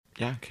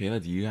Yeah,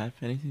 Kayla, do you have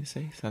anything to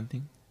say?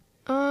 Something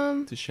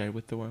to share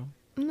with the world?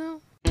 No.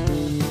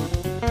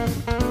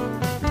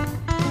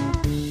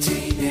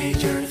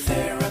 Teenager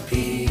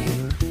therapy,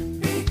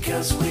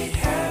 because we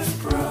have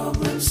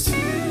problems too.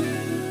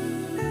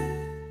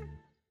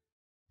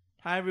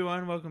 Hi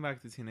everyone, welcome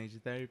back to Teenager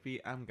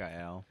Therapy. I'm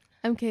Gael.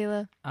 I'm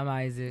Kayla. I'm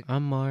Isaac.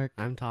 I'm Mark.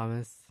 I'm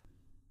Thomas.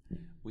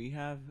 We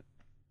have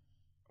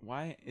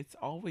it's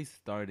always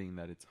starting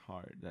that it's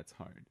hard. That's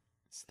hard.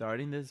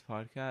 Starting this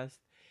podcast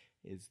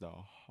is the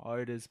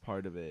hardest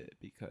part of it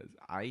because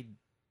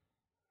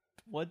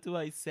what do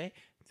I say?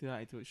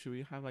 Should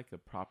we have like a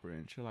proper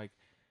intro? Like,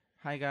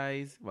 hi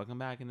guys, welcome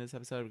back. In this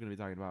episode, we're going to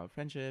be talking about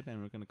friendship,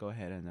 and we're going to go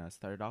ahead and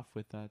start it off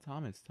with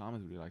Thomas.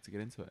 Thomas, would you like to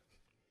get into it?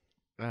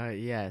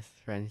 Yes,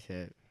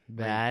 friendship.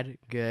 Bad,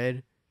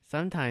 good,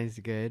 sometimes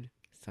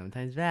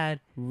bad.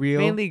 Real.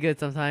 Mainly good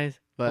sometimes,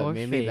 but Or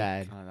mainly fake.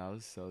 bad. Oh, that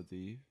was so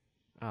deep.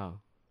 Oh.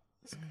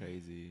 It's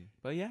crazy.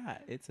 But yeah,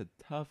 it's a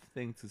tough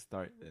thing to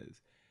start this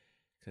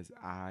because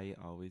I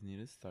always need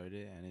to start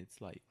it, and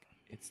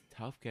it's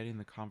tough getting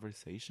the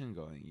conversation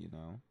going, you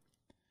know?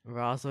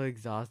 We're also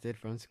exhausted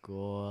from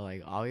school.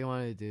 Like, all we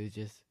want to do is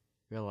just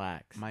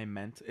relax.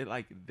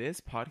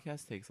 This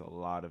podcast takes a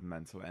lot of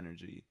mental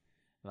energy.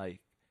 Like,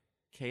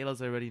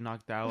 Kayla's already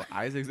knocked out.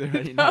 Isaac's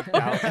already knocked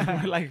out.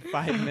 And we're like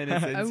 5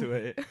 minutes into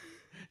it.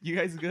 You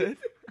guys good?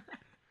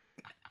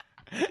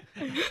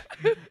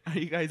 Are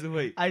you guys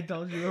awake? I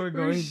told you we were We're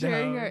going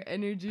sharing down. our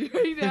energy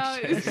right now.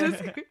 It's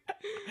just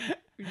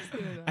we're just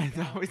gonna It's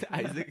always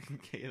Isaac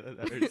and Kayla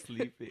that are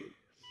sleeping.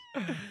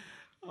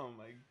 Oh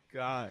my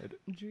god.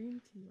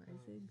 Dream team,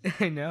 Isaac.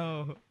 I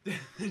know.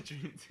 The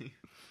dream team.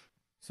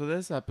 So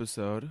this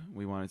episode,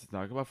 we wanted to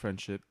talk about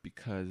friendship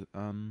because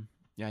you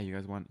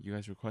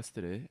guys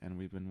requested it, and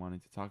we've been wanting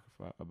to talk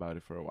about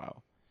it for a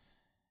while.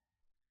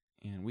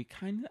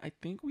 And I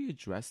think we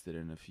addressed it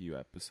in a few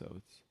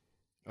episodes.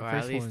 Or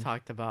first at least one.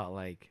 talked about,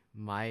 like,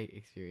 my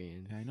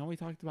experience. Yeah, I know we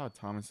talked about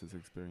Thomas's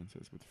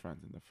experiences with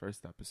friends in the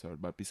first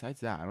episode, but besides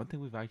that, I don't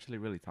think we've actually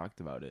really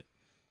talked about it.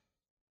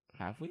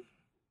 Have we?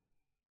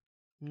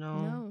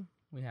 No.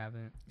 We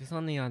haven't. Just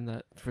only on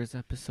the first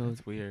episode.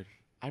 It's weird.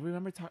 I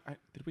remember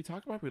did we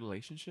talk about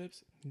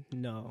relationships?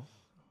 No.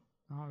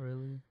 Not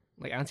really.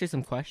 Like, answer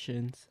some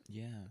questions.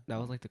 Yeah. That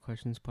was, like, the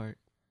questions part.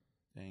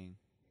 Dang.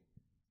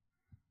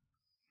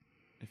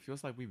 It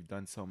feels like we've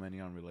done so many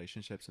on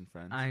relationships and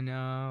friends. I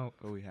know.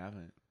 But we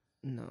haven't.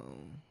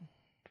 No.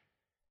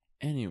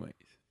 Anyways,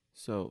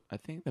 so I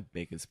think the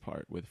biggest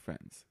part with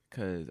friends,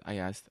 because I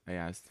asked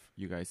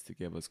you guys to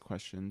give us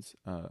questions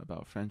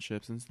about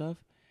friendships and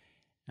stuff,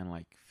 and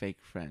like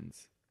fake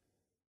friends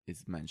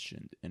is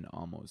mentioned in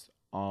almost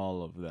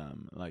all of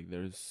them. Like,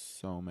 there's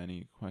so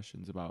many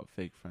questions about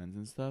fake friends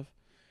and stuff,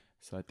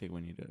 so I think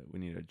we need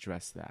to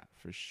address that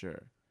for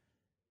sure.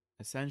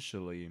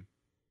 Essentially,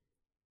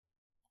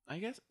 I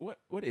guess what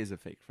is a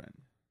fake friend?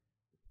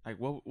 Like,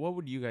 what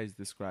would you guys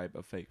describe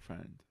a fake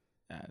friend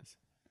as?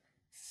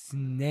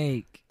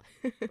 Snake.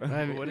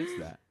 What is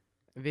that?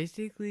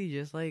 Basically,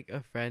 just like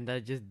a friend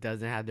that just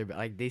doesn't have their back.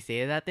 Like, they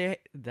say that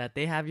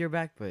they have your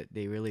back, but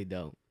they really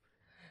don't.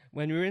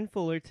 When we were in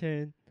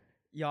Fullerton,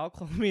 y'all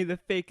called me the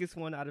fakest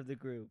one out of the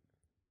group.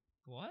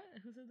 What?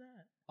 Who said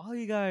that? All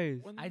you guys.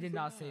 I did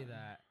not say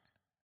that.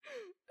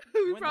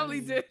 We When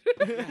probably did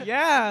did.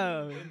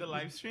 Yeah. In the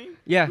live stream?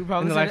 Yeah. We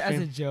probably in the said it live as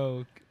a stream.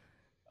 joke.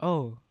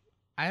 Oh.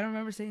 I don't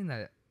remember saying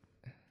that.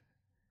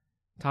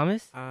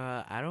 Thomas?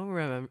 I don't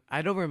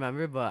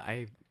remember, but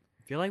I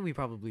feel like we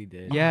probably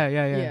did. Yeah.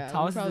 Yeah, we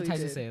Thomas is the probably type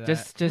to did. say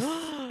that. Just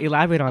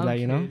elaborate on that,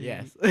 you know? Okay.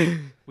 Yes.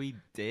 We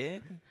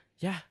did?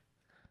 Yeah.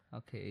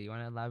 Okay, you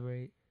want to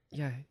elaborate?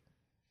 Yeah.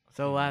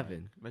 So what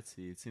happened? Let's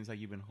see. It seems like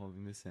you've been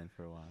holding this in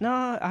for a while. No,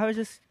 I was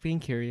just being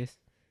curious.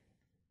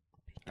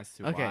 As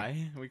to Okay.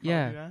 why we called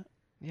Yeah. you that?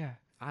 Yeah.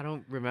 I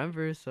don't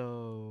remember,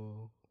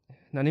 so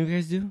None of you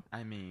guys do?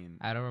 I mean,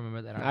 I don't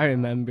remember that. I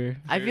remember.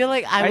 I feel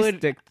like I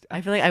stick.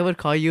 feel like I would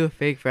call you a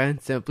fake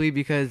friend simply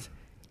because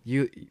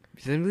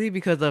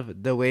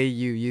of the way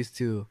you used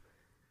to,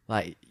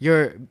 like,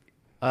 your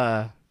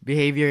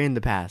behavior in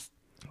the past.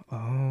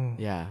 Oh.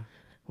 Yeah.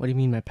 What do you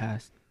mean my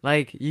past?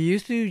 Like, you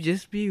used to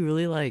just be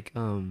really like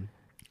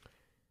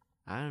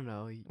I don't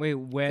know. Wait,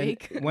 when?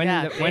 Fake? When?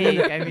 Yeah, When in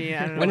fake. the? I mean, I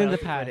don't know when how in the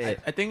to put past? it.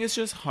 I think it's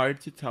just hard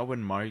to tell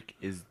when Mark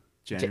is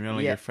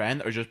genuinely yeah. your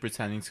friend or just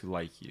pretending to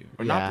like you.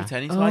 Or Yeah. not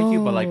pretending to like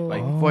you, but like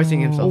Forcing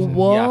himself. Oh. to.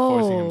 Whoa. yeah,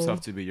 forcing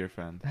himself to be your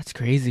friend. That's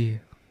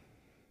crazy.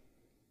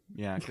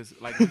 Yeah, because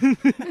like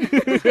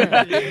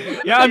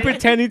Yeah, I'm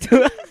pretending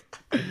to.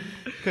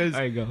 because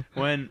There you go.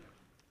 when,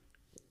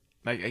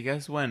 like, I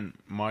guess when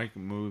Mark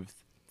moved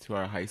to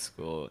our high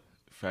school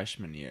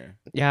freshman year,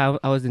 Yeah,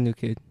 I was the new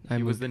kid.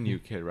 he was the new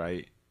kid,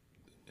 right?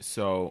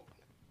 So,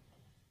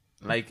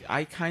 like,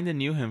 I kind of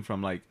knew him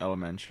from, like,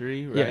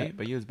 elementary, right? Yeah.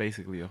 But he was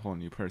basically a whole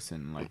new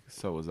person, like,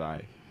 so was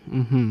I.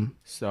 Mm-hmm.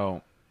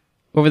 So,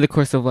 Over the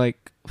course of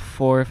like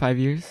 4 or 5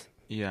 years.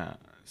 yeah.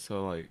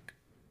 So, like,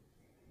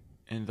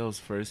 in those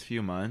first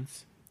few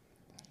months,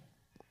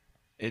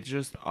 it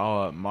just,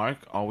 Mark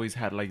always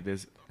had, like,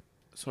 this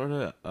sort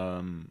of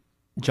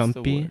the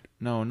Jumpy. word?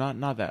 No,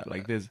 not that.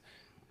 Like this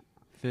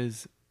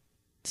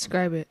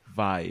Describe it.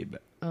 vibe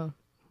Oh.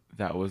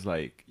 that was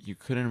like you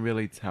couldn't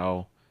really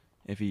tell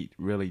if he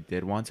really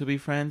did want to be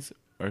friends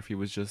or if he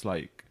was just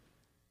like,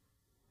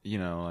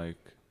 like,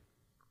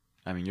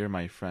 I mean, you're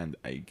my friend,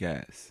 I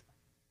guess.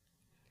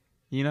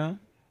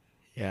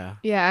 Yeah.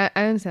 Yeah,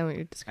 I understand what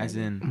you're describing. As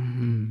in,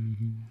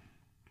 Mhm.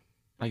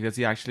 like, does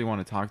he actually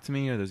want to talk to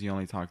me, or does he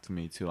only talk to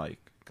me to like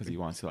because he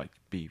wants to like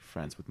be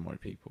friends with more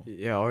people?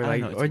 Yeah, or I don't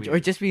like, know, it's or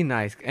weird. just be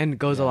nice and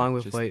goes Yeah, along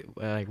with just-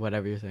 like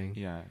whatever you're saying.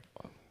 Yeah,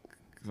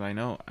 because I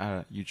know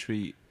you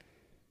treat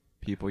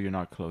people you're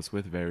not close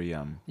with very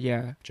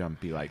Yeah.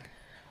 jumpy. Like,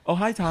 oh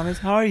hi Thomas,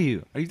 how are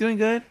you? Are you doing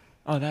good?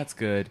 Oh, that's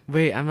good.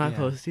 Wait, I'm not Yeah.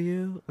 close to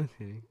you. I'm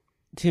kidding.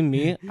 To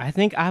me, I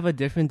think I have a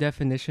different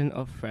definition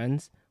of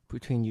friends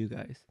between you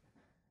guys.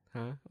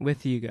 Huh?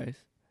 With you guys.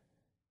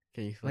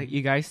 Can you explain? Like,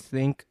 you guys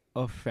think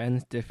of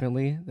friends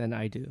differently than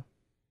I do.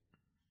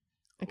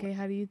 Okay,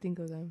 how do you think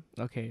of them?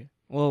 Okay.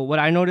 Well, what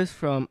I noticed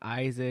from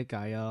Isaac,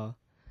 Gael,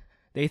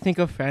 they think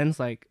of friends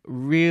like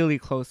really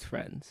close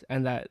friends,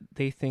 and that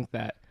they think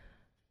that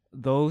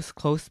those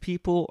close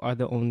people are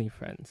the only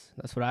friends.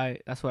 That's what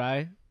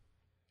I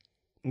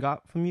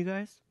got from you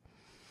guys.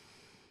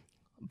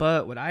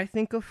 But what I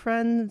think of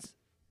friends,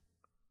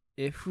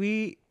 if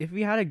we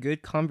had a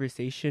good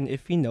conversation,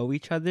 if we know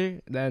each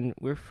other, then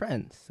we're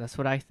friends. That's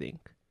what I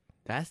think.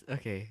 That's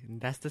okay.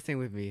 That's the thing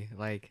with me.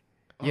 Like,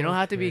 you don't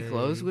have to be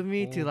close Okay, with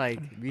me to hold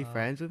like be up.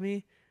 friends with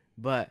me,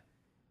 but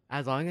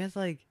as long as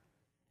like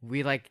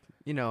we like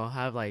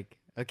have like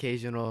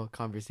occasional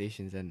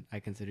conversations, and I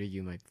consider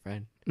you my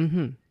friend.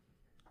 Mm-hmm.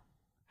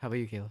 How about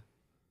you, Kayla?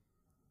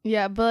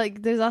 Yeah, but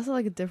like there's also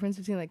like a difference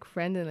between like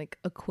friend and like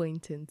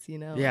acquaintance,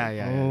 Yeah, Like, yeah,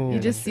 yeah. Oh. you yeah,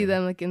 just that's see true.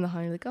 them like in the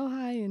hall, you're like, oh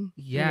hi, and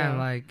Yeah, you and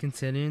know. like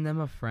considering them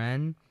a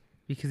friend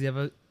because you have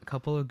a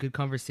couple of good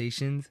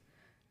conversations.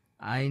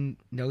 I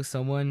know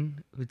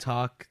someone who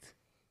talked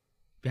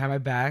behind my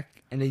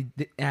back, and they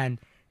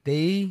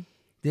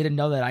didn't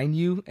know that I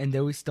knew, and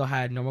we still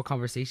had normal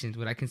conversations.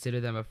 Would I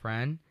consider them a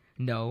friend?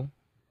 No.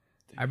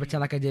 I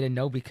pretend like I didn't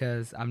know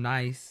because I'm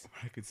nice.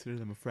 I consider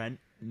them a friend.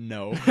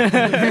 No,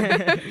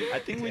 I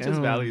think we just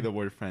Damn. value the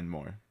word friend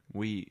more.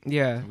 We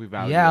Yeah.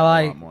 value Yeah, it a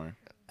like- lot more.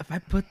 If I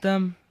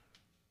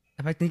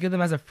think of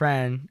them as a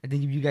friend, I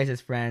think of you guys as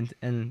friends,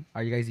 and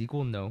are you guys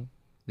equal? No,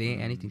 they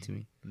ain't anything to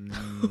me.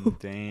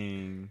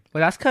 Dang.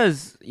 Well, that's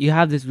because you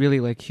have this really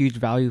like huge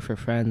value for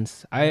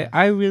friends. Yes.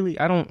 I don't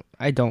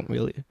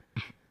really.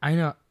 I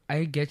know.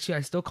 I get you.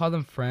 I still call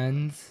them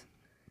friends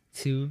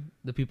to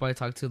the people I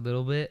talk to a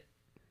little bit,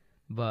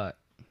 but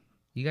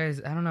you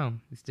guys, I don't know.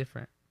 It's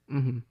different.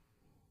 Mm-hmm.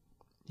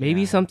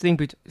 Maybe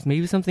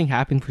Yeah. something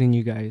happened between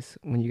you guys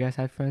when you guys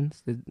had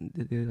friends. Did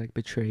they like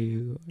betray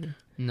you? Or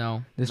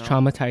No. this No.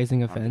 traumatizing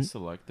I'm event? just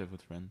selective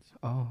with friends.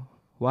 Oh,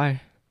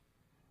 why?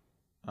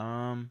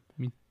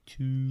 Me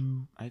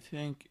too. I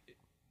think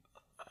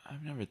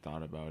I've never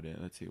thought about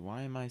it. Let's see.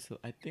 Why am I so?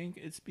 I think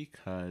it's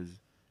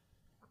because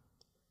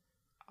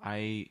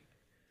I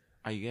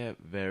get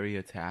very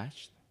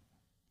attached.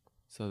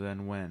 So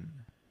then when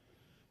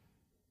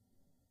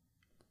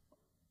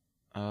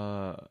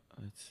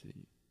let's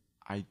see.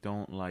 I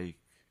don't like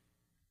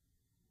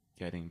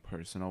getting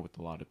personal with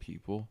a lot of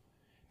people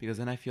because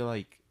then I feel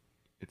like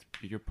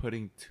you're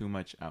putting too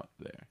much out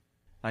there.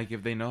 Like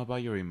if they know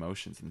about your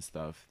emotions and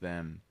stuff,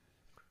 then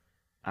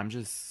I'm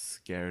just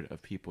scared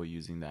of people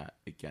using that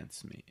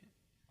against me.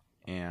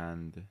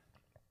 And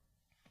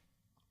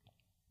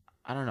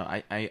I don't know.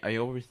 I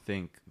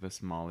overthink the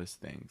smallest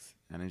things,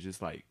 and it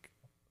just like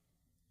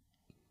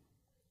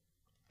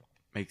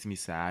makes me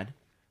sad.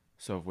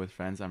 So with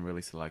friends, I'm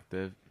really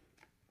selective,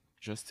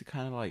 just to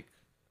kind of like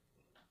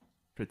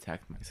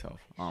protect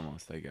myself,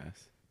 almost, I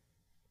guess.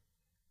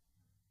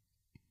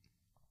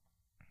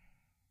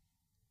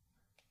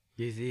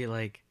 You see,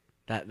 like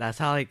that's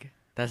how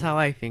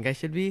I think I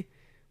should be,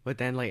 but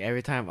then like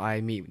every time I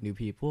meet new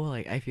people,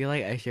 like I feel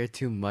like I share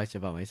too much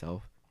about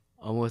myself,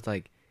 almost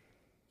like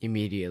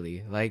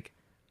immediately. Like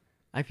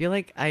I feel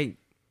like I'm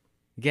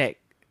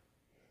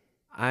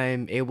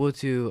able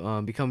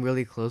to become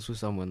really close with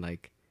someone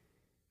like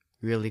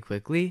really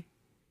quickly,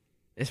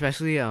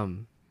 especially at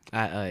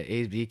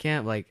ASB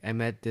camp. Like I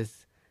met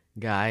this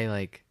guy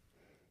like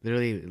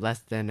literally less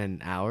than an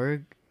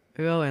hour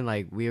ago, and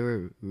like we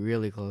were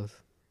really close.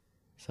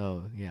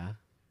 So yeah.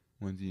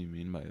 What do you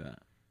mean by that?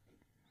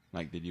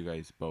 Like, did you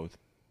guys both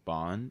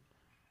bond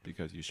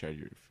because you shared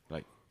your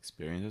like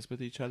experiences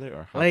with each other,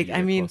 or how Like, did you I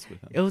get mean, close with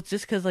him? It was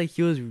just because like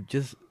he was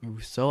just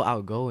so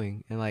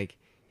outgoing, and like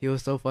he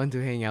was so fun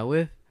to hang out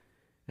with,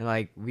 and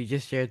like we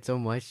just shared so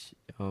much.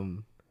 That's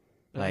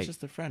like-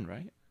 just a friend,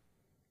 right?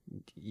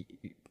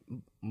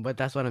 But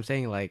that's what I'm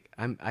saying. Like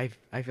I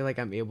feel like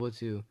I'm able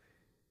to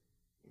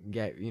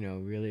get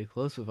really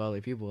close with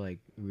other people like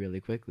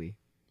really quickly.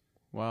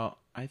 Well,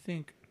 I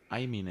think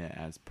I mean it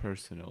as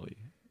personally.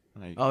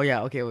 Like, Oh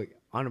yeah, okay. Wait.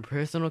 On a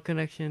personal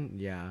connection,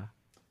 yeah,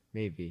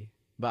 maybe.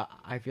 But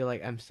I feel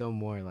like I'm still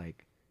more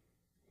like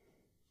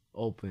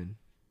open,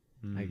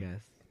 I mm.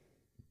 guess.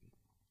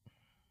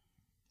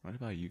 What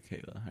about you,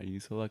 Kayla? Are you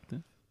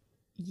selective?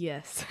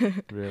 Yes.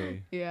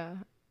 Really? Yeah.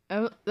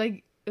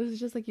 Like it was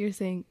just like you're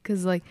saying,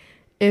 because like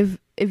if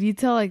you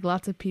tell like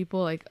lots of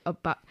people like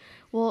about,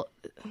 well,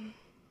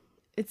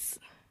 it's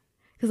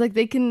because like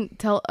they can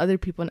tell other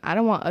people, and I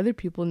don't want other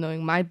people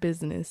knowing my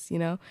business, you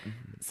know.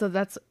 So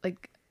that's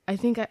like I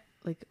think I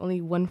like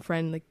only one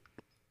friend like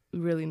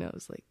really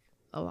knows like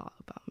a lot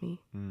about me.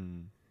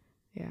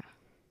 Yeah.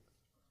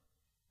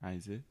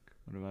 Isaac,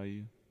 what about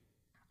you?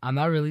 I'm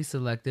not really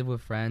selective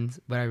with friends,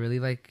 but I really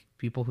like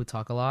people who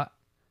talk a lot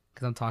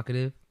because I'm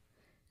talkative,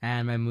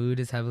 and my mood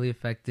is heavily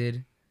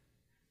affected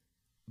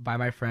by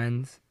my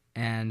friends.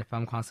 And if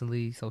I'm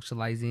constantly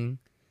socializing,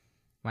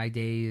 my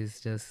day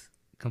is just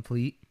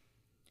complete.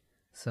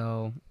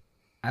 So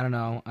I don't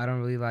know. I don't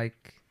really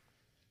like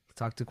to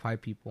talk to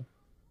quiet people.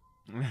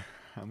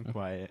 I'm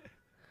quiet.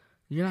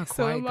 You're not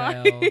So quiet, am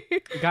I. Gael.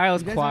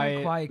 Gael's You guys quiet.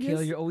 aren't quiet, Kayla.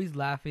 Yes. You're always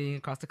laughing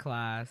across the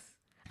class.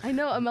 I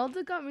know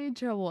Imelda got me in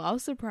trouble. I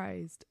was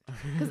surprised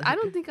because I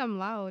don't think I'm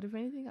loud. If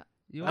anything,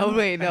 You Oh are-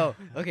 wait, no.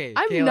 Okay,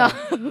 I'm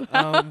Kayla,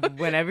 not.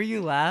 whenever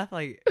you laugh,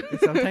 like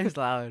it's sometimes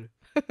loud.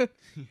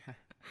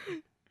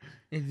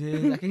 It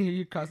is. I can hear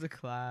you across the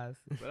class.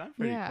 But I'm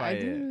pretty Yeah, I quiet.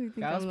 didn't really think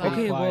That was I'm pretty loud.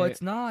 Okay, well, quiet.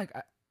 it's not like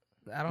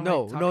I don't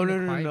No, like no, talking no, to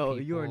no, quiet no.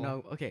 You are people.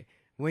 no. Okay,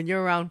 when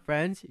you're around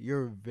friends,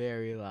 you're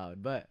very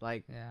loud. But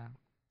like Yeah.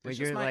 when It's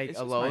just you're my- like it's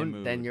just my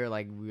alone, then mood. you're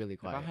like really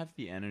If I quiet. have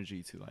the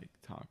energy to like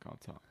talk, I'll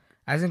talk.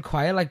 As in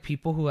quiet, like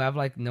people who have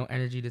like no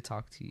energy to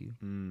talk to you,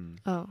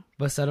 Oh,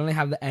 but suddenly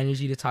have the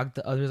energy to talk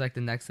to others like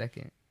the next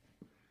second.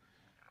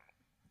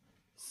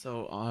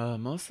 So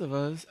most of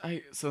us,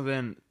 so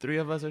then 3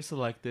 of us are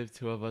selective,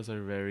 2 of us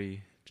are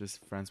very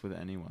just friends with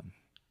anyone.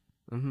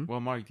 Mm-hmm. Well,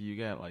 Mark, do you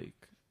get like,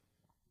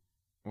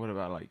 what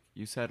about like,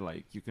 you said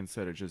like you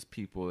consider just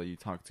people that you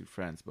talk to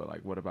friends, but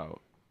like what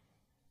about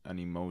an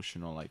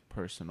emotional like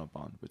personal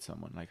bond with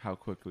someone? Like how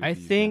quickly I do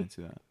you think- get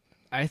into that?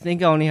 I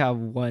think I only have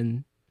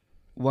one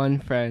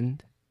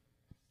friend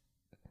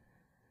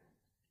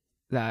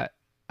that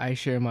I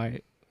share my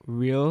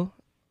real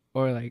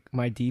or like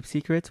my deep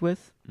secrets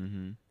with.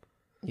 Mm-hmm.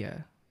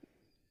 Yeah.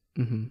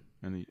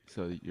 Mm-hmm.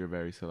 So you're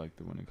very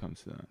selective when it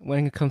comes to that.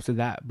 When it comes to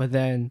that, but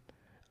then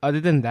other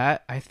than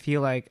that, I feel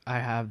like I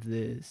have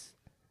this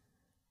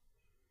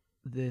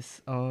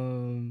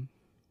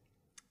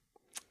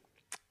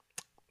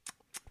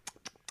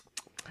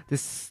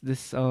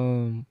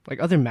like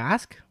other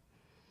mask,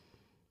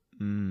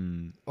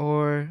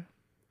 or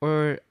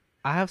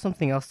I have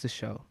something else to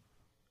show,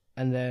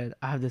 and then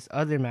I have this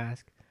other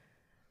mask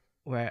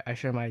where I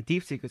share my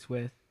deep secrets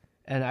with,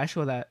 and I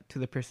show that to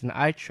the person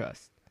I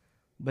trust.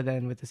 But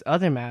then with this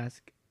other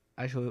mask,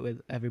 I show it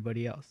with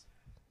everybody else.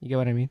 You get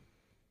what I mean?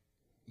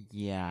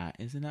 Yeah,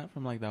 isn't that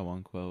from like that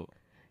one quote?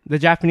 The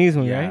Japanese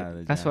one, Yeah, right?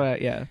 the That's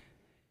what. Yeah.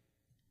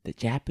 The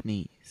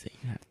Japanese say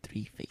you have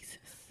 3 faces.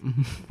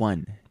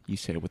 One, you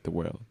share with the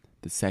world.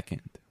 The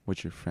second,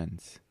 with your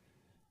friends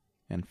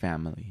and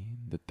family.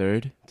 The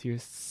third, To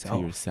yourself.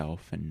 to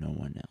yourself and no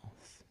one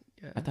else.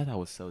 Yeah. I thought that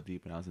was so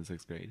deep when I was in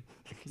 6th grade.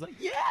 I was like,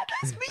 yeah,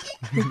 that's me.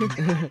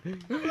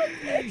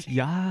 Yes. That's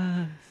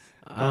yeah,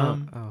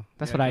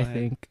 what I go ahead.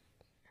 think.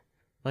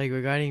 Like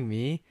regarding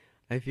me,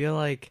 I feel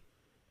like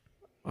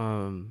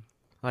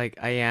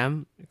I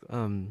am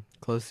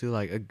close to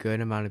like a good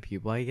amount of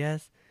people, I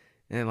guess,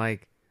 and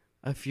like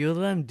a few of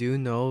them do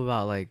know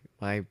about like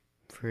my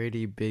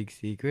pretty big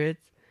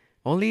secrets.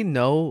 Only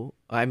one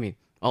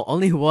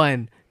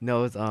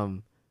knows like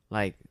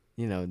like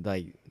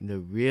the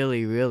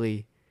really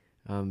really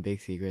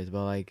big secrets,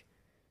 but like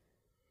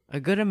a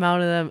good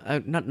amount of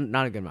them,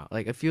 not a good amount,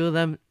 like a few of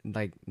them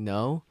like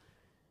know,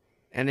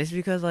 and it's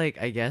because like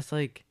I guess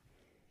like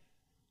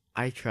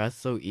I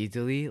trust so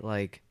easily.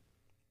 Like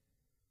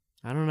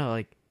I don't know,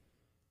 like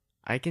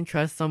I can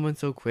trust someone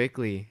so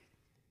quickly,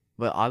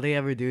 but all they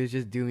ever do is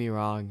just do me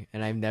wrong,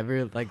 and I've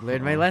never like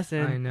learned my I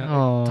lesson. know.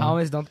 Aw.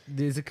 Thomas, don't.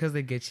 Is it because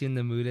they get you in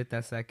the mood at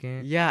that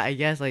second? Yeah, I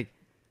guess like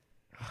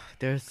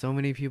there's so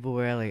many people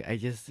where like I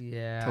just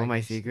Yeah. told I my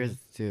get you. secrets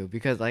to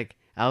because like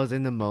I was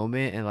in the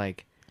moment and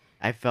like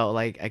I felt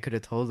like I could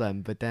have told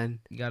them, but then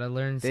You gotta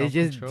learn. they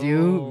just do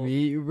self-control.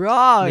 me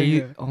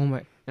wrong, Oh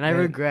my. and I man.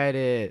 regret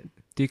it.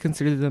 Do you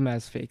consider them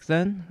as fakes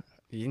then?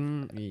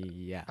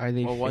 Yeah. Are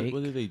they Well, what fake?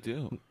 do they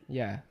do?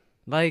 Yeah.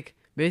 Like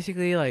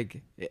basically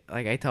like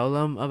I tell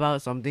them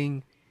about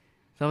something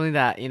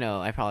that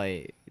I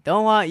probably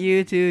don't want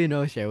you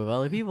to share with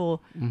other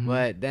people, Mhm.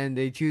 but then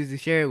they choose to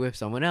share it with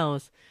someone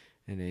else,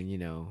 and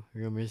then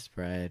rumors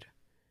spread,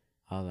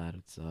 all that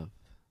stuff.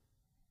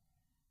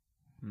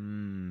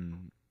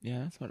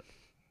 Yeah, that's what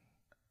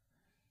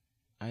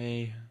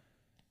I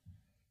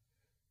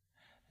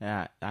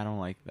don't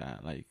like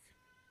that. Like,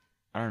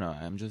 I don't know.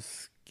 I'm just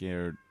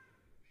scared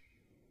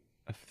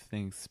of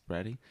things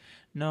spreading.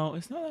 No,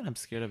 it's not that I'm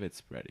scared of it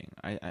spreading.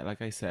 I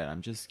like I said,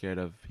 I'm just scared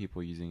of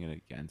people using it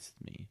against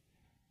me.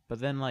 But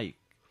then, like,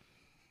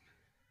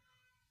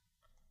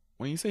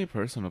 when you say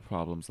personal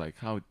problems, like,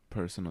 how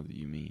personal do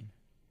you mean?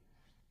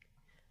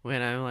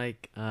 When I'm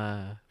like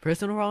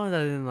personal problems,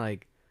 as in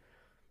like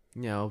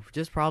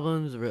just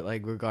problems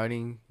like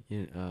regarding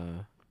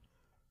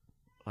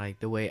like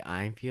the way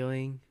I'm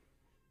feeling,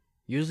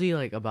 usually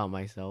like about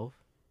myself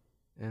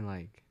and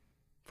like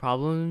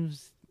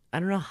problems. I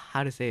don't know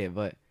how to say it,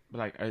 but But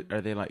like,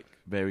 are they like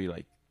very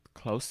like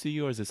close to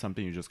you, or is it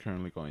something you're just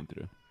currently going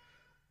through?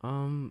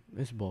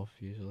 it's both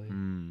usually.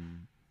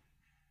 Hmm.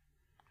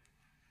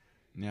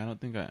 Yeah, I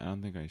don't think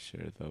I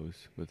share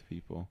those with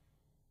people.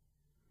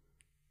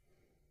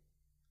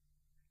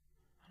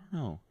 I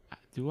don't know.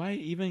 Do I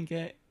even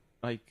get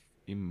like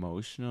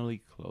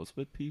emotionally close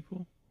with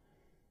people?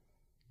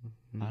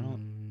 I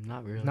don't.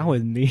 Not really. Not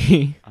with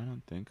me. I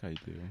don't think I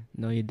do.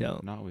 No, you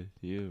don't. Not with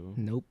you.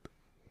 Nope.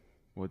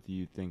 What do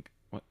you think?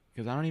 What?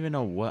 Because I don't even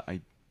know what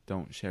I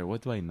don't share.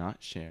 What do I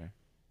not share?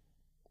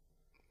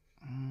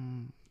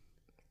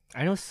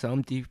 I know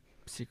some deep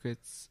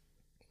secrets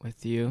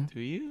with you. Do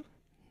you?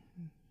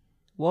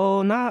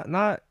 Well,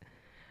 not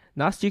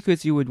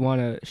secrets you would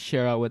want to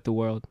share out with the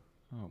world.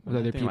 Oh, With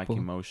other nothing, like people.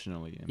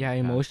 emotionally. Yeah,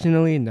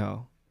 emotionally,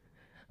 no.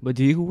 But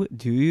do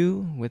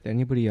you with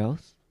anybody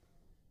else?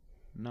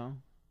 No,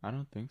 I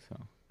don't think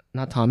so.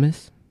 Not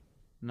Thomas.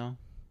 No.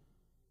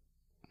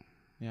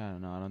 Yeah,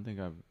 no, I don't think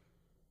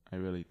I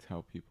really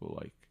tell people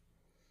like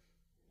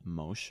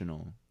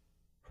emotional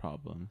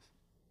problems.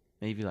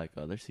 Maybe like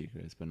other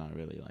secrets, but not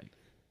really like.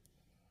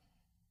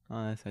 Oh,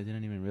 I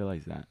didn't even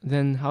realize that.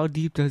 Then how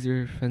deep does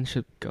your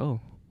friendship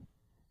go?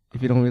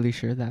 If you don't really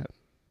share that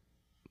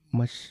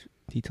much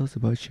details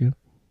about you.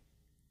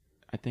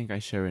 I think I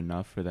share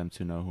enough for them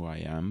to know who I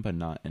am, but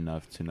not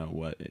enough to know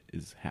what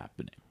is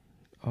happening.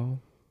 Oh.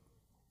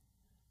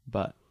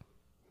 But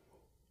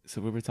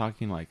so we were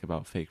talking like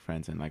about fake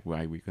friends and like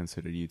why we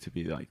consider you to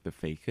be like the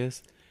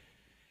fakest.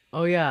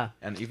 Oh yeah.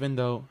 And even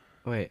though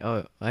Wait.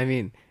 Oh, I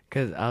mean,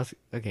 cause I was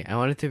okay. I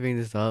wanted to bring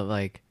this up.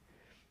 Like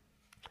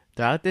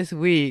throughout this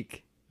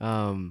week,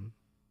 I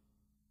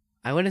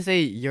wouldn't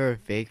say you're a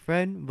fake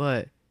friend,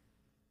 but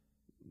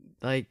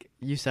like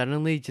you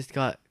suddenly just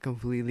got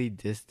completely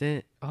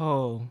distant,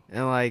 Oh.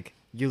 and like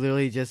you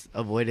literally just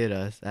avoided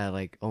us at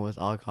like almost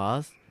all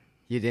costs.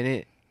 You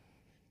didn't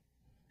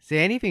say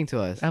anything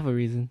to us. I have a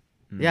reason.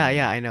 Yeah,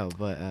 I know,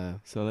 but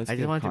So let's I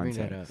just give wanted to context.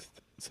 bring that up.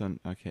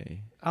 So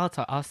okay.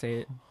 I'll say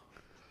it.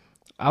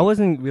 I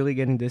wasn't really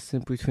getting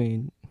distant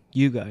between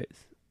you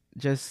guys.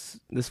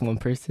 Just this one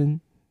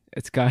person.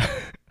 It's Gael.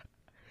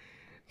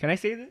 Can I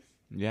say this?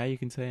 Yeah, you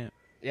can say it.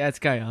 Yeah, it's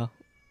Gael.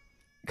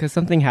 Because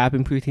something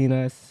happened between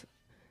us.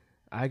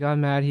 I got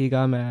mad, he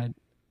got mad.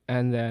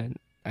 And then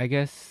I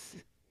guess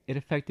it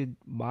affected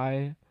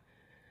my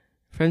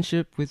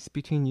friendship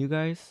between you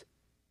guys.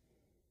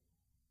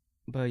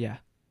 But yeah.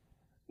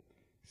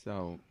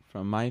 So,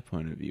 from my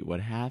point of view, what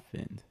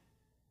happened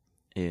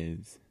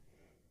is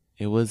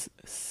it was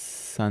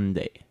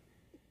Sunday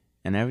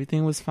and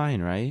everything was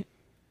fine, right?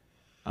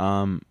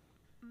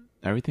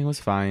 Everything was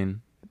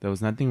fine. There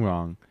was nothing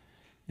wrong.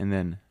 And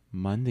then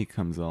Monday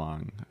comes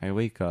along. I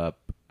wake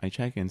up, I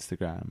check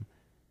Instagram,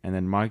 and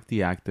then Mark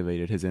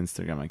deactivated his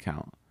Instagram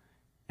account.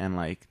 And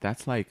like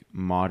that's like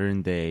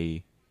modern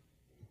day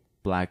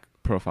black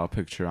profile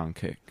picture on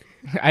Kick.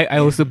 I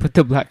also put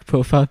the black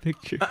profile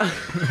picture.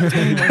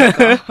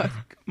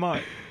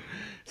 Mark.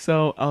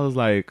 So I was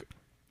like,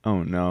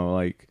 oh no,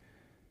 like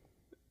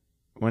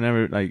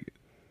whenever like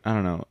I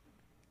don't know,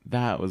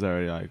 that was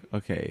already like,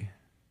 okay,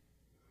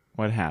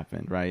 what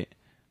happened, right?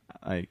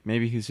 Like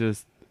maybe he's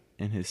just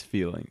in his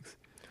feelings.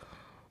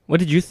 What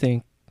did you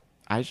think?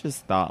 I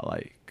just thought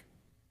like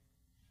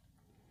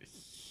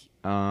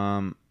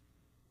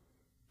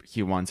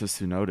he wants us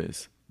to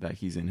notice that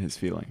he's in his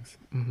feelings,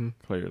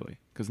 clearly,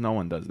 because no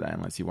one does that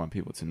unless you want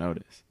people to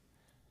notice.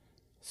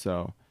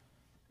 So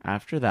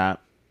after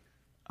that,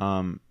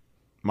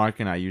 Mark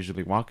and I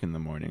usually walk in the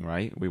morning,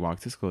 right? We walk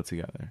to school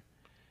together.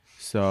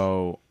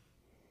 So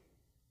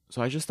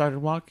I just started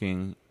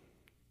walking,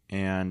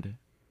 and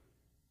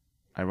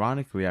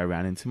ironically, I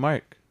ran into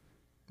Mark.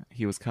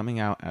 He was coming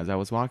out as I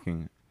was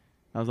walking.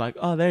 I was like,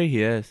 oh, there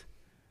he is.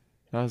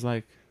 So I was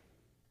like,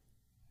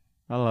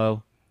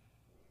 hello.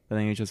 But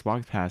then he just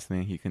walked past me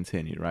and he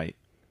continued, right?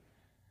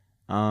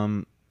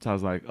 So I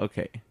was like,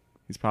 okay,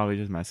 he's probably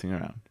just messing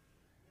around.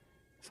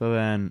 So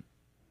then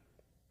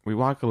we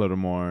walk a little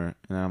more,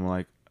 and I'm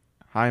like,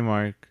 hi,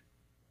 Mark.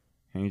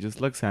 And he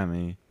just looks at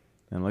me,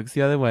 then looks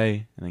the other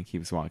way, and then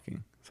keeps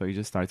walking. So he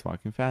just starts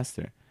walking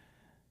faster.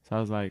 So I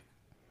was like,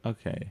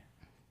 okay.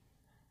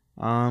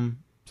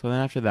 So then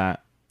after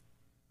that,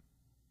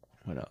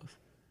 what else?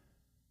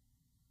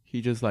 He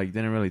just like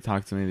didn't really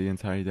talk to me the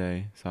entire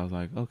day. So I was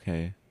like,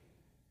 okay.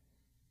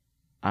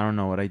 I don't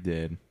know what I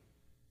did,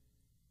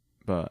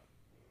 but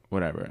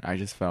whatever. I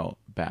just felt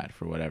bad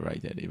for whatever I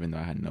did, even though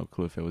I had no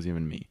clue if it was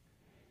even me.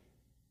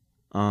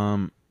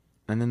 And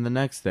then the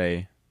next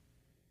day,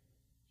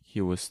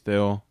 he was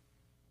still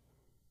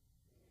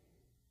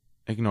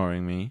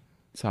ignoring me.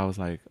 So I was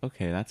like,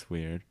 okay, that's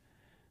weird.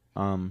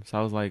 So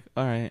I was like,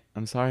 all right,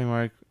 I'm sorry,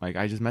 Mark. Like,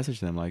 I just messaged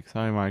him, like,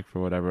 sorry, Mark,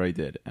 for whatever I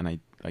did. And I,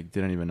 like,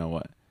 didn't even know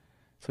what.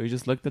 So he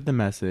just looked at the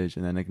message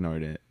and then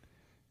ignored it.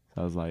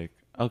 So I was like,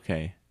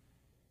 okay.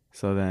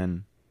 So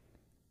then,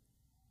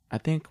 I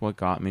think what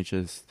got me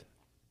just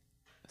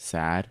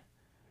sad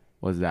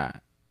was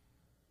that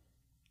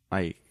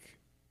like,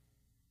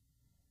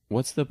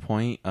 what's the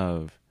point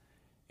of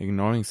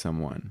ignoring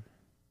someone?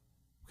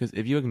 Because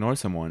if you ignore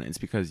someone, it's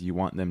because you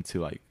want them to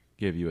like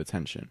give you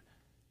attention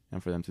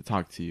and for them to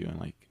talk to you and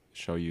like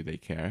show you they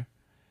care.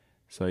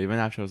 So even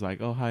after I was like,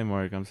 oh, hi,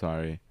 Mark, I'm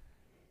sorry,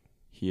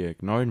 he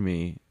ignored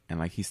me and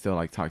like he still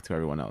like talked to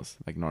everyone else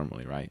like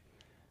normally, right?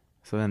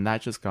 So then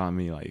that just got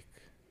me like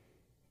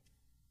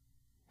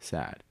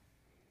sad.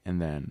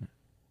 And then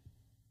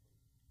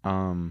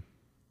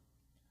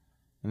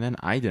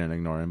I didn't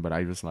ignore him, but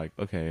I was like,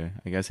 okay,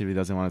 I guess if he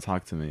doesn't want to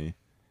talk to me,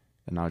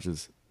 then I'll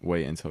just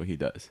wait until he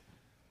does.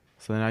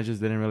 So then I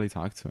just didn't really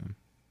talk to him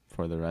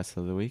for the rest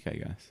of the week, I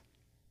guess.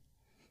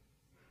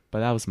 But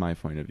that was my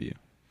point of view.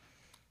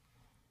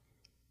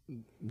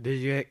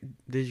 Did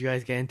you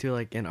guys get into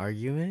like an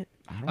argument?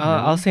 I don't know.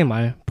 I'll say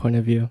my point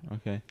of view.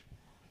 Okay.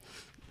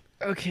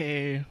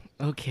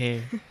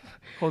 Okay.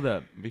 Hold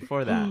up.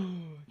 Before that,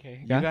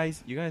 Okay.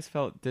 you guys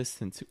felt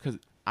distant too, because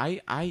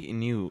I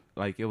knew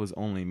like it was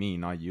only me,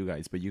 not you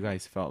guys, but you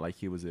guys felt like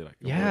he was like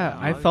Yeah,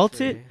 avoiding I you.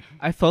 felt it.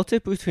 I felt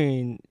it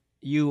between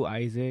you,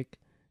 Isaac,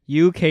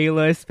 you,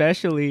 Kayla,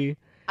 especially.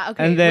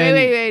 Okay, And then-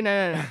 wait,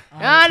 no.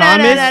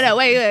 Thomas- No,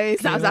 wait,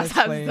 stop.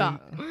 Explain.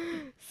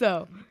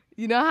 So,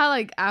 you know how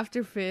like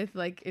after fifth,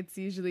 like it's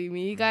usually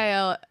me,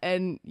 Gael,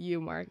 and you,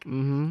 Mark.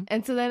 Mm-hmm.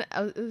 And so then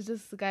it was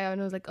just the guy,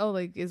 and I was like, oh,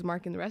 like, is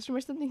Mark in the restroom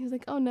or something? He was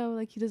like, oh, no,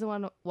 like, he doesn't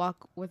want to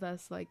walk with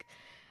us. Like,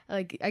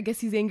 I guess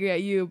he's angry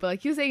at you. But,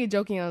 like, he was saying it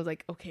joking. And I was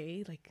like,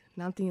 okay. Like,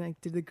 now I'm thinking, like,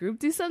 did the group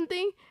do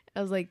something?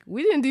 I was like,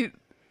 we didn't do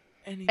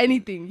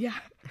anything. Yeah.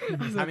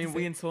 I mean,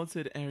 we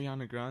insulted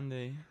Ariana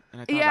Grande.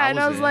 And I thought Yeah, that and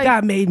I was it. like-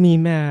 That made me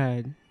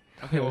mad.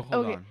 okay, well,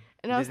 hold Okay. on.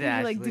 And I was Did they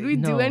thinking, like, did actually?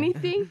 we do No.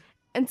 anything?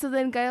 And so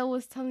then Gael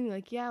was telling me,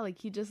 like, yeah, like,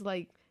 he just,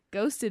 like,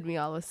 ghosted me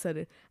all of a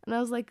sudden. And I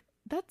was like,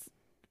 that's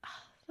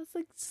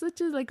like such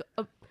a, like,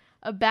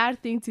 a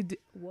bad thing to do.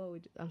 Whoa,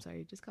 I'm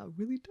sorry, it just got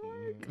really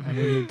dark. I'm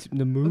in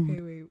the mood.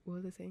 Okay, wait, what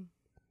was I saying?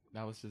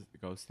 That was just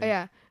ghosting. Oh,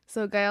 yeah.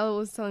 So Gael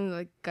was telling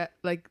me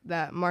like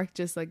that Mark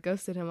just like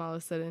ghosted him all of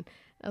a sudden.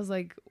 I was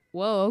like,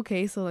 whoa,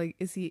 okay. So like,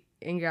 is he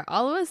angry at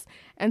all of us?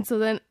 And so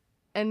then,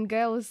 and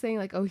Gael was saying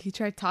like, oh, he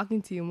tried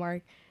talking to you,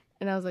 Mark.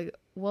 And I was like,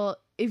 well,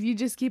 if you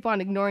just keep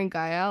on ignoring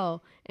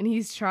Gael and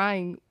he's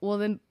trying, well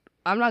then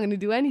I'm not gonna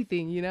do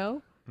anything, you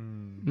know.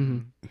 Mm-hmm.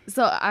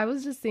 So I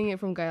was just saying it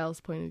from Gael's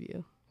point of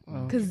view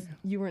Oh, because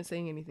you weren't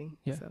saying anything.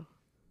 Yeah. So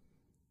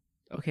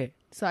okay.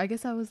 I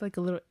guess I was like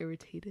a little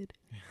irritated.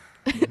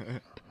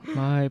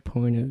 My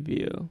point of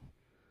view.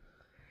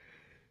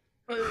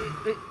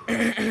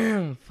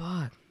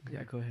 Fuck.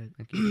 Yeah, go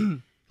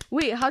ahead.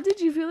 Wait, how did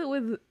you feel it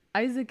with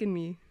Isaac and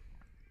me?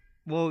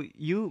 Well,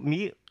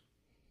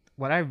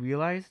 what I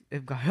realized,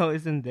 if Gael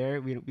isn't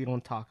there, we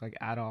don't talk like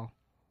at all.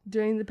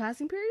 During the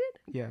passing period?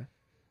 Yeah.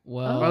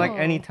 Well, Or like Oh.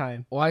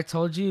 anytime. well, I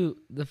told you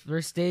the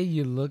first day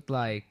you looked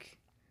like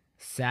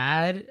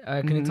sad.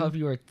 I couldn't tell if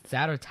you were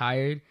sad or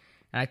tired.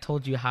 And I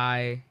told you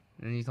hi,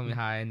 and then you told me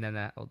hi, and then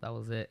that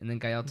was it. And then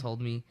Gael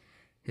told me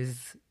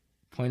his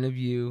point of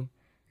view,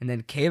 and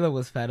then Kayla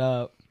was fed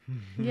up.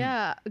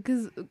 Yeah,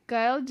 because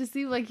Gael just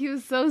seemed like he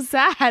was so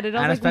sad, and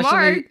I And was like,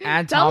 especially Mark,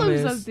 and tell him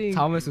Thomas, something.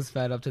 Thomas was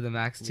fed up to the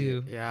max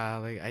too. Yeah,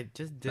 like I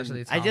just Especially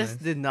didn't. I just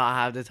Thomas. did not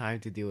have the time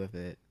to deal with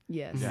it.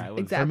 Yes, Yeah, it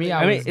was- exactly. For me,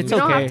 I mean, was it's we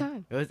don't okay. have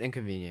time. It was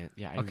inconvenient.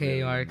 Yeah. I Okay,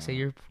 really Mark, don't say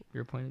know.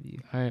 your point of view.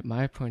 All right,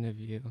 my point of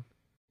view.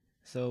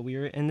 So we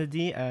were in the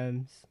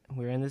DMs.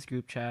 We were in this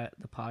group chat,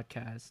 the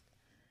podcast,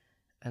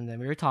 and then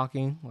we were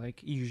talking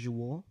like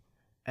usual.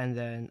 And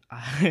then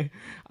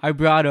I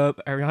brought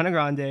up Ariana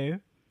Grande,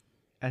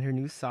 and her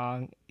new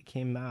song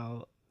came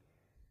out.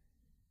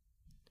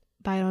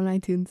 Buy it on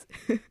iTunes.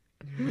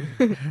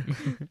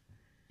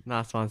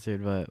 Not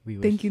sponsored, but we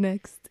wish. Thank you.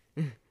 Next.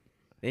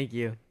 Thank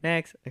you.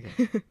 Next.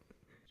 Okay.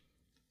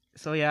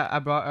 So yeah, I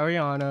brought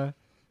Ariana.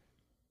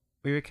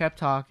 We were kept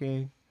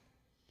talking,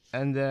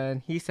 and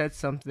then he said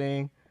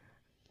something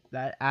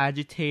that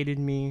agitated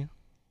me,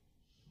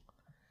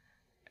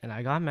 and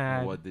I got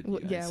mad. What did you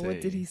guys Yeah, say?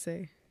 what did he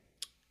say?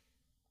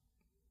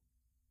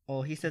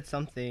 Well, he said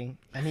something,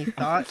 and he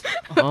thought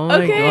Oh my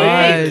Okay,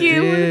 god, thank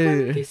you.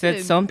 dude. he said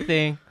Listen.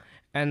 something,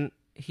 and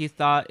he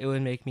thought it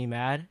would make me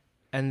mad,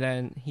 and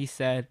then he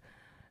said,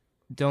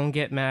 "Don't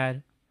get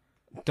mad,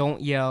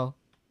 don't yell,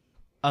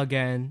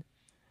 again,"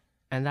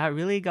 and that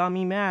really got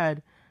me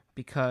mad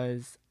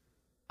because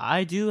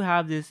I do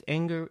have this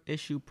anger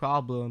issue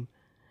problem,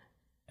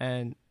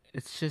 and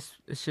it's just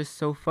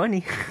so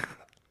funny.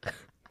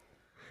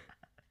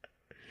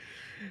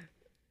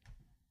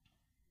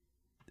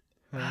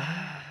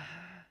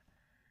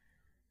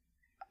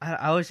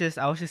 I was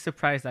just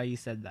surprised that you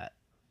said that.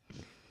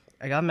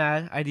 I got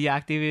mad. I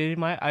deactivated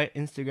my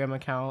Instagram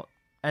account,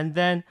 and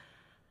then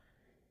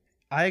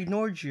I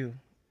ignored you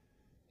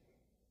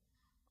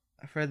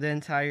for the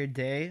entire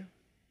day.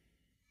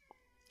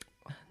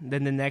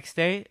 Then the next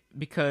day,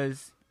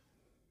 because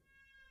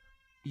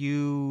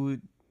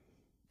you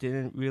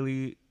didn't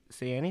really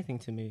say anything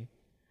to me.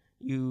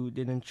 You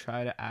didn't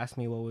try to ask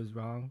me what was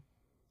wrong.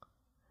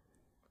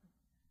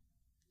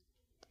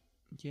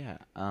 Yeah.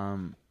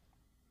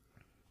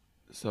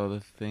 So the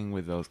thing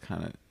with those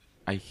kind of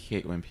I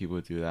hate when people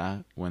do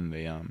that when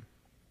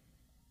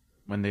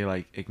they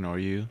like ignore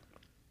you,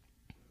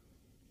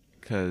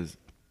 because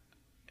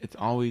it's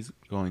always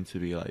going to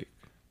be like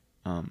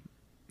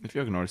if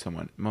you ignore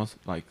someone, most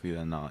likely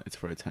than not, it's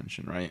for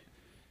attention, right?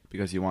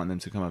 Because you want them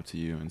to come up to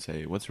you and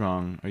say, "What's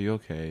wrong? Are you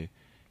okay?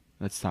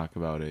 Let's talk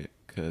about it,"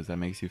 because that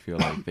makes you feel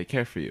like they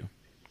care for you.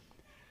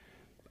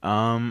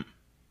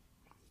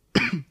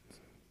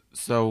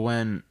 So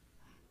when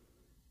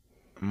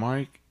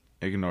Mark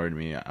ignored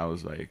me, I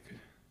was like,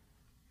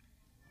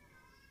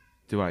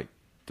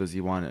 does he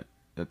want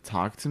to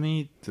talk to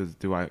me?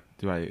 Do I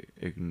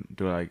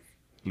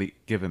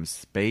give him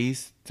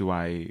space?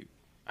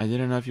 I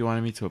didn't know if you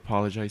wanted me to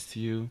apologize to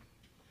you,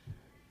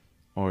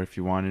 or if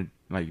you wanted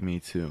like me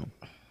to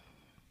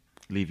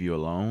leave you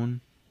alone.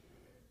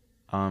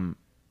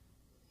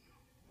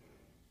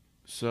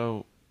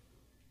 So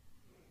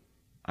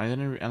I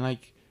didn't, and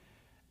like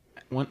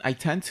when I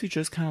tend to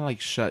just kind of like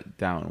shut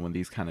down when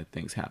these kind of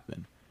things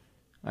happen.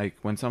 Like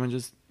when someone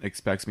just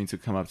expects me to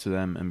come up to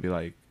them and be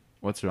like,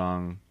 "What's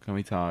wrong? Can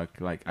we talk?"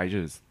 Like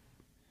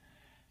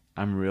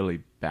I'm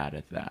really bad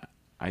at that.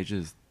 I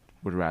just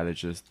would rather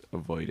just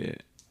avoid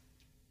it,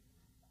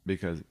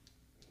 because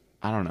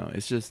I don't know.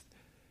 It's just,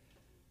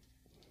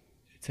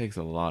 it takes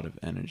a lot of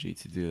energy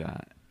to do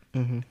that,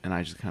 and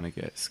I just kind of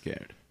get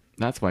scared.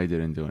 That's why I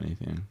didn't do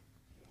anything.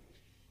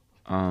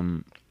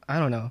 I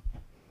don't know.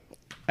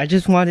 I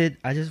just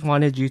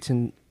wanted you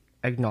to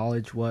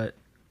acknowledge what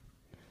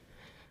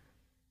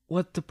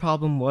the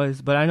problem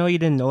was, but I know you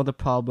didn't know the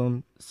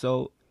problem,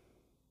 so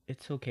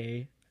it's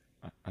okay.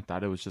 I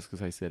thought it was just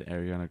because I said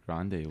Ariana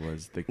Grande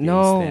was the gay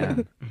No,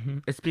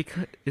 stan.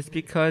 it's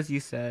because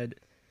you said,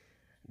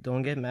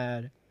 "Don't get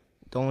mad,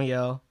 don't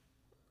yell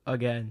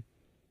again."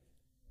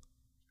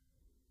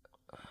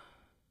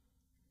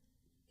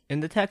 In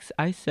the text,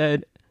 I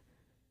said,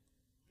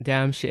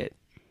 "Damn shit,"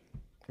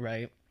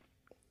 right?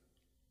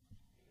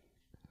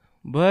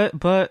 But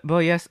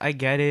yes, I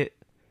get it.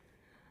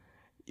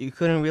 You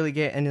couldn't really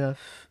get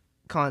enough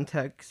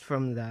context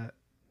from that,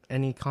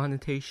 any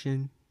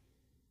connotation.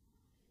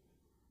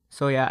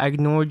 So yeah, I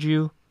ignored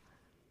you,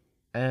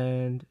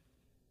 and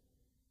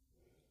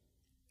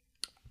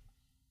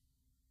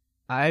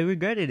I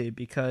regretted it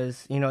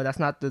because, that's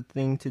not the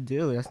thing to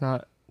do. That's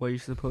not what you're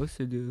supposed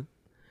to do.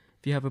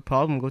 If you have a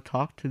problem, go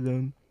talk to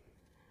them.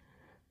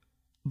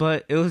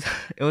 But it was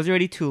it was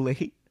already too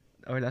late,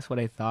 or that's what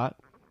I thought.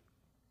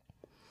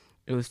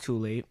 It was too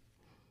late.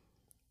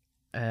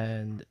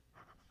 And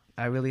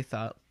I really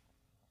thought,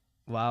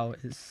 wow,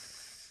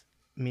 is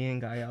me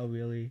and Gael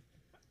really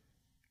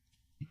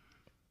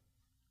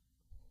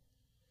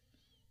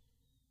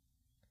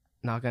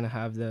not gonna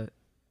have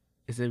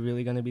is it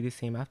really gonna be the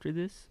same after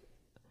this?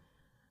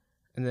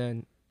 And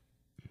then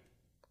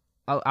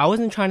I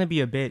wasn't trying to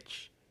be a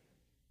bitch.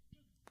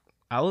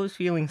 I was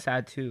feeling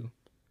sad too.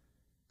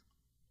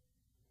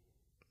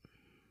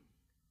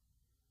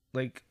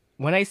 Like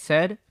when I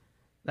said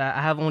that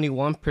I have only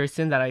one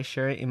person that I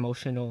share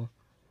emotional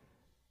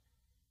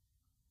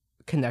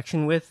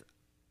connection with,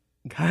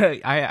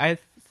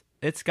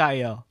 it's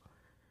Gael.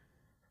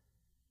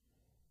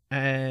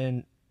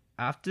 And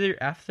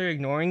after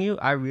ignoring you,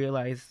 I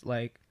realized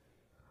like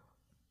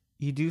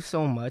you do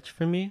so much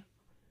for me,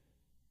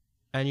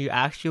 and you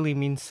actually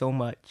mean so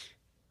much.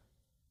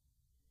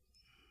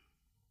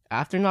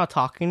 After not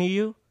talking to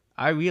you,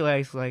 I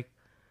realized like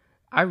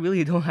I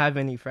really don't have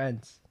any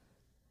friends.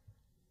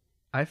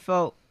 I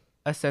felt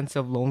a sense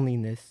of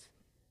loneliness.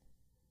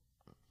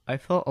 I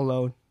felt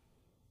alone.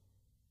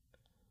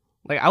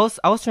 Like I was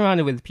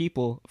surrounded with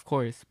people, of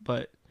course,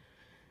 but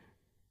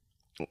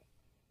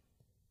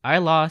I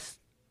lost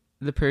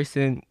the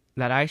person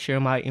that I share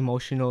my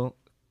emotional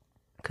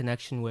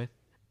connection with.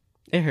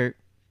 It hurt.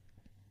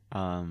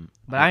 But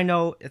I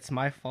know it's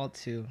my fault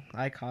too.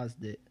 I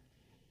caused it.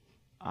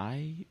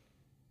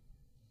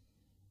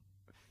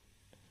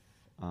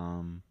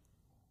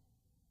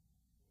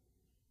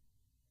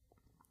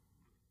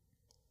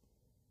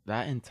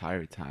 That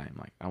entire time,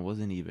 like, I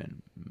wasn't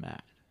even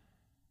mad.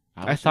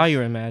 I thought you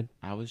were mad.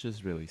 I was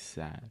just really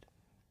sad.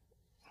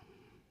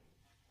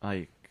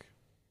 Like,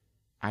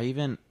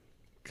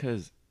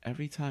 because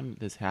every time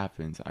this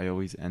happens, I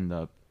always end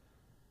up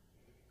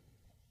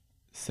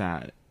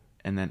sad.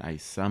 And then I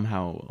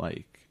somehow,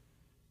 like,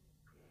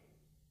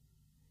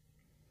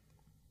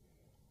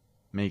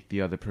 make the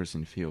other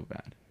person feel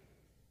bad.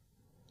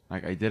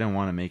 Like, I didn't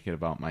want to make it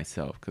about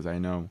myself, because I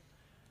knew,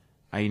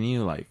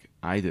 like,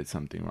 I did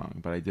something wrong,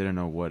 but I didn't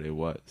know what it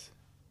was.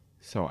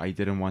 So I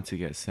didn't want to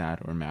get sad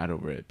or mad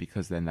over it,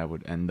 because then that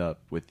would end up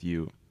with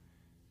you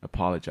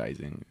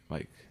apologizing,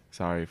 like,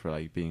 sorry for,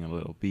 like, being a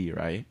little bee,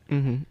 right?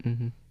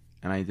 And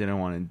I didn't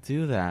want to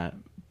do that,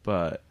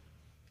 but,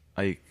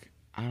 like,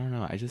 I don't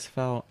know, I just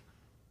felt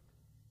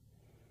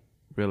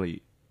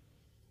really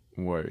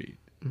worried,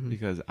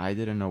 because I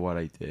didn't know what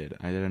I did.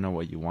 I didn't know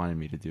what you wanted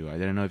me to do. I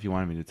didn't know if you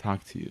wanted me to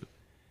talk to you,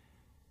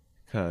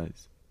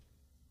 because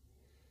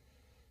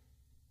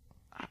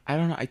I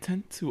don't know, I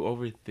tend to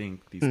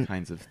overthink these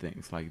kinds of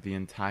things. Like, the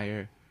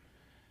entire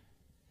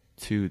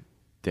 2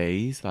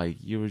 days, like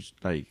you were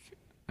like,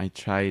 I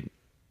tried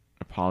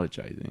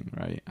apologizing,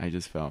 right? I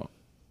just felt,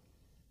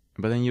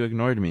 but then you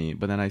ignored me.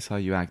 But then I saw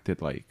you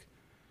acted like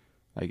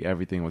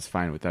everything was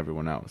fine with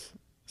everyone else.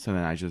 So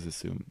then I just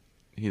assumed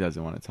he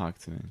doesn't want to talk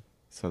to me.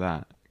 So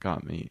that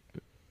got me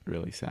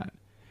really sad.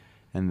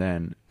 And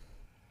then,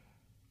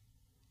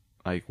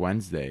 like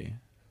Wednesday,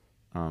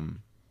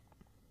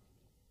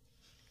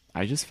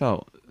 I just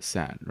felt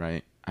sad,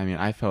 right? I mean,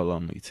 I felt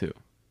lonely too.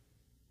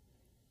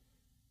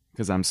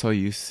 Because I'm so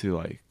used to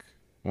like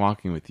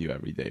walking with you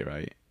every day,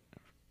 right?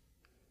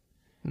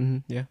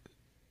 Yeah.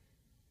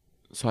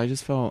 So it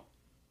just felt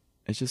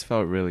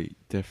really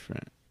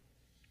different.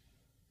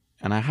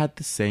 And I had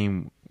the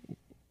same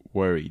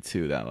worry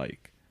too, that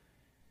like,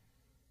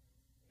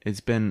 it's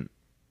been,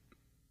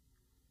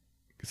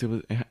 because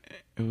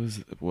it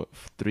was what,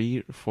 3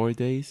 or 4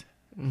 days?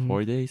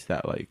 4 days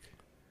that like,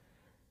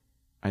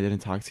 I didn't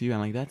talk to you,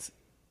 and like, that's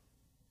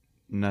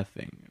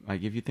nothing.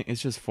 Like, if you think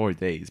it's just 4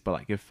 days, but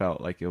like, it felt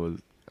like it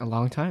was A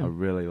long a time.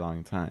 really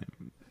long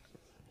time.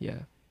 Yeah.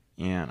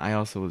 And I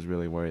also was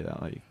really worried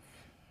that like,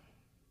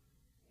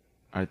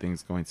 are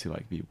things going to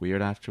like be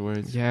weird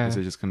afterwards? Yeah. Is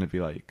it just going to be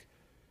like,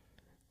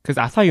 Because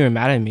I thought you were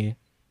mad at me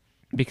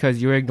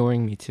because you were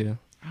ignoring me too.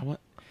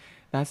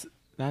 that's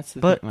the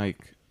But- thing.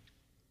 Like,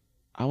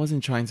 I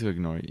wasn't trying to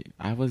ignore you.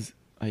 I was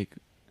like,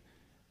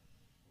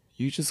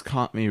 you just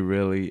caught me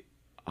really,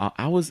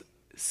 I was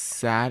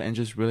sad and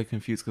just really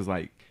confused, because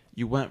like,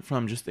 you went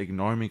from just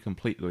ignoring me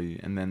completely,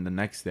 and then the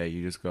next day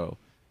you just go,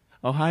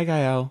 oh, hi,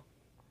 Gael.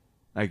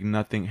 Like,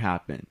 nothing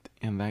happened.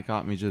 And that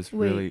got me just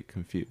Wait. really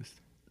confused.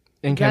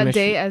 In That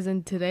chemistry. day, as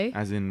in today.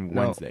 As in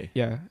No, Wednesday.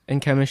 Yeah. In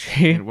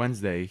chemistry. And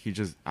Wednesday, he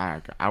just,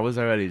 I was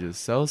already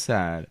just so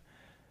sad.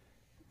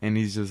 And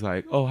he's just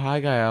like, oh, hi,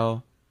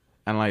 Gael.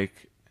 And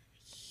like,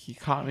 he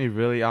caught me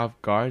really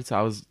off guard. So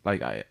I was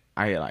like, I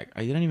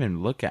didn't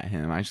even look at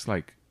him. I just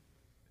like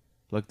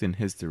looked in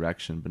his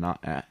direction, but not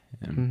at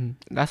him.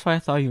 That's why I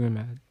thought you were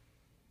mad.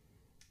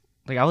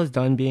 Like, I was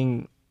done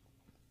being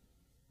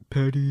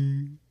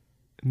petty,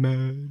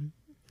 mad.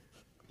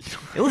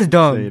 It was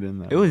dumb. Say it in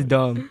that It was way.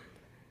 dumb.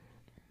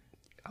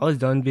 I was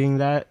done being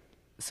that.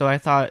 So I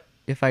thought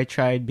if I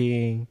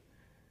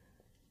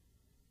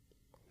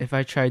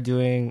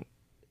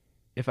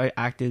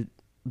acted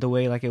the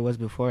way like it was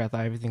before, I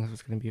thought everything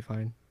was going to be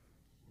fine.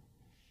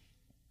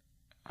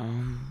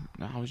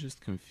 No, I was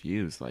just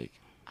confused. Like,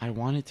 I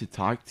wanted to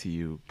talk to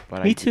you,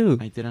 but Me too.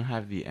 I didn't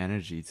have the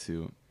energy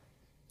to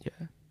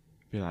Yeah.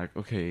 be like,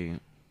 okay,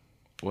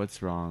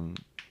 what's wrong?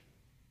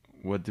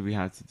 What do we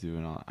have to do?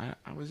 And all. I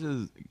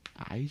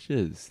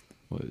just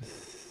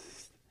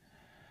was.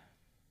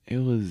 It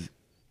was.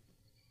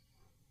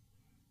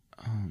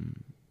 I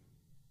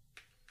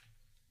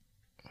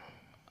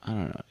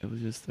don't know. It was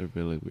just a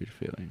really weird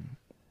feeling.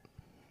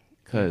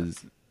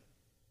 Cause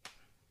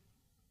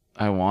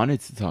I wanted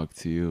to talk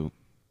to you,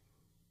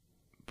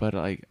 but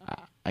like,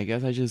 I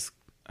guess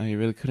I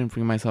really couldn't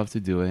bring myself to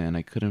do it, and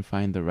I couldn't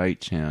find the right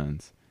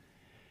chance.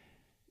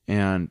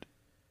 And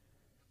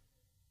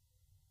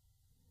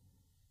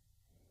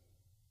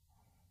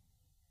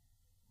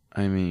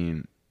I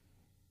mean,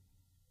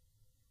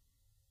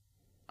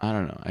 I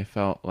don't know. I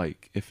felt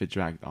like if it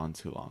dragged on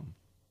too long,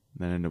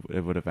 then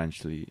it would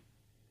eventually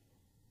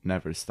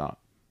never stop.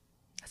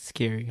 That's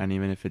scary. And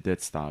even if it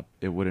did stop,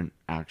 it wouldn't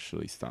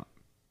actually stop.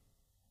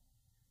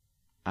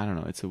 I don't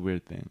know. It's a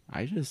weird thing.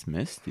 I just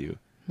missed you.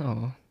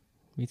 No,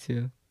 me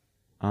too.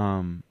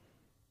 But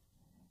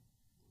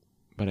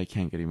I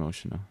can't get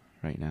emotional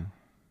right now.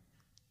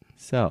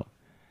 So,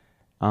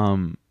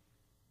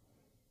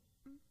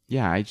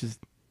 yeah, I just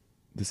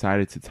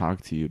decided to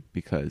talk to you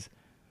because,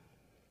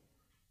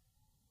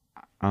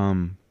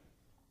 I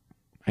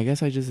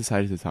guess I just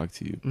decided to talk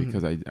to you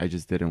because I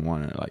just didn't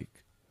want to like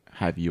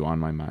have you on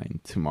my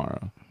mind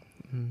tomorrow,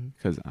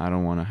 because I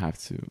don't want to have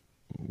to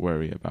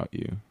worry about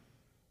you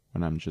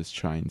when I'm just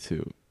trying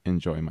to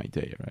enjoy my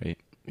day, right?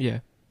 Yeah.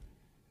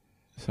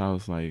 So I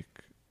was like,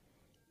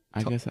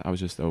 I guess I was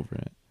just over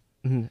it.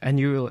 And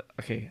you were like,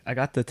 okay, I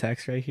got the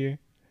text right here.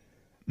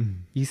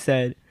 You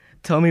said,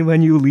 "Tell me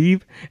when you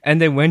leave."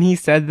 And then when he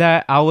said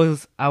that, I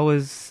was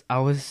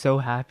so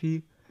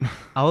happy.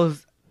 I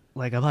was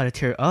like about to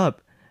tear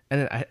up.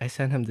 And then I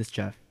sent him this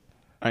Jeff.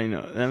 I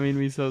know, that made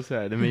me so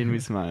sad. It made me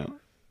smile.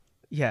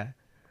 Yeah.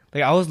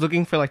 Like, I was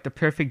looking for like the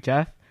perfect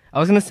Jeff. I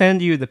was gonna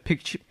send you the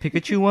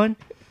Pikachu one.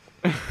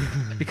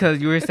 Because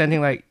you were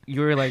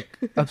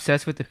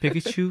obsessed with the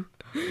Pikachu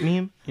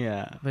meme.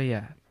 Yeah. But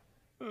yeah.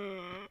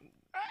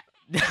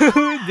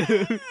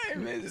 I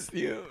missed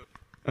you.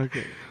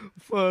 Okay.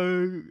 Fuck.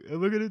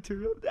 Am I gonna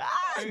tear up?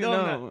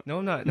 No,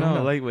 I'm not.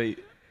 No, like,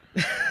 wait.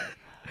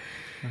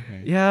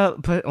 Okay. Yeah,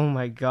 but oh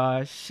my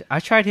gosh. I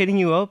tried hitting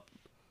you up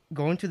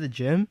going to the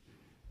gym.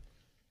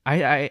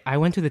 I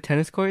went to the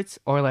tennis courts,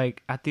 or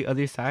like at the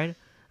other side.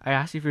 I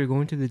asked you if you were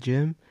going to the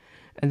gym,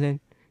 and then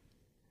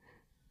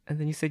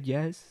you said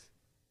yes,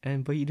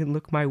 but you didn't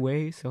look my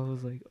way, so I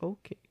was like,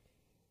 okay.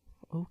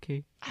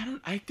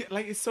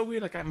 Like, it's so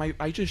weird. Like,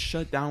 I just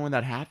shut down when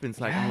that happens.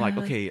 Like, I'm like,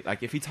 okay,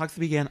 like if he talks to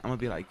me again, I'm gonna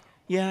be like,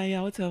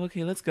 yeah, what's up?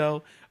 Okay, let's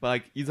go. But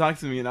like, you talk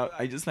to me, and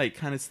I just like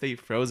kind of stay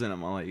frozen.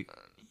 I'm all like,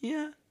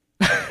 yeah.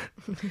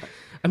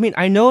 I mean,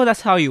 I know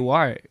that's how you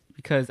are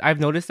because I've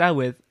noticed that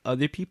with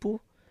other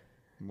people.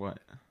 What?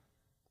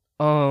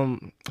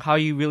 How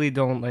you really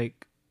don't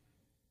like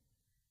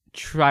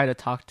try to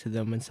talk to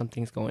them when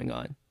something's going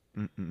on.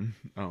 Mm-mm.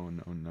 Oh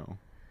no.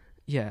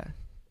 Yeah.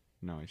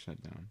 No, I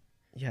shut down.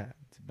 Yeah.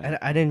 It's bad.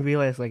 I didn't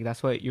realize like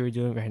that's what you were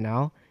doing right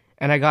now,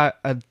 and I got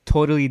a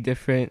totally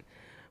different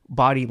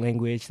body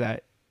language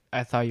that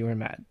I thought you were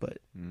mad, but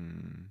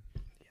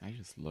I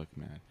just look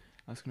mad.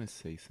 I was gonna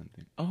say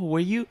something. Oh, were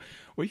you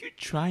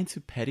trying to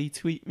petty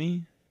tweet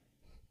me?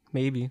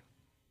 maybe.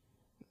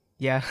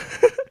 Yeah.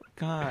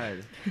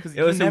 God, because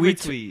It was a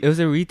retweet. It was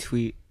a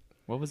retweet.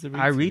 What was the retweet?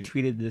 I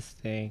retweeted this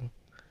thing.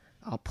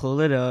 I'll pull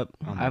it up.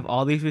 Oh I have my-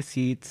 all these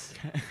receipts.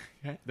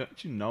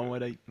 Don't you know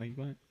what I like?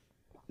 What?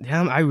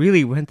 Damn, I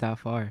really went that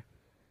far.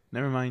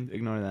 Never mind.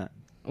 Ignore that.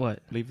 What?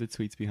 Leave the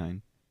tweets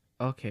behind.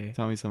 Okay.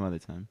 Tell me some other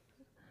time.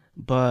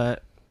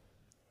 But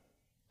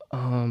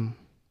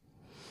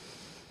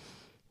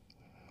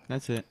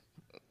That's it.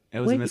 It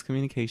was Wait. a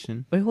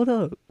miscommunication. wait, hold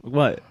up.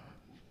 What?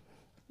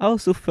 I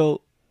also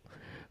felt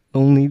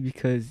lonely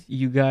because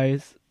you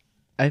guys,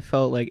 I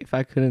felt like if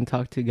I couldn't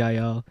talk to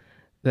Gael,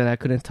 then I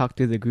couldn't talk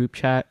to the group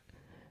chat.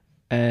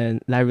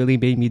 And that really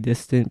made me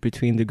distant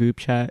between the group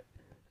chat.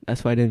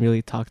 That's why I didn't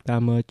really talk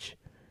that much.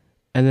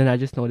 And then I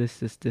just noticed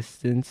this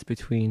distance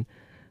between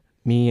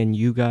me and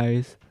you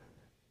guys.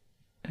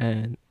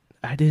 And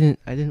I didn't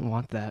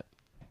want that.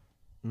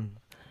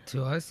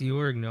 To us, you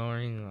were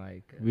ignoring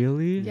like.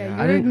 Really? Yeah,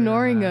 I you're didn't,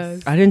 ignoring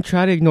us. I didn't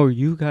try to ignore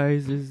you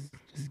guys. It's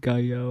just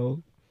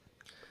Gael.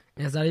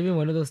 It's not even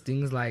one of those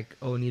things like,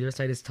 oh, neither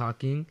side is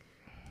talking.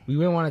 We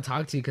wouldn't want to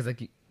talk to you because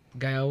like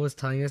Gael was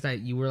telling us that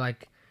you were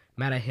like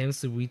mad at him,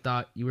 so we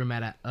thought you were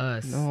mad at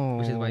us. No.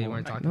 Which is why you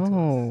weren't talking to us.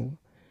 No.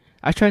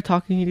 I tried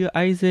talking to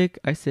Isaac.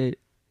 I said,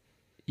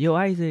 yo,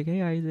 Isaac.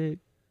 Hey, Isaac.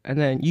 And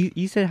then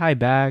you said hi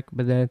back,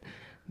 but then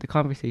the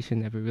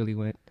conversation never really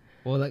went.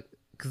 Well, like,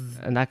 because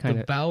And that kind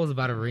the of... bell was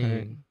about to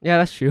ring. Yeah,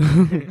 that's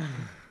true.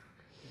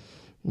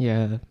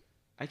 Yeah.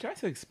 I tried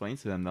to explain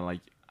to them that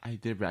like I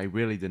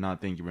really did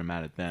not think you were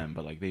mad at them,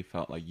 but like they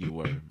felt like you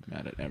were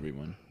mad at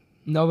everyone.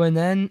 No, but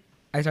then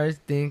I started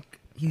to think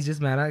he's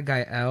just mad at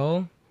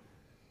Gael.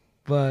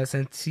 But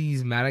since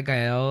he's mad at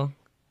Gael,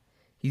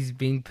 he's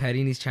being petty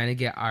and he's trying to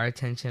get our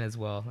attention as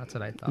well. That's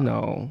what I thought.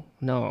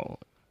 No.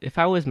 If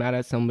I was mad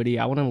at somebody,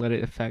 I wouldn't let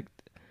it affect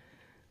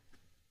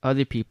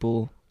other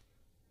people.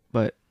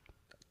 But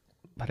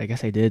I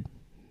guess I did.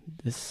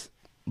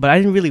 But I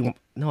didn't really...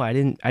 No, I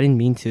didn't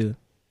mean to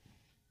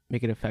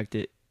make it affect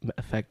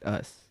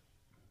us.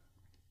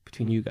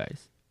 Between you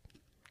guys.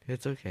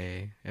 It's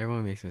okay.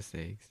 Everyone makes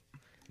mistakes.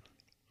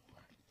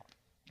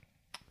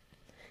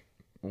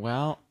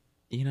 Well,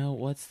 you know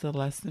what's the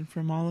lesson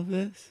from all of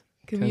this?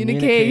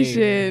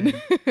 Communication.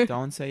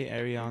 Don't say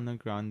Ariana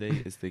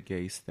Grande is the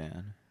gay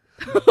stan.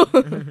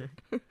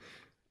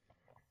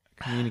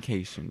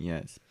 Communication,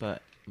 yes,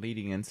 but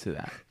leading into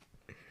that,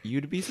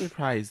 you'd be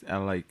surprised at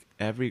like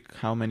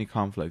how many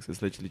conflicts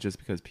is literally just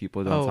because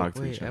people don't talk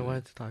to each I other.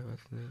 wanted to talk about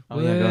something. Oh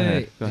yeah,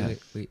 go ahead.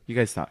 Wait. You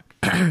guys talk.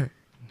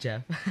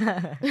 Jeff.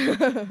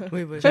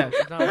 Wait, Jeff.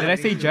 Did I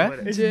say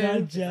Jeff?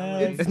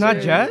 Jeff. It's not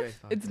Jeff?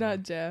 It's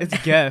not Jeff. It's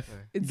Gef.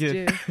 It's Gif.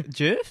 Jiff.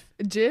 Gif?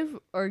 Jiff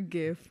or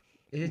GIF?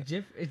 Is it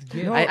Jeff? It's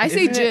Jeff. No, I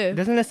say isn't it- Jif.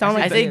 Doesn't it sound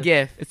I like say the-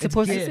 GIF. It's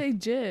supposed I to say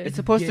Jiff. It's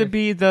supposed to Gif.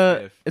 be the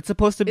Gif. it's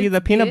supposed to be It's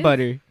the peanut Gif?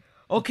 butter.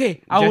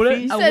 Okay,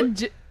 Jeffy? You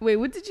said wait,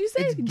 what did you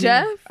say? It's GIF.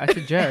 Jeff? I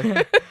said Jeff.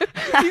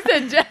 You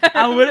said Jeff.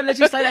 I wouldn't let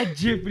you say that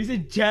Jeff, but he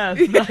said Jeff.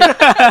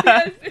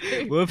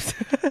 Whoops.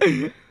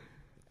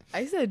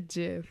 I said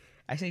Jiff.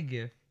 I say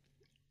GIF.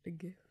 A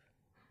GIF.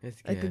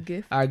 It's Like a GIF.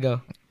 GIF. Alright,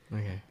 go.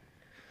 Okay.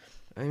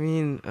 I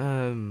mean, I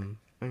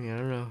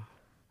don't know.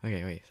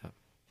 Okay, wait, stop.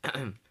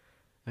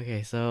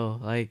 Okay, so,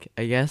 like,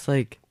 I guess,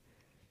 like,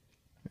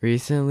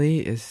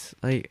 recently it's,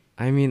 like,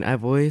 I mean,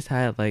 I've always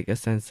had, like, a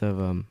sense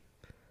of,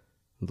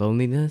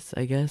 loneliness,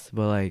 I guess,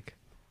 but, like,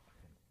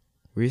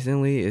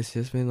 recently it's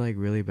just been, like,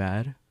 really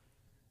bad.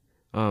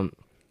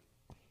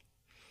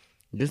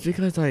 Just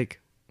because,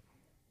 like,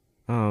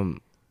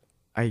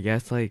 I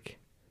guess, like,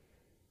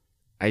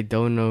 I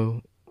don't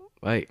know,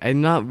 like,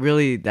 I'm not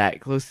really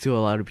that close to a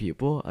lot of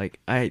people. Like,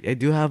 I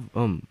do have,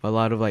 a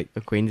lot of, like,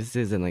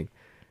 acquaintances and, like,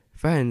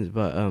 friends,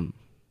 but,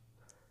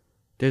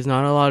 there's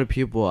not a lot of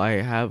people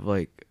I have,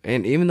 like,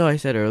 and even though I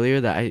said earlier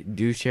that I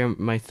do share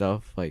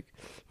myself, like,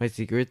 my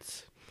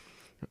secrets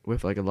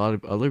with, like, a lot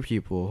of other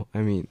people, I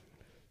mean,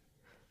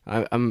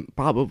 I'm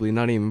probably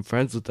not even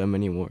friends with them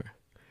anymore.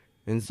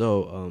 And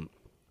so,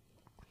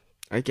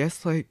 I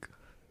guess, like,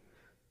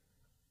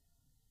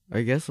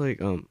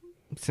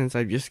 since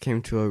I just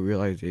came to a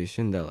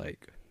realization that,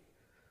 like,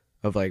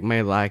 of, like,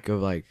 my lack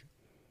of, like,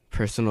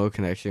 personal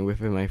connection with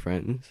my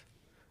friends,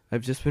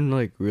 I've just been,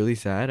 like, really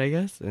sad, I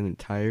guess, and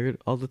tired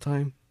all the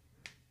time.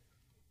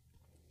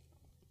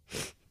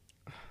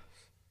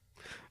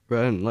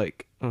 And,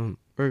 like,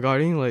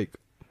 regarding, like,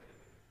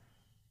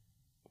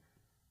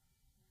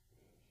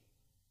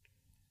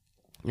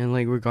 And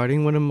like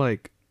regarding what I'm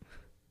like,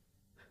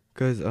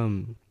 cause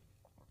I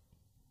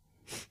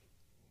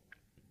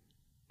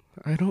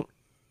don't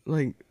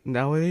like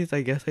nowadays.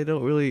 I guess I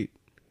don't really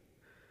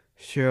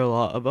share a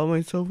lot about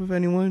myself with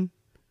anyone,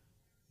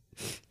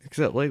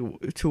 except like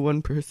to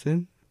one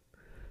person.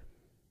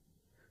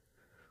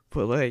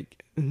 But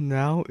like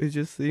now, it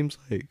just seems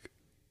like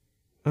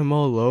I'm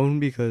all alone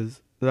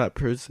because that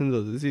person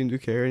doesn't seem to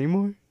care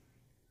anymore.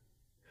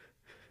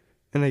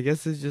 And I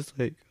guess it's just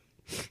like,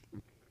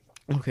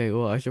 okay,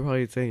 well, I should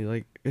probably say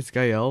like it's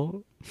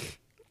Gael,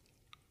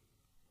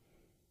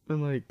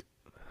 and like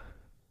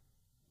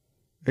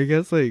I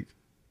guess like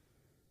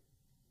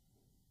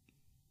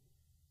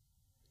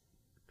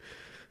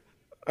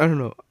I don't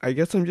know. I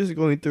guess I'm just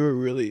going through a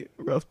really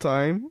rough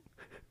time.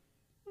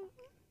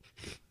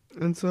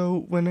 And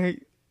so I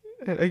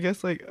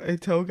guess like I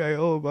tell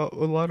Gael about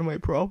a lot of my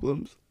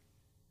problems.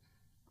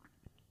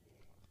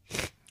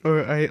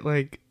 Or I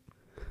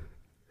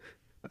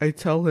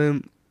tell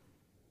him,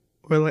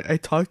 or like I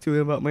talk to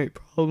him about my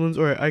problems,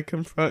 or I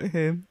confront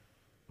him.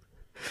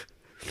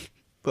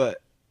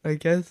 But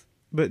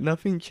but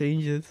nothing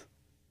changes.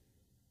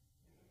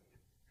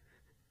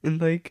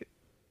 And like,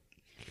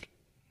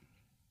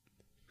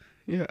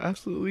 yeah,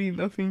 absolutely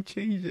nothing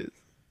changes.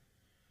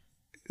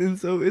 And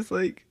so it's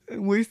like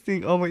I'm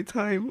wasting all my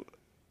time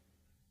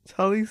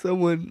telling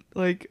someone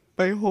like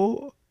my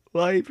whole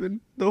life and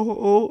the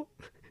whole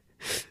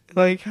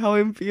like how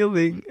I'm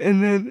feeling,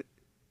 and then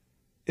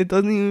it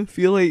doesn't even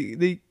feel like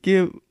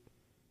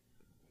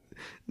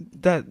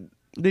that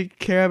they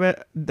care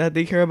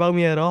about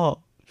me at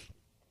all.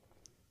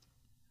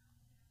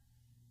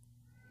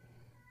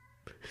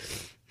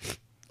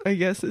 I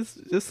guess it's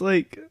just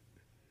like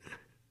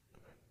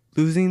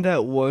losing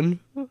that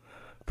one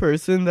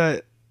person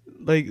that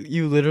like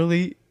you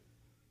literally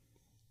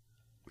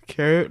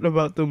cared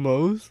about the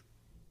most.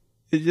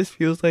 It just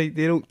feels like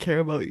they don't care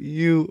about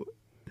you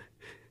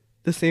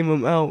the same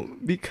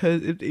amount,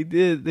 because if they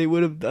did, they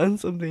would have done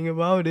something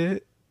about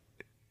it,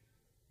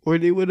 or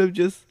they would have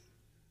just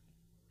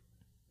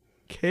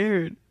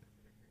cared.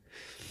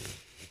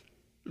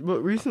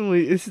 But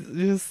recently it's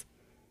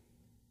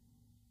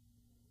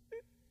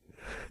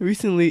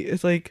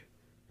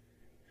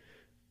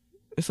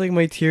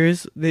my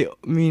tears, they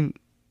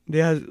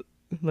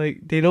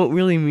don't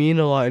really mean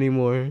a lot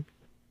anymore.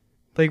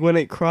 Like when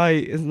I cry,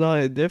 it's not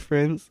a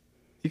difference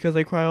because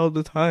I cry all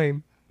the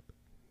time.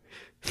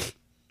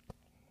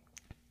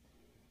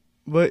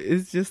 But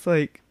it's just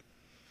like,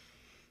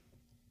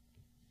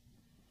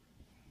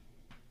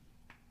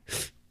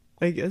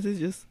 I guess it's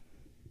just,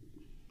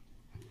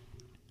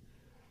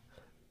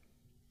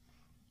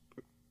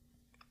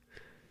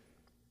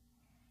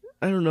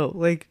 I don't know,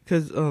 like,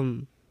 cause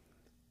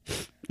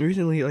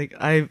recently, like,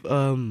 I've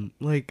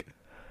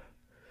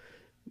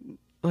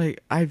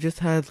just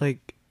had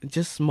like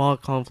just small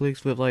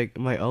conflicts with like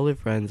my other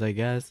friends, I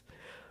guess.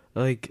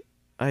 Like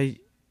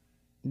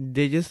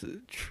they just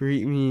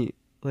treat me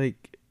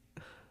like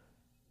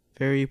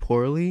very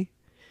poorly.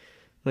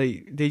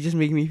 Like they just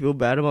make me feel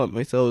bad about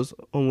myself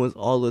almost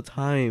all the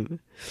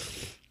time.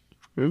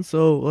 And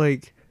so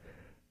like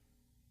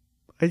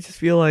I just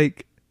feel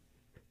like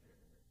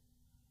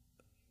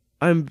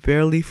I'm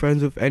barely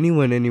friends with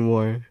anyone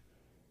anymore.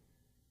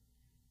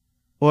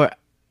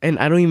 And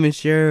I don't even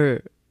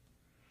share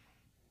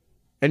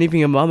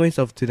anything about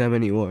myself to them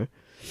anymore.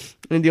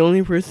 And the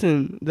only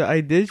person that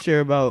I did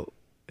share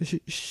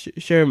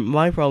share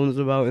my problems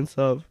about and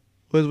stuff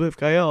was with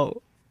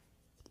Gael.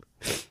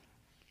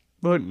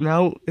 But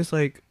now it's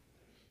like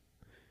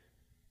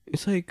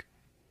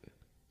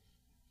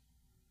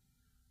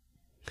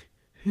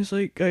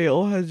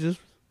Gael has just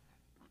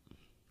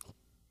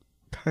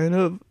kind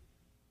of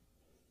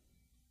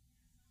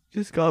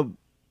just got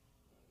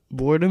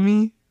bored of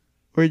me,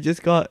 or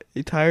just got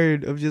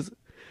tired of just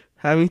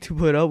having to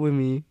put up with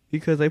me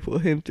because I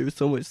put him through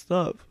so much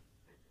stuff.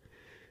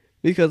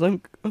 Because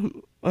I'm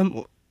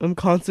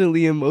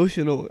constantly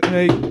emotional,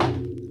 and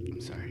I'm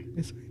sorry.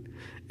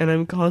 And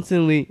I'm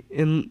constantly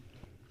in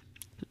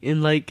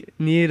like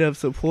need of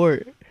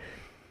support.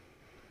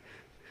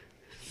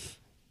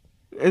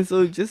 And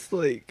so just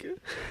like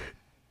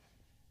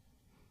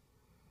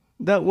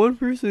that one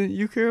person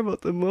you care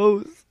about the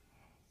most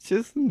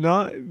just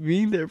not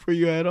being there for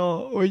you at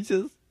all, or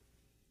just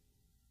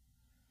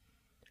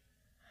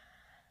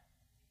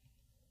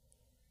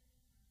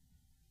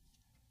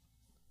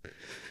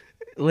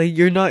like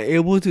you're not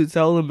able to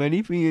tell them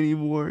anything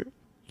anymore.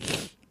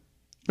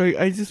 Like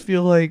I just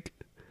feel like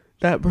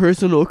that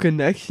personal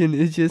connection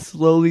is just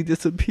slowly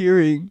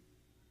disappearing.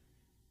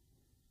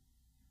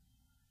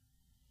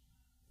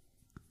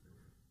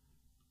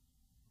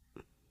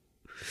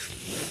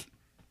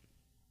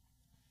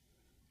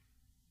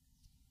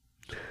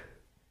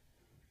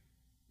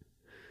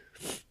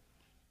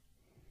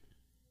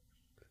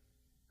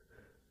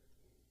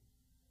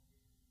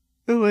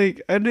 And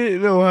like I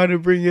didn't know how to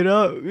bring it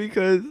up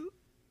because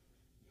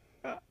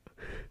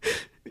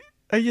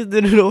I just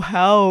didn't know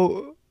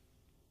how.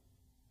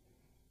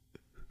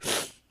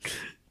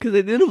 Because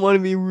I didn't want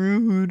to be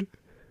rude.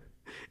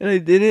 and I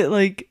didn't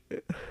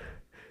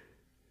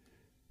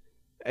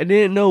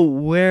know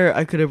where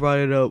I could have brought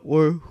it up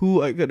or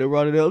who I could have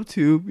brought it up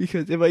to,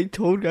 because if I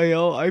told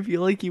Gael, I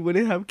feel like he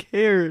wouldn't have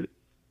cared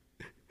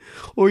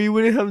or he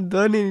wouldn't have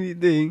done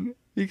anything,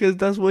 because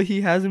that's what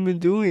he hasn't been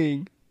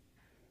doing.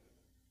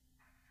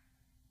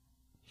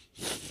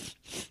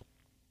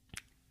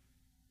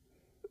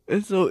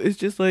 And so it's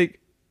just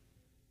like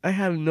I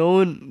have no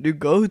one to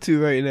go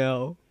to right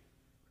now.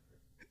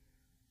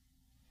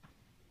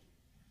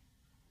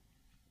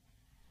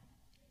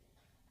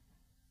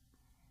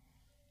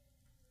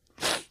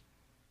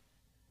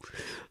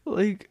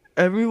 Like,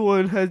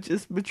 everyone has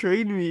just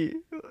betrayed me.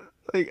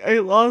 Like, I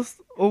lost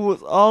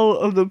almost all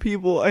of the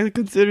people I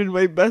considered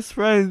my best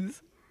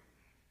friends.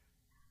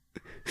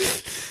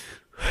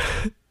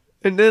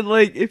 And then,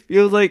 like, it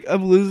feels like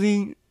I'm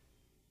losing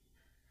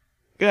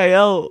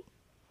Gael,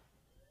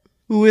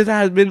 who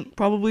has been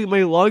probably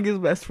my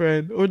longest best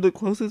friend, or the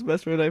closest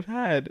best friend I've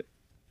had.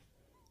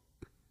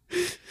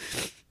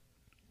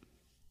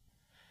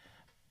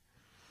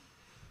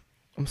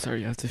 I'm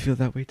sorry you have to feel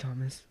that way,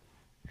 Thomas.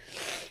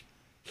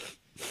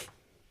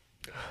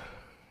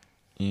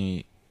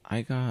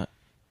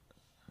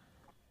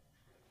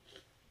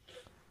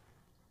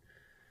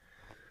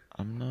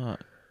 I'm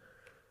not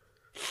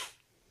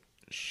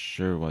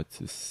sure what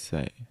to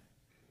say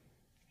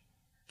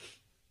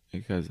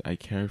because I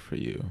care for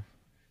you.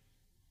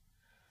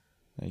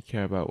 I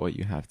care about what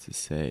you have to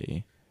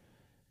say.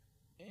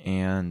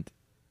 And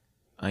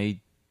I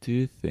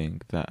do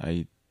think that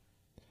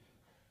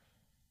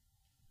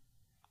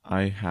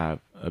I have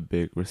a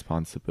big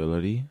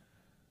responsibility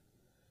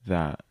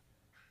that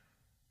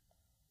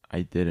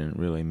I didn't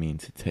really mean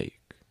to take.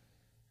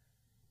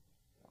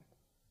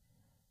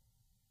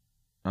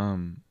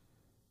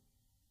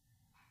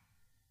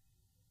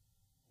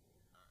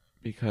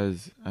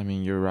 Because, I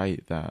mean, you're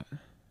right that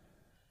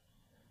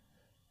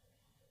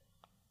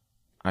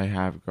I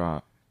have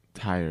got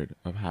tired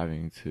of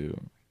having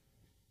to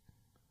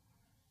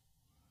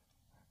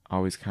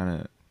always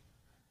kind of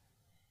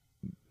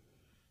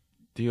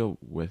deal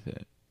with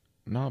it.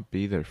 Not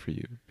be there for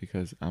you,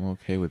 because I'm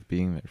okay with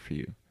being there for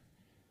you.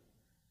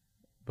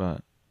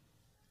 But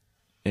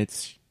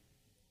it's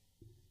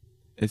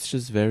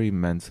just very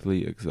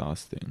mentally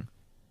exhausting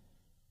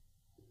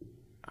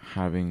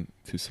having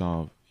to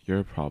solve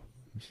your problems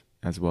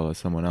as well as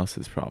someone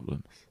else's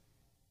problems.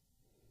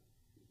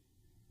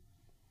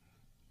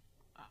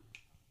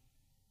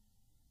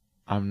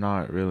 I'm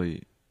not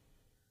really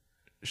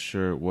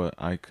sure what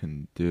I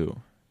can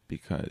do,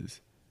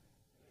 because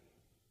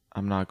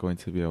I'm not going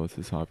to be able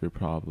to solve your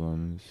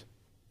problems,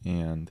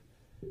 and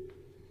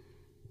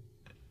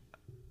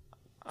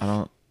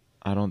I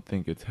don't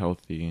think it's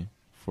healthy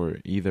for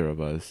either of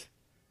us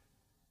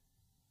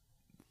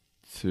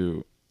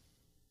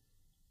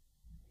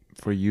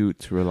for you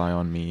to rely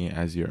on me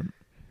as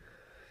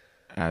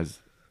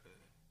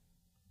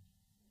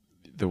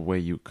the way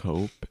you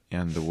cope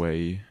and the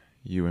way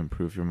you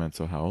improve your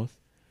mental health.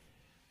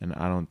 And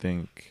I don't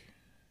think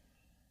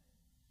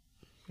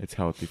it's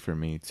healthy for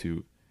me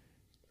to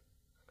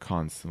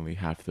constantly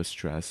have the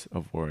stress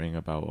of worrying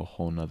about a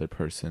whole nother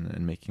person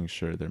and making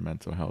sure their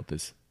mental health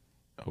is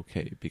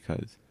okay,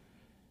 because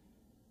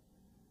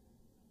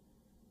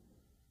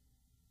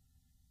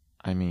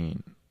I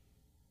mean,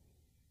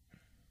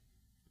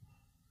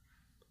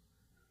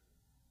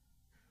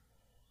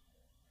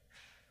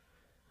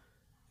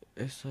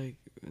 It's like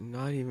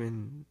not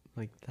even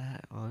like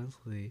that,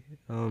 honestly.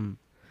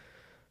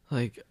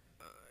 Like,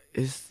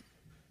 it's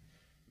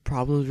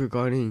problems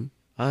regarding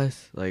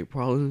us, like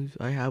problems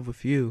I have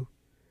with you.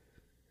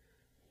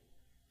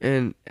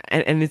 And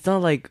it's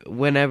not like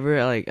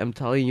whenever like I'm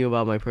telling you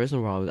about my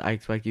personal problems, I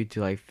expect you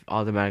to like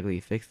automatically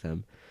fix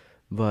them.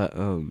 But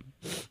I'm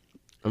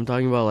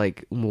talking about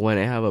like when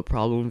I have a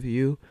problem with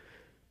you,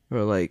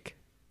 or like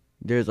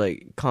there's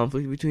like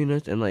conflict between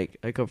us, and like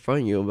I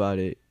confront you about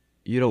it,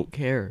 you don't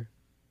care.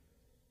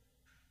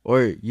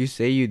 Or you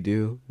say you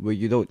do, but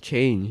you don't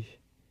change.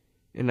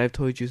 And I've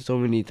told you so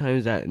many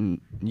times that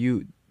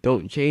you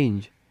don't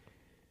change,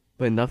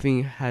 but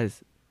nothing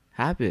has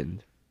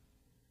happened.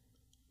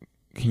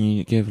 can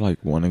you give like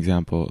one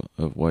example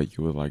of what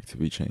you would like to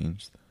be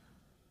changed?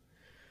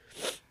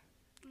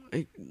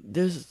 Like,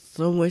 there's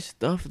so much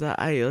stuff that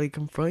I like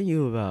confront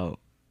you about,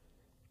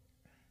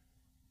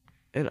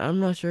 and I'm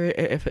not sure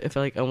if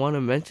like I want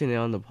to mention it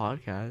on the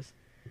podcast.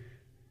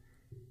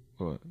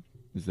 Well,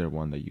 is there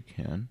one that you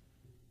can?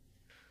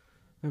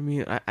 I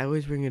mean, I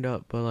always bring it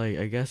up, but like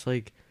I guess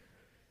like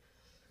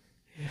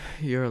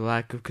your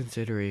lack of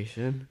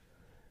consideration.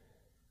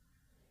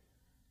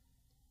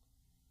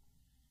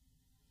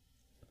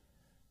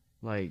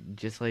 Like,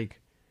 just like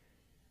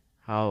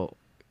how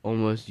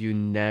almost you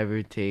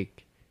never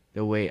take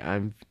the way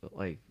I'm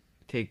like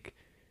take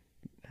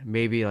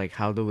maybe like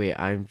how the way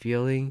I'm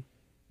feeling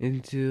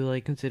into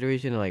like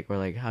consideration, like, or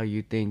like how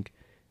you think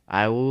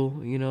I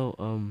will,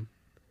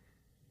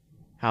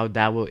 how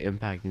that will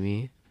impact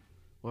me,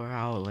 or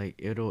how like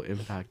it'll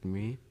impact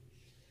me.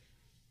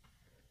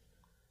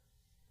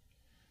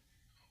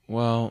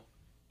 Well,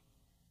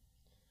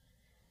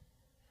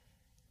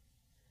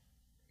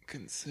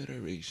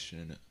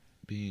 consideration,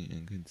 being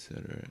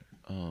inconsiderate.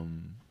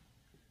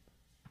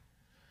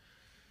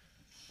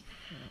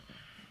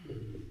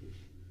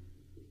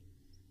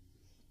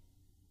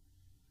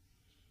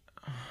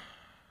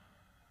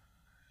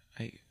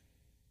 I,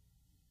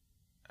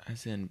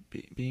 as in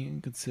being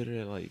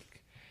inconsiderate,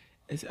 like,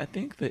 I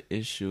think the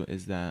issue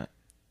is that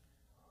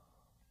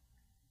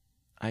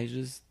I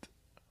just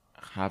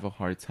have a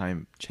hard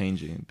time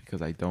changing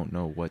because I don't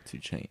know what to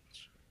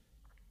change.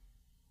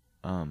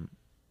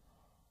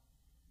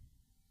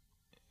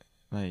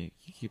 Like,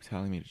 you keep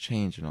telling me to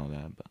change and all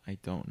that, but I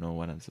don't know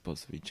what I'm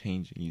supposed to be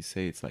changing. You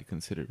say it's like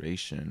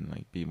consideration,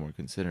 like be more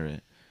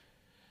considerate.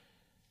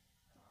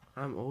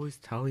 I'm always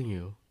telling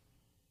you.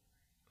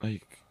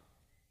 Like,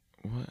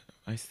 what?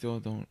 I still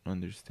don't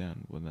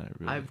understand what that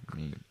really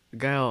means.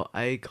 Gael,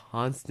 I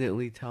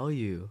constantly tell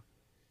you.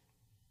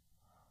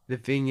 The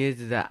thing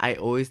is that I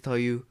always tell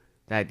you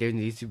that there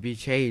needs to be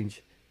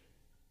change.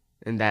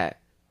 And that,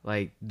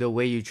 like, the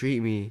way you treat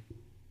me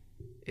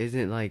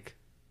isn't, like,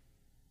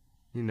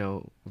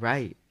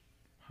 right.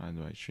 How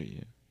do I treat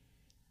you?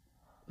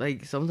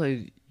 Like,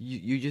 sometimes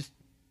you just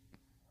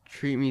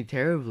treat me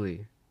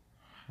terribly.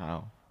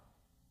 How?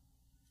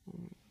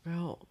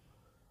 Gael,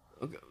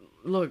 okay,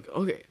 look,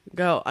 okay,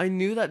 Gael, I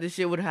knew that this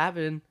shit would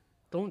happen.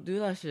 Don't do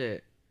that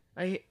shit.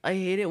 I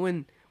hate it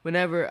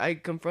whenever I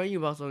confront you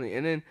about something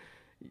and then,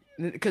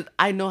 because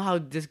I know how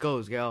this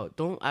goes, Gael.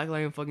 Don't act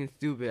like I'm fucking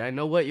stupid. I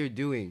know what you're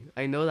doing.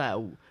 I know that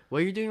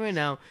what you're doing right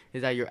now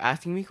is that you're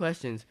asking me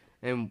questions,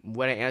 and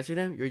when I answer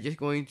them, you're just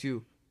going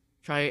to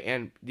try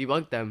and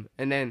debunk them,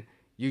 and then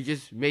you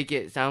just make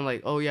it sound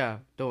like, oh yeah,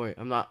 don't worry,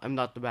 I'm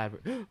not the bad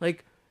person.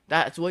 Like,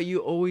 that's what you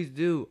always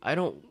do. I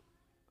don't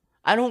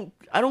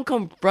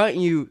confront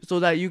you so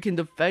that you can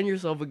defend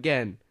yourself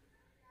again,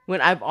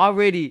 when I've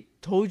already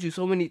told you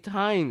so many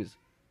times.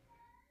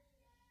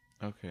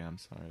 Okay, I'm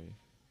sorry.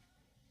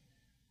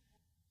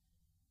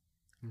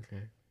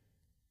 Okay.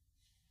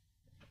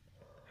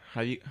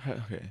 Have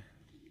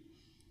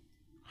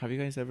you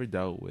guys ever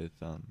dealt with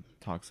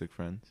toxic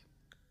friends?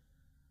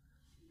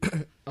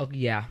 Oh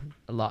yeah,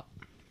 a lot.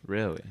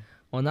 Really?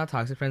 Well, not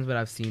toxic friends, but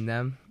I've seen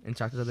them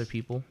interact with other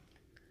people,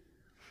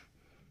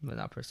 but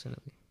not personally.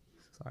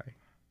 Sorry.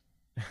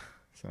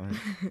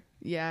 Sorry.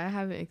 Yeah, I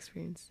haven't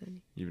experienced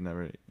any. You've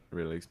never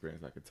really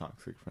experienced like a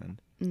toxic friend.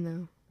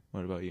 No.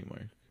 What about you,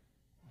 Mark?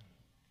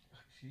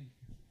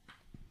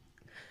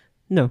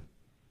 No.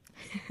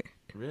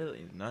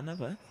 Really? None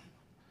of us?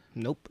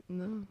 Nope.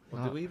 No.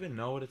 Well, do we even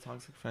know what a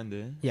toxic friend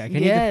is? Yeah,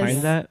 can Yes. you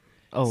define that?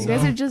 Oh, You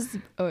guys are just.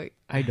 Oh, wait.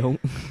 I don't.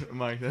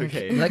 Mark,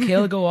 okay. Let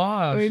Kayla go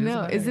off. Wait, She doesn't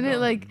no. let Isn't her it go.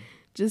 like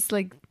just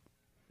like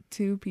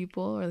two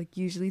people, or like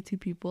usually two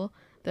people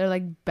that are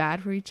like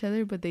bad for each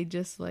other, but they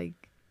just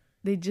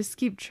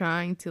keep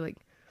trying to like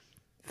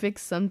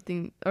fix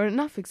something, or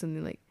not fix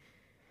something, like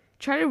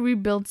try to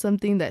rebuild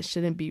something that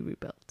shouldn't be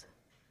rebuilt.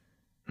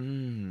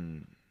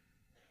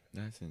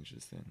 That's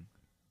interesting.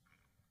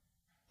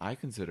 I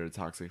consider a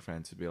toxic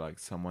friend to be like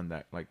someone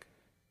that like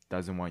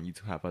doesn't want you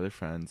to have other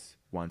friends,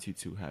 wants you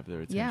to have their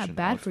attention. Yeah,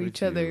 bad all for towards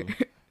each other. you.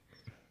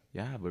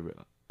 Yeah, but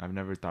I've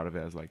never thought of it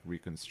as like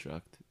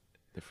reconstruct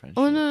the friendship.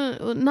 Oh no,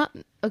 well, not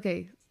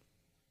okay.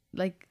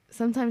 Like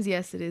sometimes,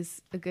 yes, it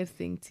is a good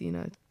thing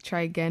to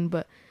try again,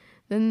 but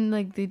then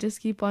like they just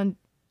keep on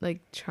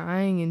like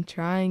trying and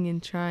trying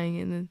and trying,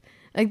 and then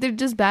like they're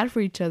just bad for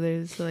each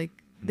other. So like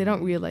they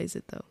don't realize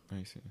it though.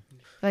 I see.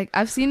 Like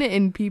I've seen it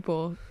in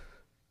people.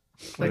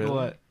 Like Really?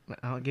 what?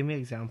 Give me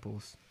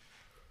examples.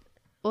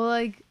 Well,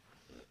 like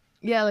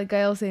yeah, like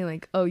I was saying,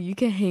 like, oh, you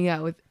can hang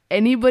out with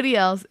anybody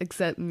else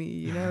except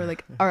me, or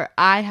like, or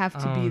I have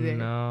to be there,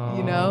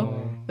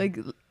 No. like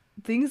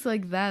things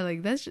like that.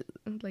 Like that's just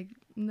like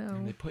no.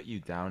 And they put you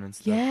down and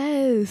stuff.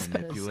 Yes.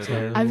 Manipulative.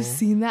 terrible. I've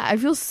seen that. I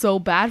feel so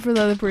bad for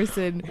the other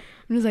person.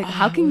 I'm just like,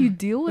 how can you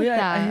deal with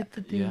Yeah, I that? hit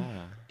the thing.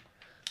 Yeah.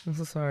 I'm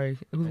so sorry.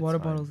 Whose It's water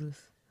fine. bottle is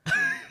this?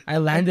 I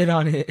landed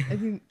on it.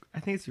 I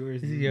think it's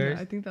yours. Is it dude. yours?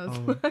 I think that was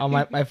Oh. Oh,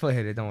 my foot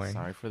hit it. Don't worry.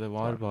 Sorry for the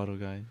water bottle,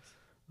 guys.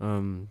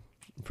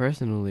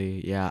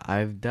 Personally, yeah,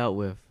 I've dealt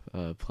with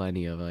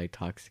plenty of like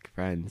toxic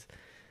friends.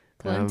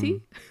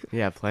 plenty.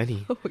 Yeah,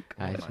 plenty. Oh my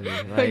god. Actually,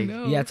 I like,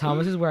 know. Yeah,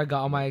 Thomas is where I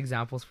got all my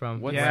examples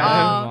from. What's Yeah.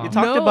 that? You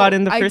talked about it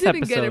in the first I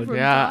didn't get it episode. from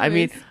Yeah, I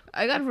mean- Thomas.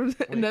 I got it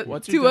from Wait,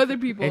 what's your two other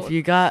defi- people.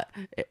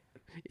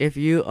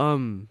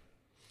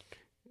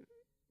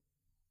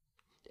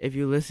 if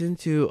you listen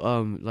to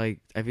like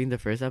I think the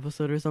first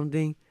episode or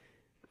something,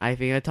 I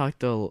think I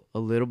talked a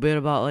little bit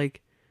about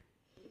like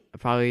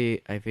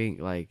probably I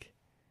think like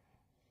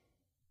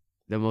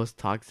the most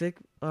toxic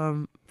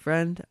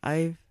friend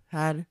I've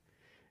had,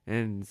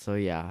 and so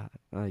yeah,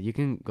 you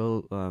can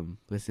go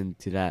listen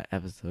to that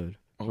episode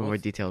Oh, for more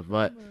what's- details.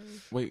 But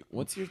Wait,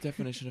 what's your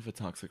definition of a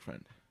toxic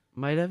friend?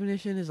 my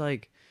definition is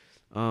like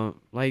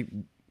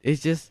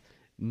it's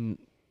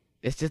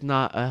just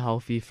not a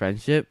healthy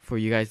friendship for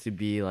you guys to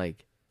be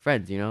like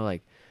friends,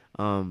 like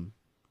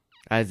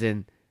as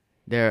in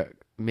they're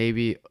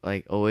maybe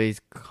like always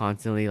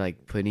constantly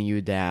like putting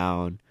you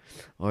down,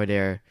 or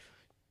they're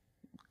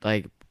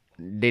like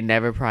they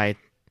never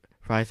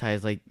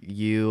prioritize like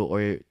you,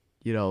 or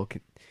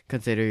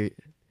consider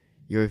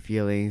your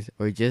feelings,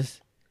 or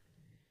just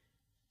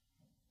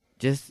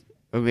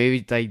or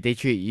maybe like they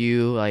treat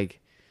you like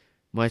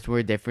much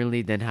more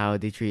differently than how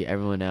they treat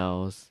everyone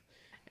else,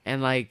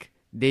 and like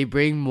they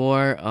bring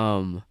more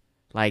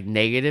like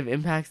negative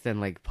impacts than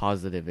like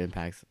positive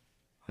impacts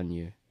on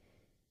you.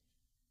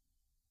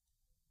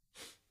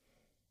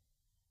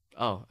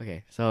 Oh,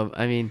 okay. So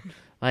I mean,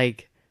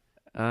 like,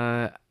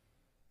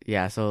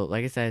 yeah. So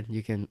like I said,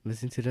 you can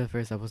listen to the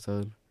first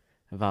episode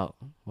about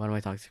one of my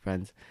toxic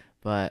friends,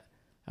 but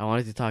I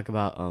wanted to talk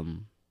about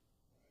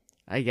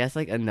I guess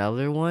like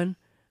another one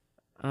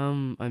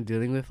I'm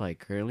dealing with like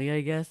currently,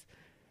 I guess.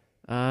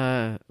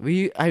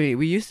 We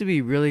used to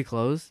be really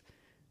close,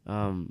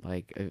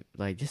 like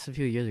just a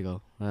few years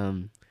ago.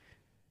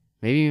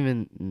 Maybe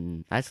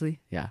even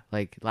actually, yeah,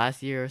 like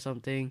last year or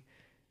something.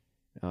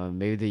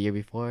 Maybe the year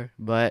before,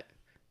 but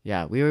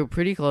yeah, we were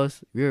pretty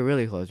close. We were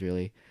really close,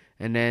 really.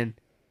 And then,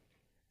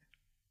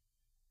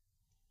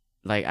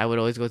 like, I would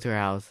always go to her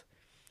house,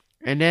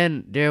 and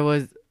then there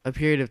was a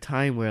period of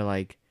time where,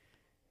 like,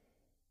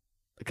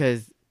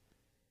 because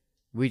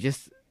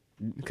because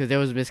there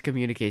was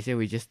miscommunication,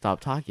 we just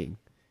stopped talking,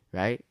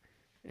 right?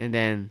 And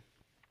then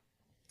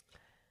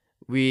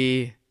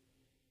like,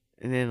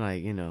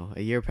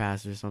 a year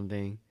passed or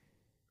something,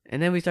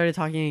 and then we started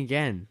talking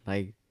again,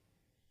 like.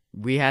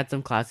 We had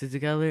some classes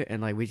together,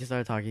 and like we just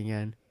started talking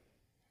again,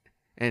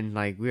 and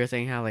like we were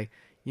saying how like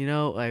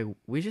like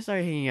we just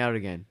started hanging out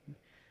again,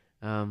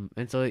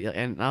 and so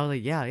and I was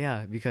like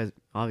yeah because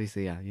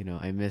obviously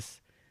I miss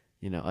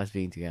us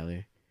being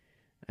together,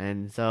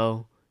 and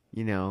so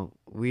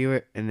we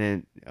were, and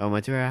then I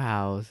went to her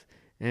house,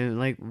 and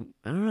like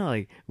I don't know,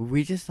 like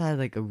we just had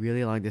like a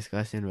really long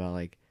discussion about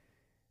like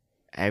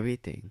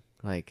everything,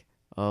 like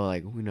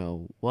like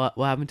what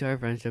happened to our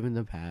friendship in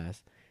the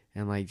past,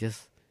 and like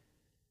just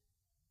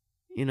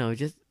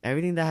just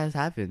everything that has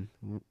happened,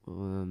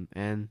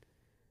 and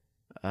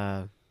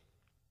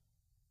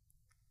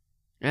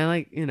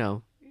like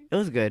it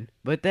was good.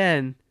 But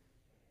then,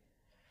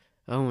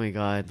 oh my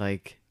god,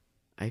 like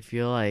I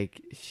feel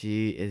like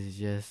she is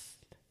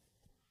just,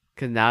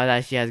 cause now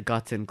that she has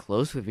gotten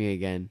close with me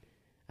again,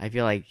 I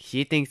feel like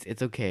she thinks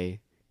it's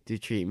okay to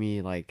treat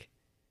me like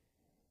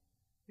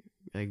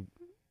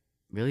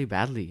really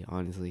badly.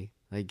 Honestly,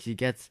 like she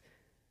gets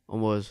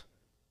almost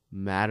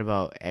mad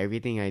about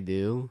everything I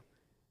do.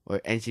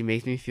 And she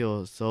makes me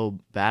feel so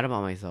bad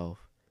about myself.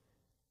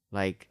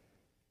 Like,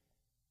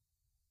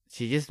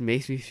 she just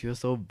makes me feel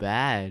so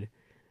bad.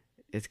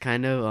 It's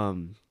kind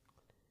of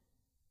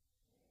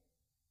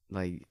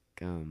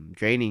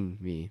draining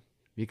me,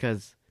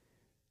 because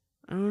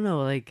I don't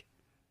know, like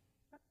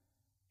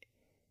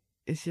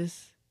it's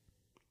just,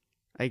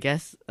 I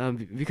guess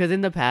because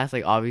in the past,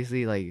 like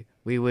obviously like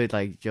we would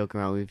like joke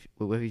around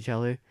with each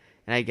other,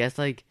 and I guess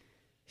like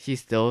she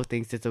still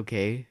thinks it's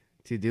okay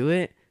to do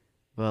it.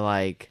 But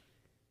like,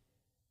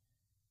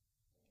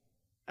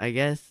 I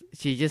guess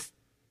she just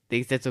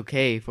thinks it's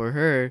okay for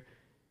her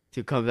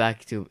to come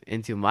back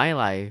into my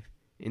life,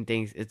 and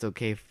thinks it's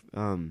okay.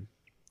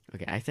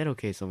 Okay, I said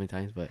okay so many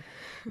times, but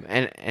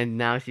and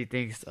now she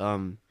thinks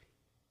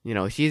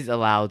she's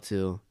allowed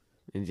to,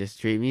 and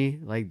just treat me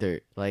like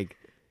dirt, like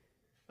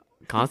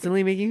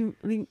constantly making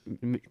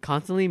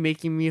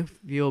me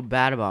feel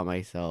bad about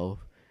myself,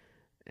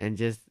 and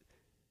just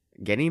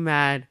getting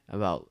mad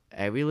about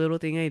every little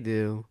thing I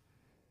do,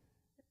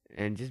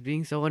 and just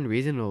being so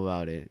unreasonable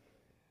about it.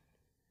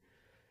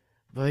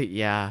 But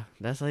yeah,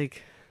 that's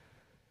like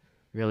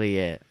really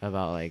it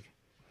about like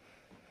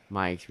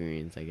my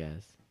experience, I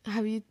guess.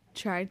 Have you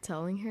tried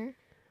telling her?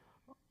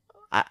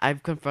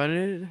 I've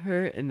confronted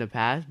her in the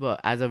past,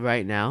 but as of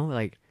right now,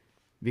 like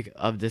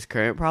of this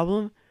current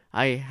problem,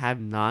 I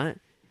have not.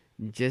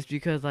 Just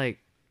because like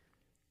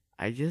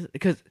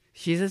because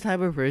she's the type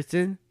of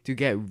person to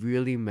get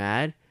really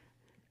mad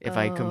if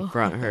I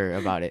confront her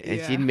about it, and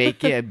Yeah. she'd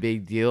make it a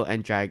big deal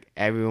and drag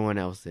everyone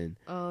else in.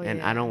 And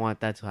Yeah. I don't want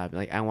that to happen.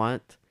 Like I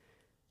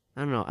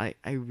don't know. I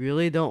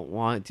really don't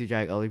want to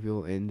drag other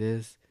people in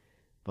this,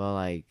 but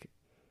like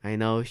I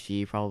know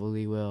she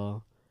probably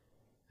will,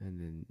 and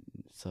then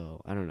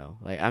so I don't know.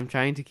 Like I'm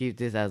trying to keep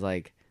this as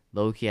like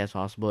low key as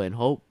possible, and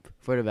hope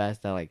for the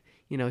best that like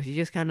she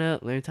just kind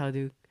of learns how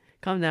to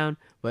calm down.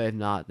 But if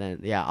not,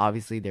 then yeah,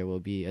 obviously there will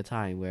be a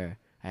time where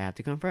I have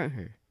to confront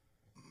her.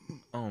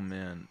 Oh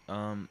man,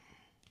 a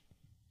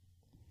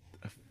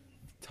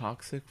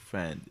toxic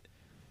friend.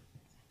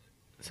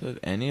 So if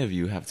any of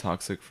you have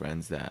toxic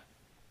friends that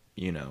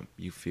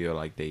you feel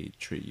like they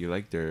treat you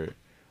like dirt,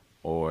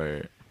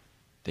 or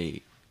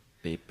they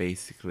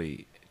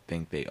basically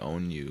think they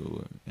own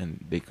you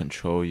and they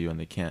control you, and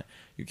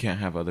you can't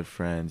have other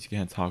friends, you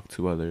can't talk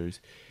to others,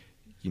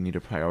 you need to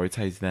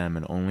prioritize them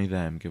and only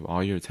them, give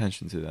all your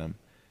attention to them,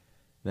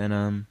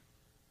 then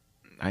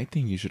I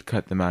think you should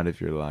cut them out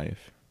of your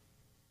life,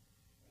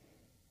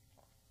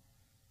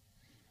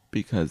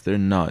 because they're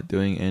not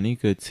doing any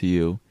good to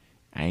you,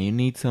 and you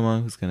need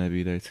someone who's going to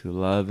be there to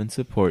love and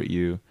support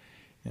you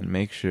and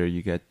make sure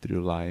you get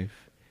through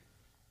life.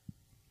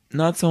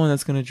 not someone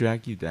that's gonna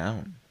drag you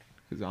down.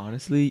 Because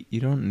honestly, you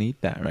don't need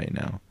that right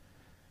now.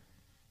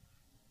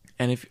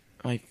 And if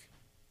like,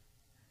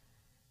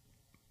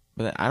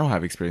 but I don't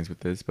have experience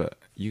with this, but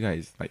you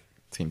guys like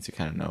seem to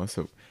kind of know.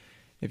 So,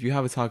 if you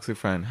have a toxic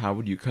friend, how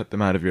would you cut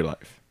them out of your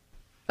life?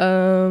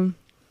 Trying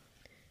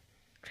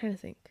to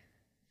think.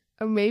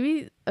 Or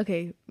maybe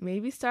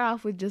start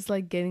off with just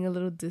like getting a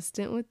little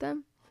distant with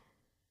them.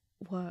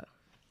 What?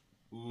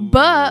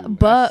 But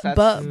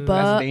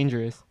That's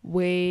dangerous.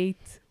 wait.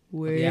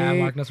 Yeah,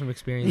 Mark knows from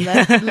experience.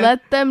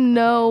 Let them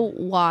know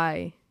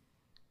why.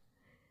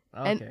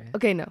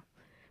 Okay. No.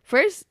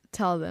 First,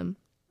 tell them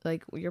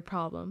like your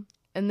problem,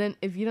 and then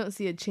if you don't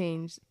see a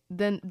change,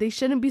 then they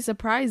shouldn't be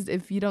surprised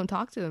if you don't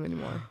talk to them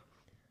anymore.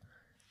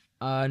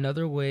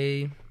 Another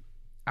way,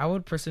 I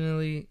would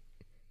personally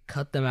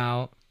cut them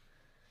out.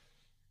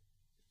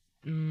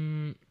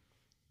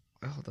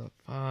 Hold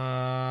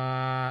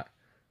up.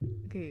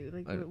 Okay,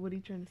 like what are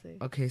you trying to say?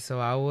 Okay, so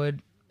I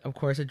would, of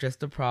course, address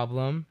the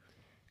problem,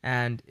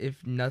 and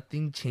if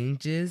nothing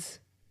changes,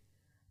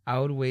 I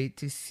would wait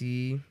to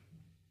see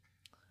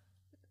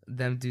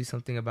them do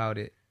something about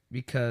it.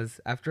 Because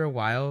after a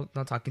while,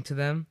 not talking to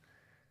them,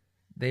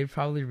 they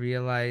probably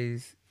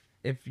realize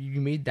if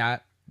you made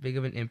that big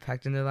of an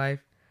impact in their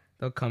life,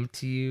 they'll come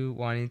to you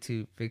wanting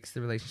to fix the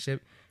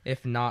relationship.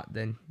 If not,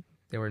 then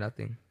they were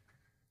nothing.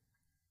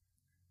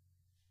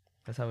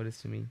 That's how it is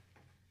to me.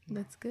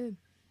 That's good.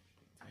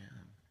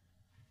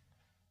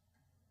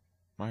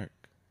 Mark,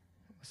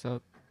 What's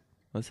up?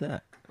 what's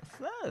that?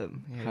 What's up?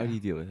 How do you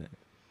deal with it?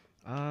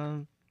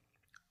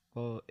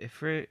 Well,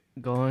 if we're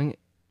going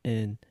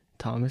in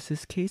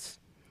Thomas's case,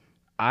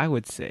 I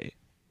would say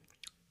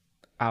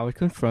I would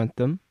confront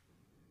them,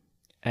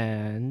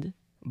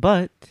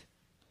 but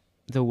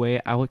the way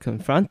I would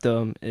confront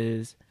them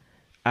is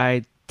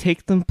I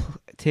take them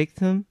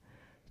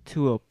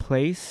to a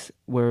place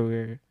where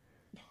we're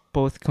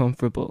both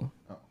comfortable.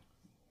 Oh.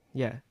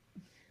 Yeah.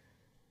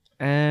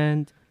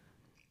 And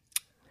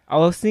I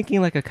was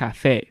thinking like a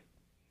cafe,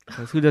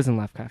 because who doesn't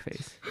love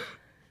cafes?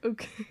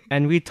 Okay.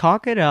 And we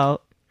talk it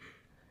out.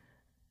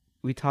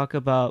 We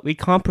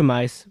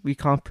compromise.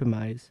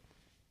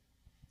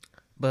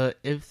 But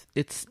if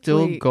it's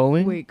still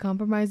going, Wait,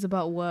 compromise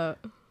about what?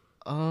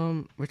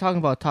 we're talking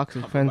about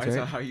toxic friends, Compromise on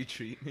right? how you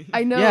treat me.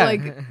 I know, Yeah.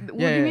 like, what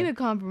do Yeah, you mean yeah. a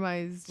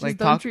compromise? Just Like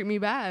don't treat me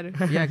bad.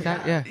 Yeah,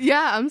 exactly. Yeah.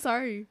 Yeah, I'm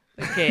sorry.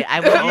 Okay, I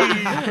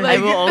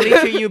will only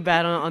treat you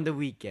bad on the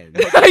weekend.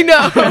 I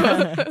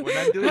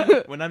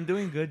know. when I'm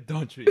doing good,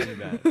 don't treat me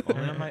bad.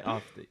 Only on my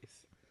off days.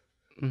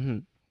 Mm-hmm.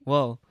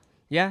 Well,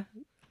 yeah.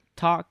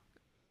 Talk.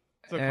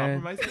 So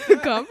And-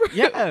 compromise.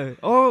 Yeah.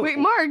 Oh. Wait,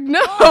 Mark,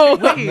 no.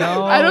 Wait.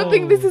 I don't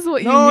think this is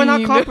what you No, mean.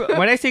 not compromise.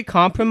 When I say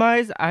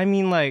compromise, I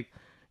mean like,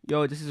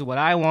 yo, this is what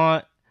I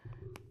want,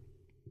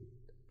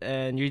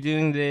 and you're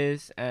doing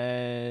this,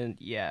 and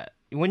yeah.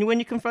 When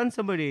you confront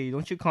somebody,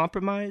 don't you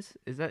compromise?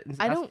 That's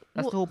the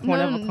whole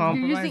point of a compromise.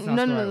 You're using, That's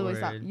no, the no, right no, wait,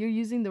 stop. word. You're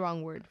using the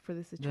wrong word for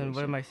this situation. Then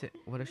what am I saying?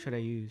 What should I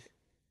use?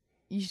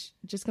 You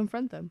just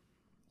confront them.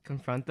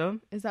 Confront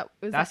them? Is that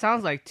That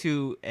sounds like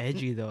too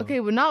edgy though. okay?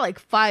 But not like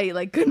fight,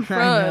 like I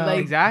confront, know. like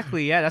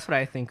Exactly. Yeah, that's what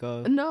I think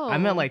of. No. I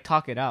meant like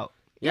talk it out.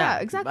 yeah,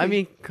 exactly. I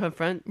mean,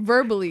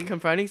 verbally.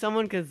 confronting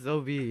someone because they'll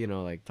be,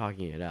 like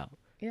talking it out.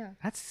 Yeah.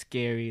 That's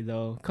scary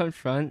though.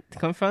 Confront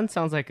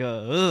sounds like like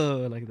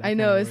that. I kind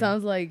know. of It word.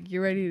 sounds like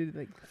you're ready to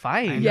like.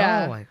 fight. I know,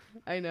 Yeah. like,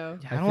 I know.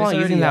 I don't If want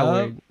it's using that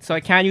already up- word. So I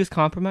can't use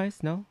compromise?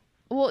 No?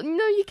 Well,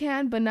 no, you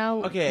can, but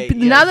now. Okay,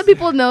 Now yes. that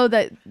people know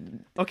that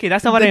Okay,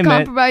 that's not what the I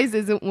meant. compromise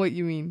isn't what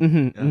you mean.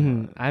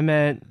 Mm-hmm. I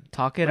meant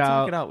talk it Let's out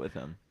talk it out with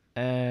them.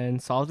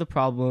 and solve the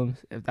problems.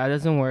 If that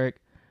doesn't work,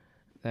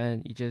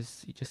 then you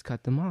just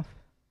cut them off.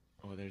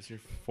 Oh, there's your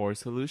 4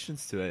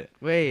 solutions to it.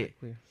 Wait,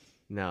 Exactly.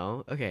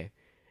 no, okay.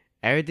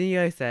 Everything you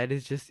guys said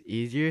is just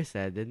easier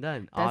said than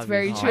done. That's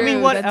very obviously. true. I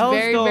mean, what That's else,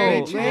 very, though? very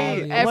What true. else?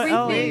 Everything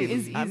What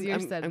is else? easier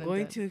said I'm than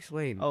going done. to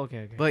explain. Oh,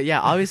 okay. But yeah,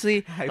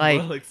 obviously, I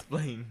like, will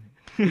explain.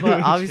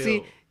 but obviously,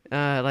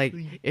 Chill. like,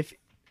 if,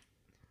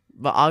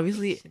 but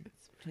obviously,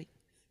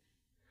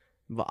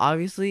 but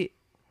obviously,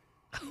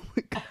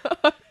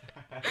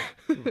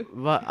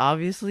 but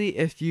obviously,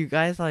 if you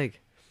guys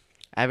like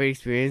ever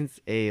experienced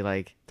a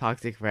like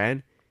toxic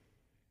friend,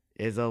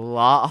 it's a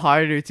lot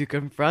harder to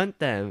confront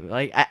them.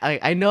 Like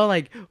I know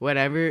like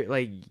whenever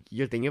like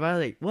you're thinking about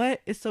it, like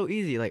what? It's so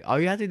easy. Like all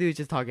you have to do is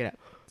just talk it out.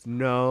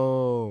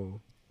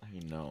 No. I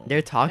know.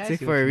 They're toxic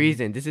see for what a you mean.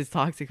 reason. This is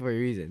toxic for a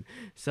reason.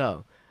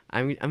 So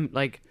I'm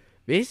like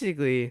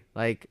basically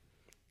like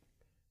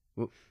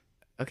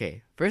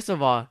okay. First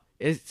of all,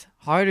 it's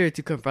harder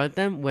to confront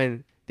them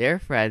when they're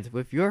friends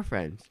with your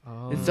friends.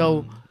 And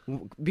so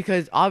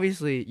because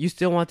obviously you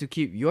still want to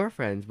keep your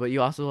friends, but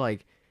you also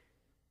like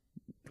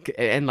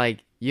and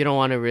like you don't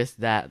want to risk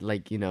that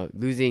like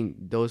losing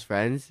those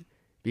friends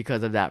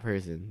because of that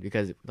person.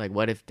 Because like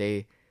what if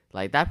they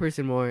like that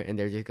person more and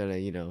they're just gonna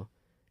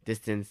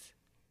distance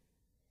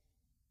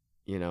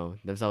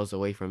themselves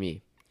away from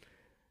me.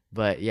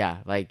 But yeah,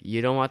 like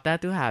you don't want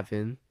that to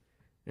happen,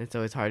 and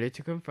so it's harder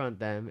to confront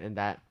them, and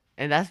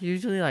that's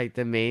usually like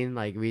the main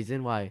like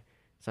reason why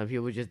some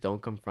people just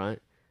don't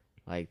confront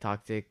like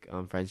toxic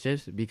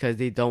friendships because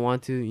they don't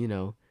want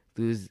to,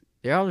 lose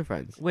their other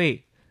friends.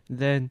 Wait,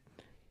 then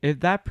if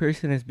that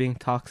person is being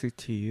toxic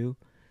to you,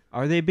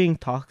 are they being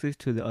toxic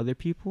to the other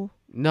people?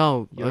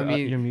 No, Your, I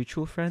mean, your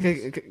mutual friends?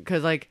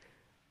 cause like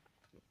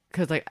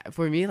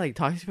for me, like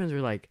toxic friends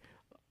were like,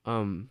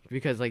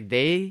 because like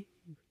they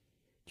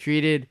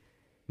treated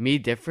me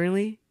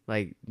differently.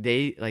 Like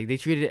they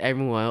treated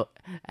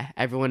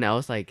everyone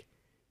else like,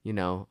 in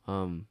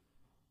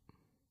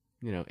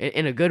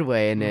a good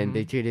way, and then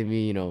they Mhm. treated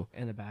me,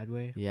 In a bad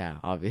way? yeah,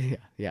 obviously,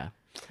 yeah.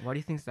 Why do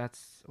you think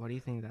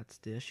that's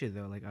the issue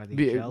though? Like, are they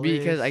Because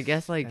jealous? I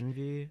guess like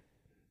envy.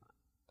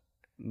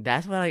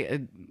 that's what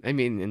I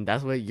mean, and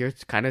that's what you're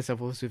kind of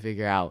supposed to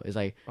figure out is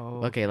like,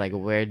 Oh, okay, like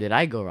where did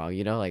I go wrong?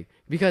 Like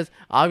because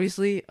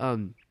obviously,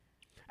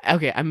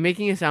 okay, I'm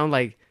making it sound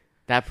like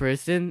that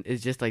person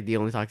is just like the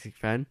only toxic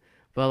friend,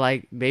 but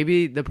like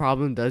maybe the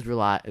problem does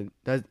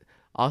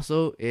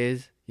also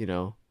is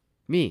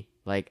me.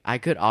 Like I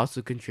could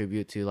also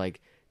contribute to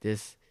like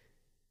this,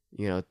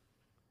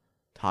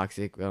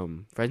 toxic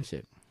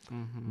friendship.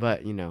 Mhm.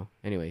 But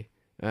anyway,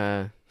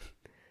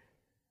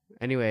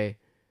 anyway,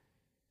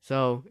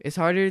 so it's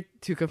harder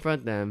to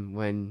confront them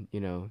when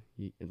you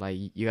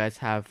guys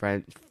have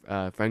friend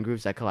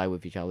groups that collide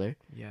with each other.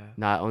 yeah.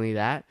 Not only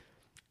that,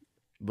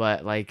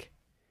 but like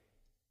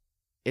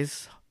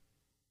it's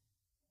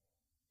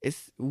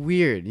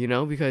weird,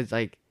 because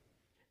like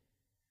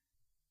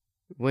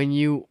when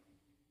you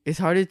it's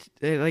harder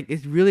to, like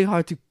it's really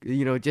hard to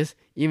just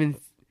even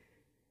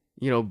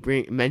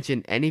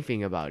mention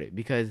anything about it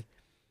because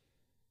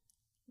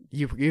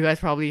you guys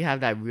probably have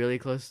that really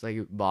close like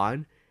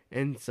bond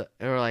and so,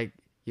 or like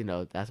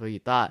that's what you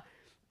thought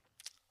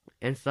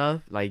and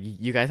stuff. Like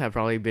you guys have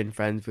probably been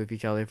friends with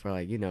each other for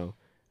like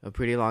a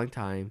pretty long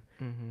time,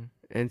 Mhm.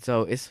 and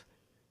so it's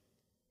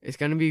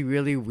gonna be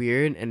really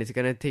weird, and it's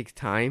gonna take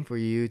time for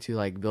you to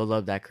like build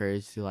up that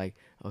courage to like,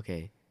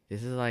 okay,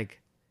 this is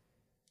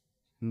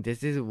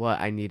what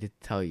I need to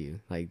tell you.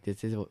 Like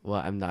this is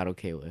what I'm not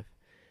okay with,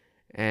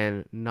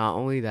 and not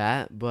only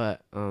that,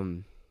 but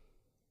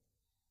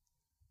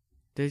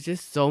there's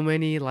just so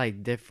many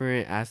like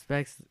different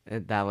aspects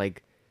that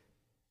like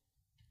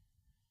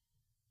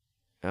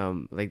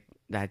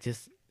that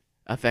just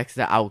affects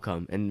the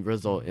outcome and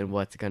result in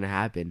what's gonna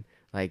happen.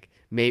 Like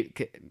maybe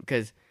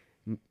because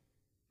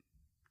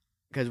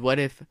what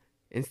if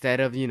instead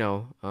of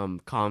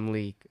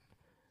calmly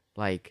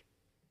like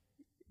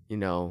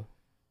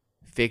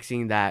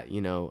fixing that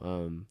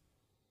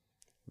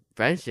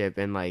friendship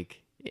and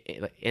like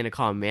in a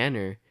calm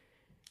manner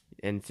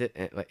and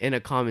in a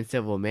calm and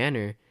civil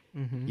manner,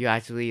 Mhm. you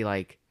actually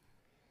like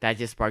that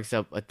just sparks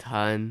up a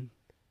ton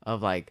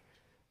of like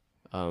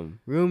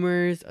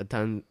rumors, a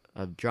ton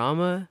of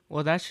drama,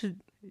 Well, that should.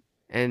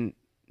 and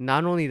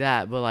not only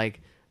that, but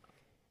like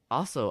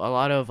also a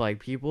lot of like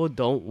people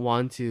don't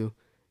want to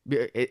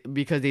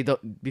because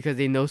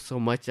they know so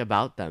much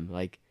about them,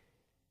 like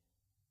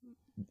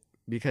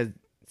because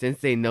since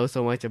they know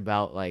so much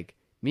about like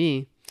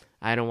me,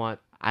 I don't want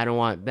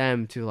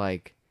them to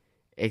like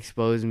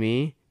expose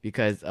me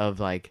because of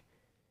like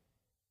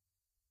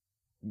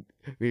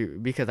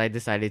because I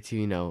decided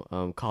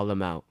to call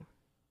them out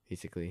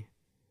basically.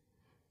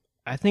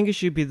 I think it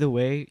should be the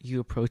way you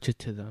approach it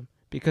to them.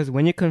 Because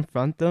when you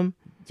confront them,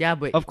 Yeah,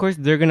 but of course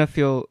they're gonna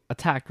feel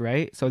attacked,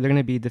 right? So they're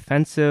gonna be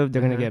defensive.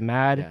 They're gonna Uh-huh. get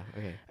mad, yeah,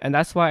 okay. and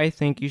that's why I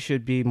think you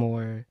should be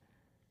more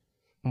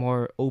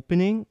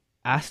opening.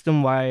 Ask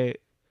them how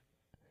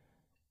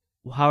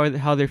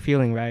they're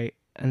feeling, right?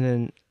 And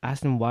then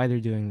ask them why they're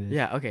doing this.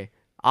 Yeah, okay.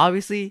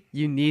 Obviously,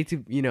 you need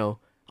to,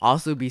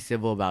 also be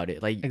civil about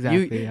it. Like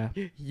Exactly. Yeah.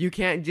 you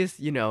can't just,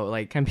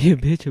 like Can't be a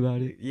bitch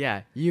about it.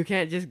 yeah, you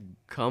can't just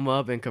come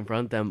up and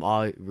confront them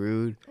all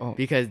rude Oh.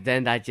 because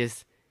then that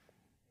just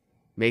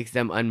makes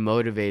them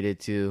unmotivated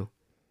to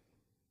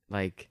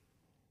like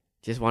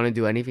just want to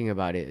do anything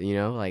about it,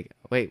 Like,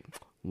 wait,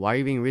 why are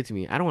you being rude to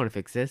me? I don't want to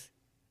fix this.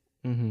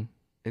 Mhm.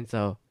 And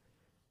so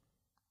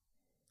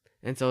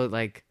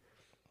like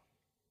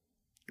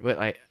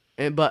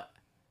but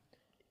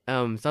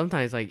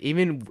sometimes like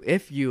even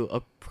if you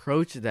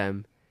approach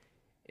them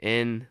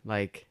in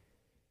like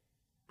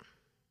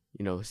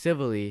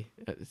civilly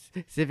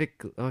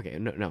civic okay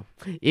no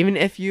even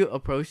if you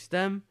approach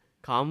them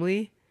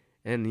calmly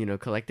and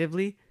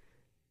collectively,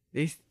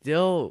 they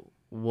still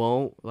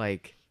won't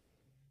like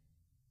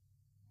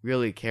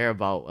really care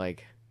about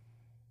like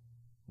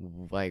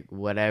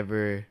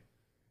whatever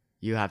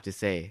you have to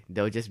say.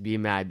 They'll just be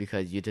mad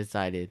because you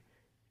decided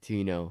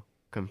to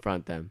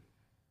confront them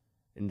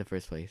in the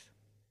first place.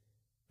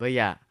 But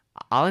yeah,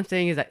 all I'm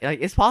saying is that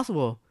like it's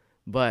possible,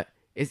 but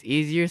it's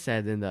easier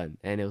said than done,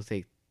 and it'll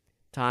take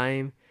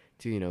time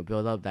to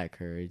build up that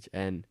courage.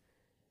 And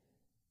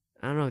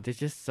I don't know, there's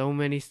just so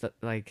many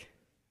like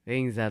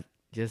things that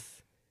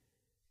just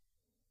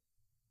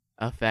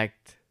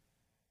affect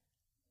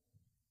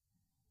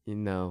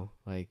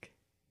like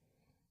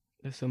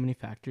There's so many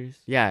factors.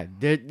 yeah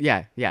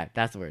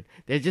that's the word.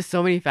 There's just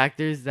so many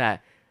factors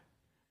that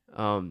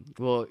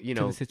well To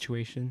the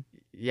situation.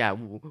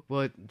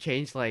 will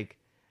change like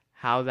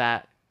how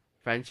that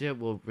friendship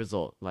will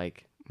result.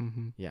 Like,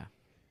 Mm-hmm.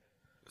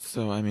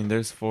 So I mean,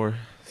 there's 4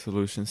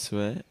 solutions to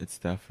it. It's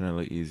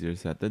definitely easier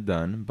said than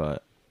done,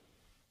 but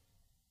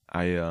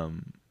I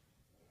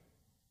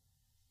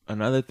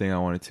another thing I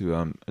wanted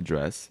to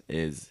address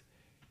is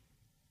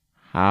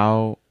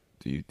how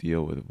do you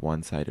deal with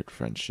one-sided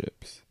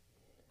friendships,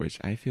 which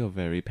I feel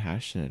very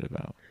passionate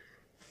about.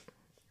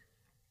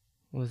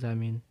 What does that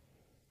mean?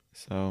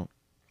 So,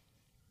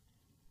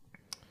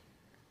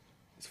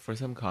 for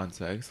some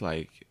context,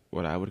 like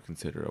what I would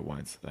consider a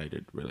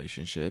one-sided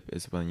relationship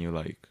is when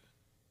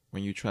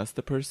you trust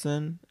the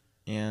person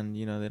and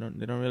they don't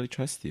really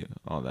trust you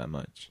all that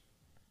much.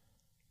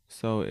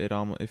 So it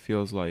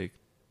feels like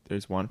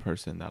there's one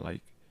person that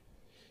like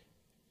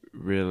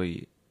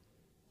really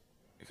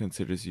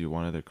considers you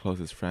one of their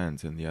closest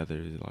friends, and the other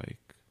is like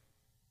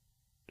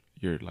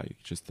you're like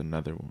just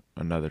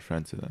another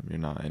friend to them. You're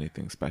not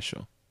anything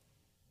special.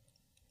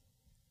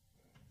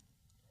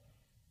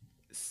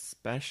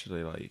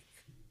 Especially like,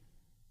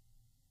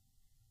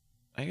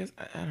 I guess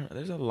I don't know.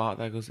 There's a lot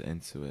that goes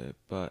into it,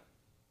 but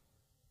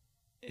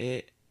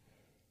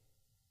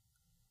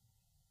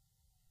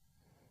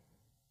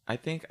I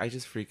think I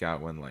just freak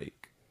out when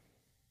like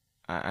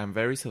I'm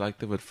very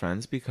selective with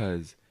friends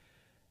because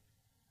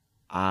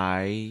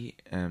I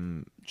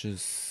am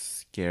just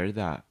scared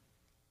that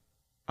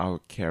I'll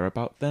care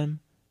about them,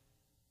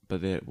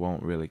 but they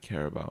won't really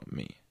care about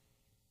me.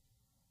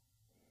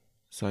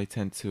 So I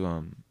tend to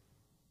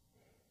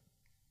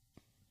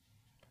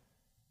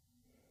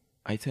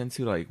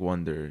like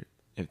wonder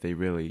if they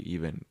really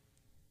even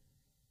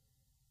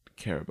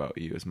care about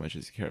you as much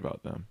as you care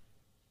about them.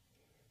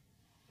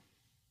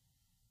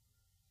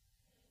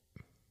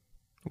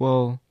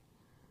 Well,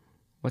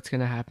 what's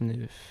gonna happen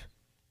if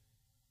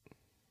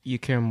you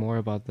care more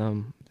about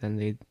them than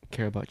they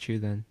care about you?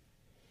 Then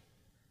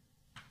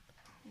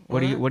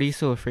what are you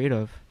so afraid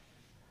of?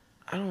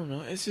 I don't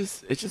know. It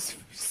just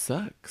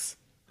sucks.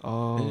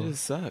 Oh, It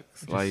just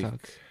sucks. it just Like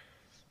sucks.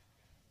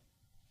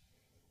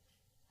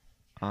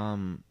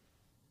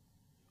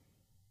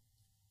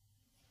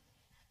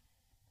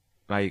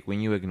 like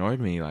when you ignored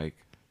me, like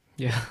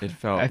Yeah, it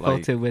felt I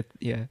like felt it with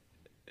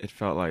it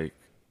felt like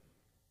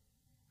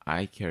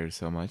I care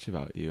so much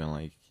about you, and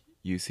like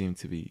you seem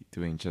to be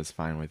doing just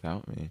fine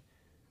without me.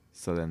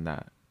 So then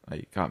that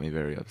like got me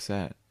very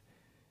upset.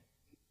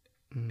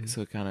 Mm.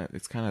 So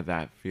it's kind of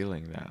that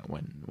feeling that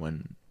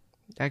when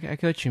I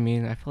get what you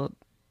mean. I felt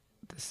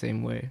the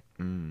same way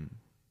mm,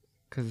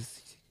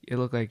 because it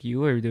looked like you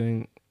were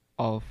doing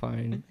all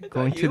fine, I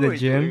going thought to you the were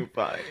gym, doing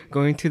fine.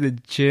 going to the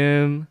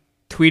gym,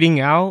 tweeting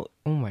out.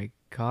 Oh my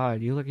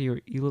god, you look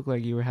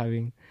like you were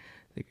having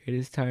the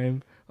greatest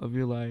time of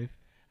your life,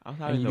 I'm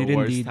And having you the didn't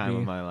worst need time me.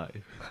 of my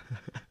life.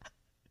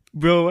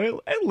 bro.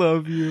 I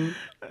love you.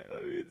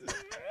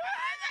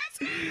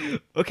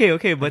 Okay,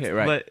 but Okay,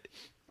 right. but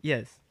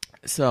yes.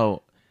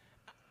 So,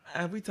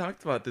 we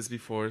talked about this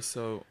before,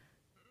 so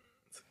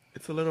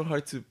it's a little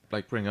hard to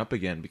like bring up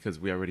again because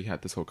we already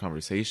had this whole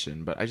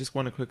conversation. But I just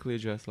want to quickly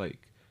address like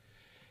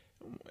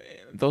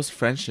those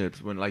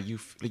friendships when like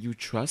you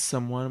trust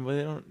someone,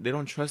 but they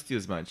don't trust you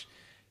as much.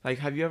 Like,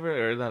 have you ever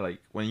heard that like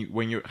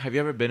have you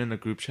ever been in a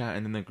group chat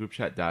and then the group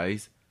chat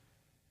dies?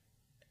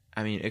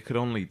 I mean, it could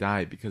only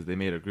die because they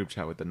made a group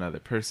chat with another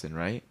person,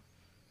 right?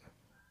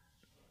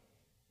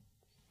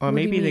 Or What do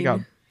maybe you they got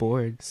mean?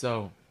 bored.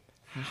 So,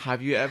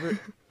 have you ever,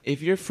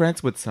 if you're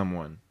friends with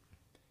someone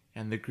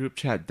and the group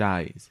chat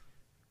dies,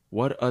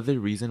 what other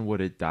reason would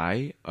it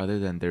die other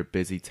than they're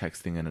busy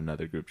texting in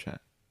another group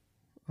chat?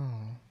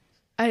 Oh.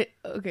 I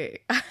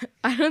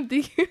don't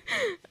think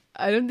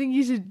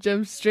you should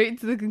jump straight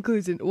to the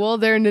conclusion. Well,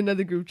 they're in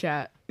another group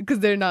chat because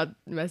they're not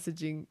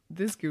messaging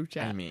this group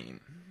chat. I mean,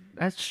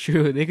 That's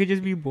true. They could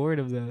just be bored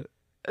of that.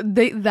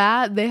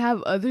 They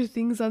have other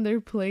things on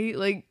their plate.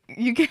 Like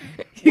you can't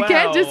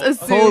just Well,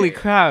 assume. Holy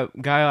crap,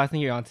 Gael, I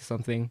think you're onto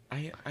something.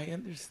 I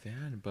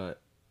understand,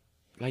 but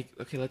like,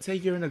 okay, let's say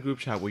you're in a group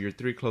chat with your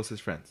 3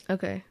 closest friends,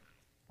 Okay.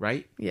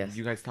 right? Yes.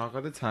 You guys talk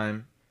all the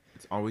time.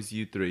 It's always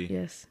you 3.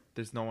 Yes.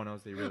 There's no one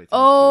else they really talk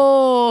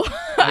Oh,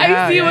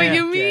 Yeah, I see what yeah.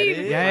 you Get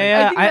mean. it?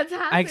 Yeah. I think that's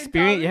happened, I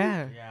experienced.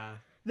 Thomas. Yeah.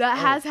 That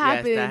has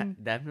happened. Yes,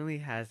 that definitely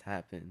has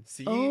happened. to.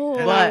 See, Oh.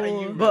 And But when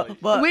you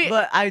but Wait.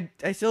 but I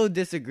still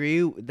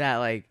disagree that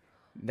like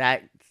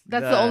that.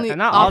 That's the only And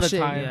not all the option.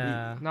 time.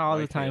 Yeah. Not all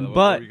Why, the time. Kayla, what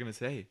But were you gonna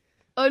say?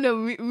 Oh no,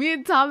 me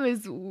and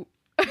Thomas,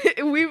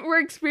 we're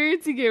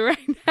experiencing it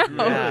right now.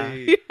 Yeah.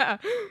 Really? Yeah.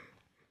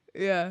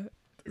 Yeah.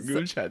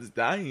 Group chat's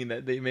dying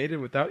that they made it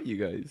without you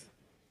guys.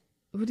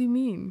 What do you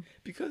mean?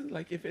 Because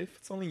like if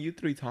it's only you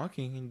 3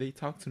 talking and they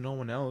talk to no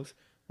one else,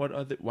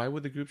 why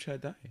would the group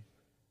chat die?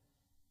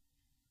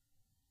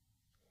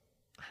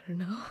 I don't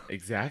know.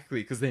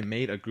 Exactly, because they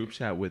made a group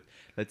chat with,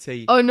 let's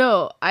say, Oh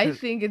no, I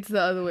think it's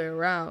the other way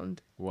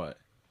around. what?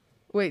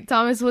 Wait,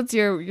 Thomas, what's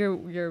your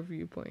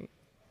viewpoint?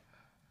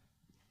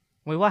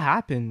 wait, what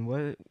happened?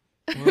 What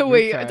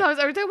Wait, group chat? Thomas,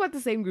 are we talking about the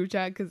same group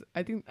chat? Because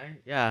I think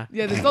Yeah.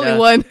 there's only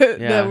one Yeah.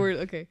 that we're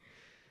okay.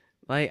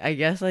 Like I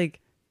guess like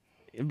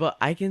But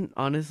I can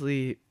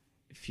honestly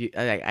feel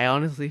like I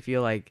honestly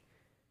feel like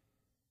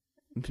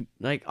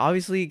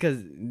obviously because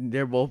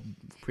they're both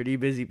pretty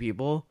busy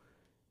people,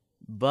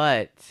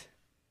 but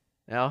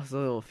I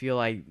also feel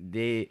like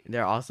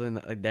they're also in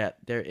like that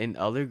they're in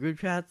other group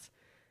chats,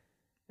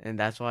 and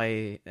that's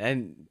why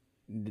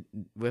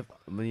with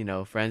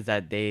friends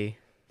that they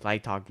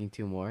like talking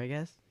to more, I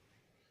guess.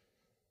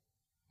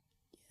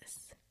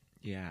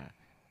 Yeah.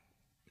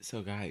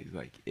 So guys,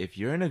 like if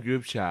you're in a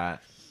group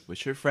chat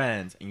with your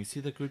friends and you see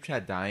the group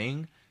chat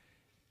dying,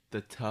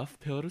 the tough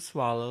pill to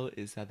swallow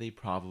is that they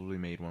probably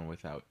made one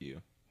without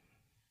you.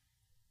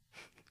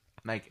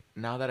 Like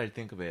now that I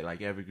think of it,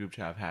 like every group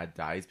chat I've had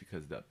dies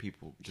because the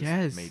people just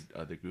Yes. made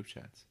other group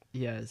chats.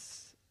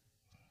 Yes.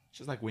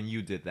 Just like when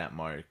you did that,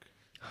 Mark.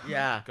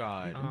 Yeah,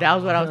 God, that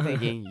was what I was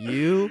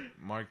thinking.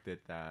 Mark did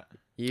that.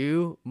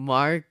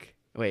 Mark.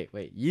 Wait,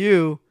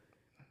 you,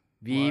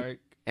 beep Mark.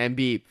 and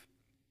beep.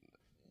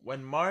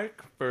 When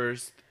Mark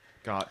first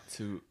got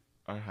to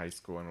our high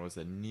school and was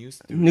a new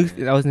student,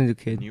 That was a new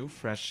kid. new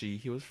freshie,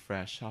 he was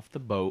fresh off the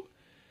boat.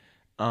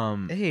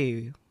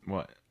 Hey,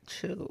 What?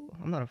 chill.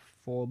 I'm not a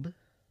phobe.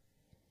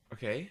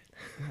 Okay.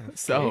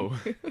 So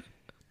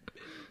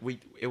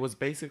it was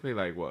basically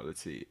like what?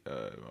 Let's see.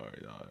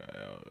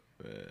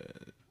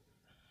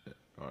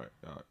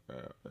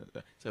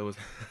 So it was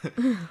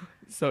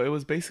so it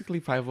was basically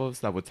 5 of us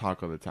that would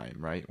talk all the time,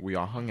 right? We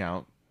all hung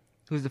out.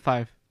 Who's the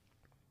 5?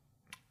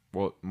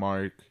 Well,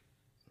 Mark,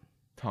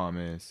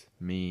 Thomas,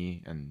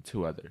 me, and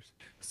 2 others.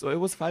 So it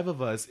was 5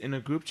 of us in a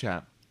group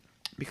chat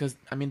because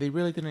I mean they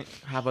really didn't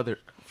have other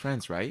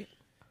friends, right?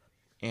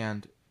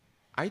 And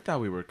I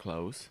thought we were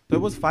close. There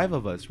was 5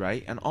 of us,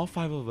 right? And all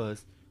 5 of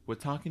us would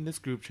talk in this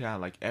group chat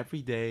like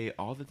every day,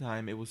 all the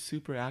time. It was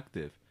super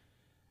active.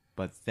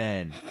 But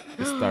then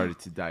it started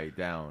to die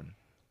down.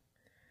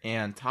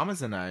 And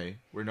Thomas and I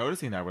were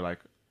noticing that. We're like,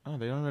 oh,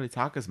 they don't really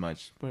talk as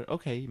much. But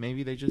okay,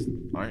 maybe they just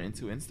aren't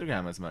into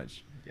Instagram as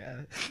much.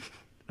 Yeah.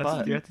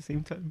 But- You're at the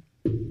same time.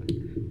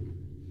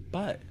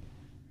 But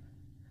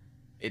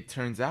it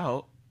turns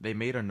out they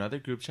made another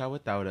group chat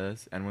without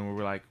us. And when we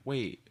were like,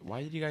 wait,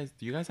 do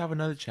you guys have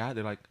another chat?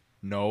 They're like,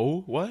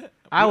 no, what? We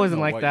I don't wasn't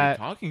know like what that.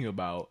 You're talking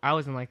about. I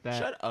wasn't like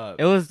that. Shut up.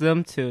 It was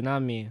them two,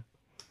 not me.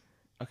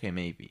 Okay,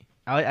 maybe.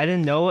 I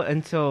didn't know it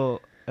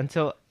until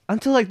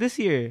like this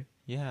year.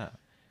 Yeah.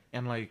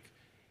 And like,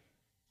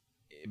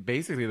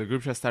 basically the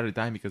group chat started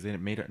dying because they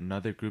made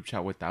another group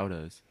chat without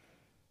us.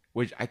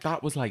 Which I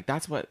thought was like,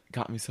 that's what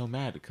got me so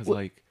mad. Because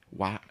like,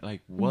 why?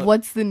 Like, what?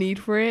 What's the need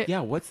for it?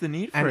 Yeah, what's the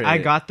need for And it? I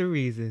got the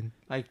reason.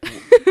 Like,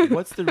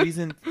 what's the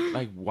reason?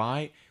 Like,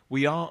 why?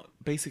 We all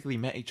basically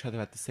met each other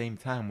at the same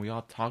time. We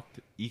all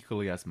talked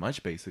equally as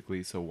much,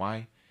 basically. So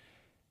why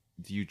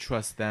do you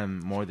trust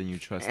them more than you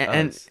trust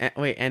us?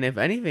 And if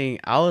anything,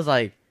 I was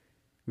like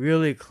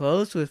really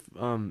close with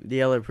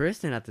the other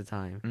person at the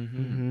time.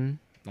 Mm-hmm.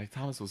 Like,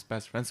 Thomas was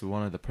best friends with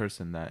one other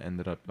person that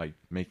ended up like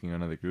making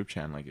another group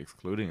chat and like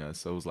excluding us.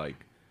 So it was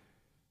like,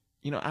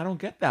 I don't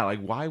get that. Like,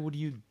 why would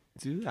you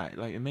do that?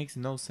 Like, it makes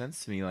no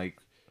sense to me. Like,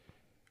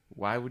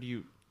 why would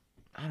you?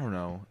 I don't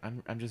know.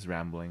 I'm just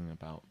rambling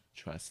about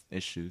trust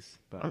issues,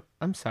 but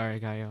I'm sorry,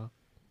 Gael.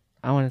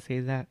 I want to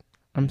say that.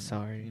 I'm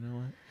sorry. you know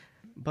what?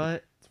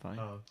 But It's fine.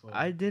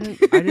 I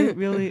didn't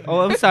really. Oh,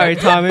 I'm sorry,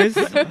 Thomas.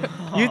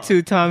 You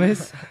too,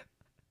 Thomas.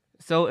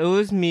 So it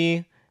was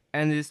me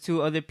and there's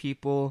 2 other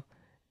people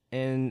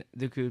in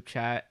the group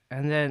chat,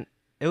 and then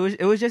it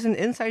was just an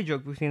inside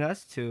joke between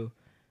us 2,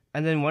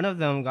 and then one of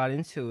them got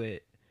into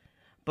it.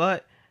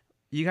 But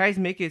you guys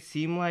make it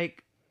seem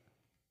like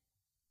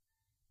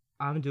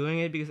I'm doing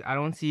it because I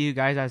don't see you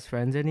guys as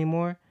friends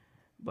anymore,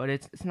 but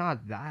it's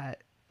not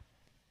that.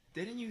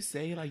 Didn't you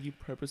say like you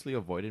purposely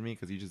avoided me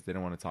because you just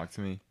didn't want to talk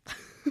to me,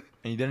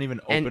 and you didn't even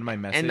open my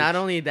message? And not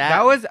only that,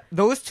 That was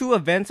those 2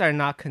 events are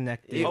not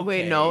connected. Okay.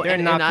 Wait, no, They're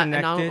and not not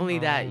connected. only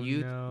that, Oh,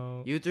 you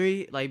no. you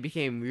 3 like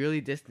became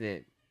really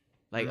distant,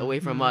 like away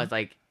from Mhm. us,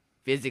 like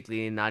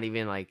physically, and not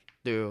even like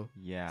through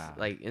Yeah.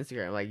 like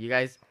Instagram. Like you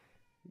guys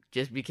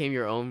just became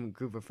your own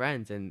group of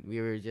friends, and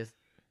we were just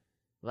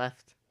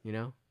left,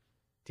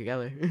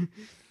 together.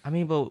 I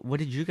mean, but what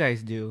did you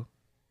guys do?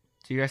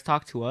 Did you guys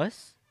talk to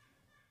us?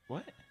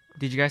 What?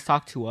 Did you guys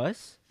talk to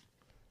us?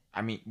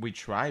 I mean, we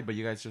tried, but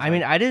you guys just. I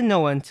mean, like, I didn't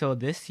know until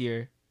this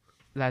year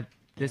that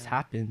this Yeah.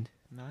 happened.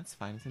 no, it's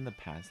fine. It's in the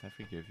past. I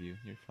forgive you.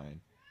 You're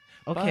fine.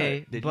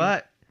 Okay, did you-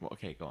 but Well,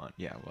 okay, go on.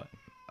 Yeah, what?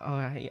 oh,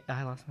 I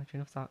lost my train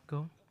of thought.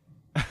 Go.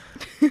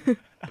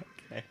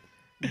 Okay.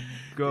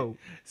 Go.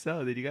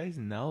 So, did you guys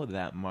know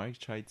that Mark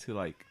tried to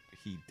like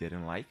he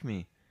didn't like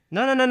me?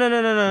 No. He just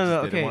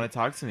Okay. didn't want to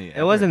talk to me.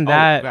 It wasn't Oh,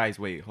 that- guys,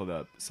 wait, hold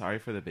up. Sorry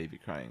for the baby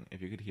crying.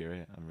 If you could hear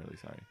it, I'm really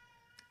sorry.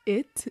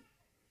 It.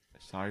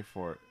 Sorry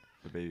for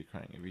the baby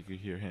crying. If you could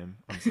hear him,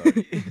 I'm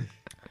sorry.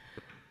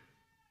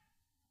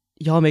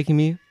 Y'all making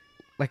me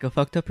like a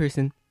fucked up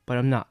person, but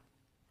I'm not.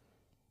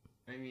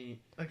 I mean,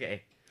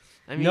 okay.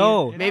 I mean,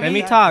 No, maybe let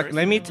me that talk. person.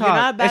 Let me You're not a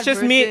talk. bad It's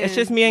just me. It's person,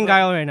 just me and but-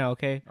 Gael right now.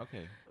 Okay.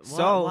 Okay.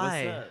 So-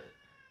 why?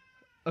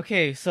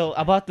 Okay. So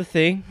about the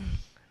thing,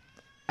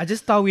 I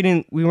just thought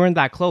we weren't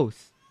that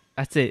close.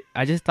 That's it.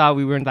 I just thought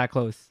we weren't that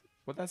close.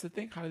 Well, that's the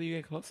thing. How do you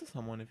get close to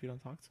someone if you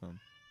don't talk to them?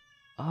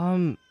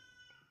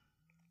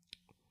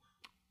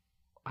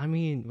 I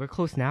mean, we're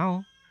close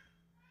now.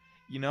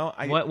 You know,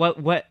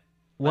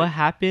 What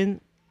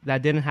happened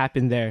that didn't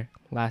happen there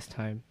last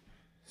time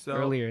so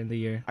earlier in the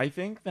year? I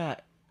think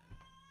that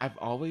I've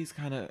always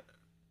kind of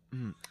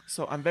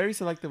so I'm very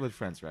selective with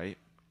friends, right?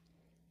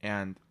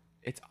 And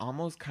it's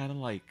almost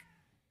like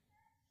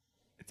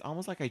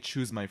I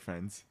choose my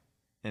friends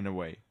in a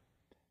way.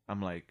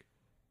 I'm like,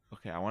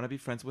 okay, I want to be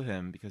friends with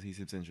him because he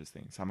seems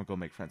interesting, so I'm gonna go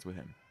make friends with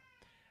him.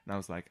 And I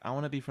was like, I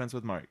want to be friends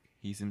with Mark.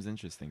 He seems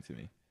interesting to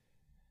me.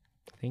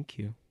 Thank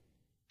you.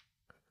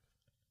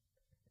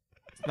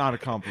 It's not a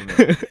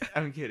compliment.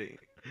 I'm kidding.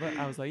 But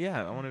I was like,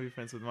 yeah, I want to be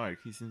friends with Mark.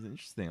 He seems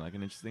interesting, like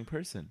an interesting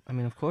person. I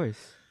mean, of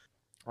course.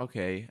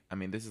 Okay, I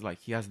mean, this is like,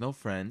 he has no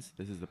friends.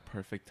 This is the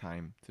perfect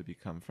time to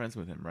become friends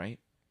with him, right?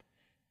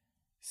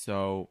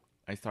 So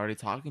I started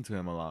talking to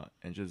him a lot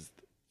and just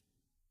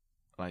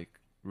like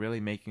really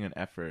making an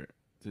effort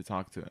to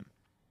talk to him.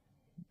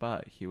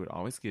 But he would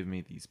always give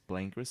me these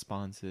blank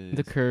responses.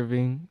 The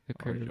curving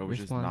or would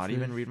just not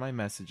even read my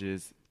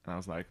messages. And I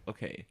was like,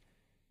 okay.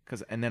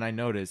 And then I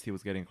noticed he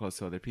was getting close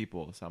to other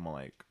people. So I'm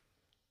like,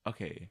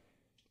 okay,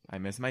 I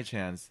missed my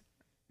chance.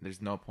 There's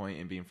no point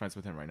in being friends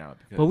with him right now.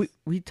 Because, But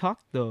we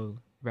talked though,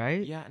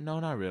 right? yeah, no,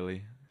 not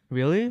really.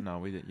 Really? No,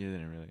 we didn't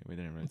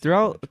really.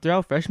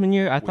 Throughout freshman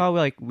year, I We- thought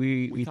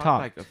we talked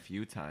talked. like a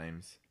few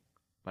times,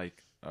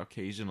 like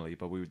occasionally,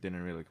 but we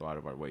didn't really go out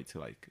of our way to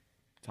like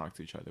talk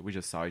to each other. We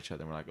just saw each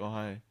other and we're like, oh,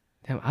 hi.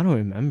 Damn, I don't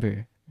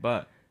remember.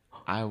 But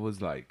I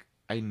was like,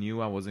 I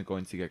knew I wasn't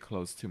going to get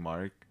close to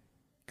Mark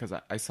because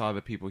I saw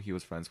the people he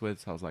was friends with.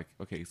 So I was like,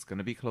 okay, it's going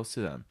to be close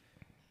to them.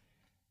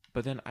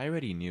 But then I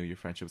already knew your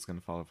friendship was going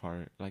to fall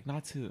apart. Like,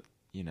 not to,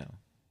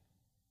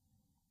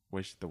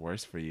 wish the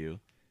worst for you.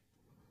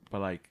 But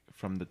like,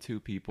 from the two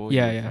people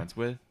you were friends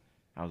with,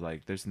 I was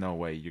like, there's no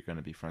way you're going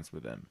to be friends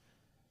with them.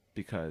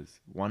 Because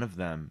one of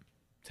them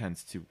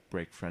tends to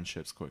break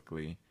friendships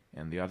quickly.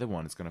 And the other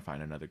one is going to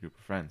find another group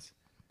of friends.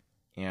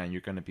 And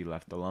you're going to be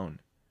left alone.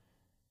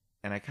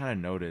 And I kind of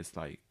noticed,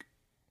 like,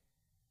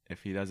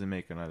 if he doesn't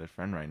make another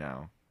friend right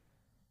now,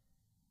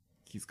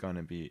 he's going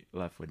to be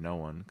left with no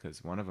one.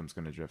 Because one of them's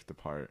going to drift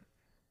apart.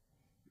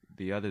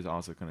 The other's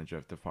also going to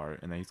drift apart.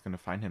 And then he's going to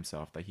find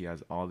himself that he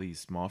has all these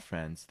small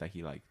friends that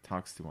he, like,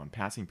 talks to on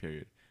passing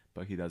period.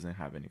 But he doesn't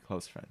have any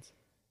close friends.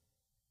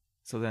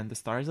 So then the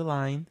stars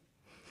aligned.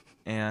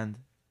 And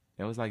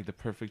it was, like, the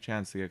perfect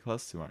chance to get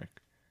close to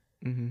Mark.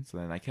 Mm-hmm. So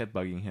then I kept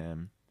bugging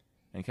him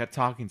and kept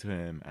talking to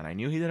him. And I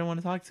knew he didn't want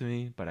to talk to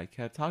me, but I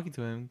kept talking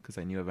to him because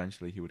I knew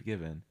eventually he would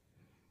give in.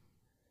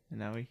 And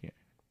now we're here.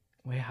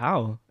 Wait,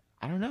 how?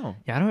 I don't know.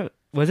 Yeah,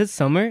 was it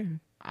summer?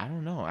 I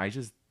don't know.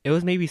 It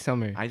was maybe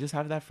summer. I just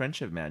have that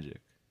friendship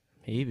magic.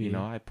 Maybe.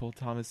 I pulled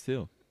Thomas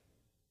too.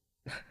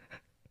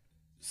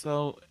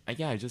 So,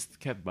 I just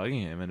kept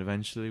bugging him. And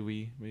eventually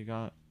we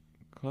got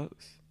close.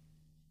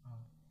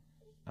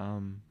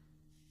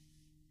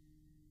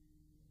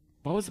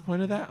 What was the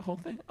point of that whole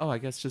thing? Oh, I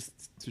guess just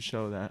to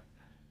show that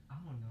I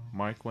don't know.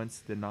 Mark once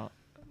did not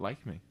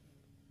like me.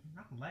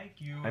 Not like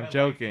you. I'm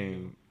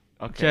joking.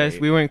 Okay. Just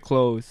we weren't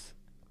close.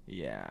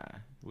 Yeah.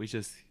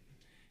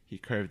 He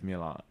curved me a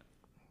lot.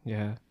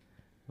 Yeah.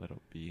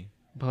 Little B.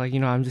 But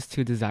I'm just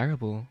too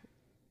desirable.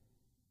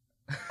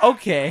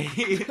 Okay.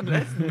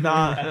 let's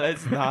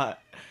not.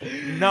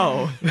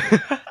 No.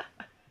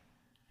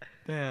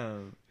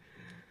 Damn.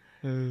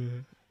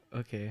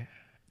 Okay.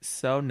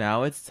 So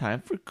now it's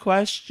time for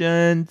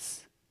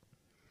questions.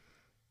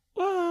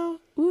 Whoa.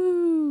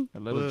 Woo. A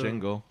little Whoa.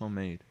 jingle,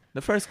 homemade.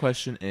 The first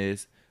question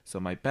is, so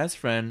my best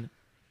friend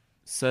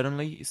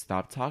suddenly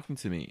stopped talking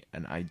to me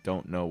and I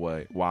don't know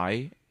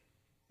why.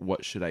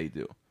 What should I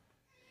do?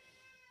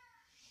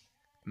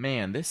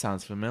 Man, this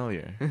sounds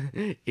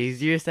familiar.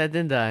 Easier said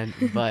than done,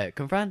 but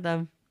confront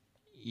them.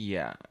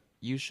 Yeah,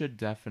 you should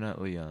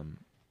definitely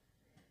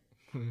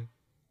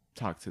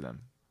talk to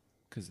them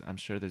because I'm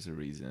sure there's a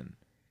reason.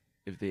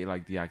 If they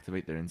like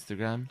deactivate their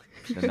Instagram,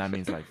 then that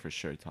means like for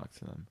sure talk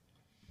to them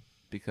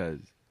because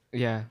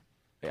Yeah.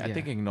 I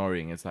think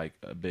ignoring is like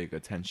a big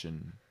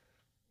attention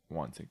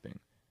wanting thing.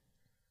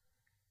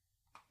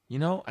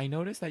 I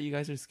noticed that you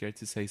guys are scared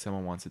to say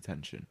someone wants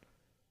attention.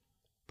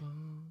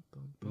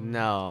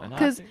 No. And I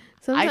 'Cause think-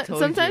 Sometimes, told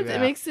you sometimes that.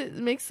 it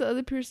makes the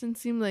other person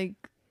seem like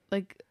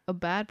a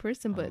bad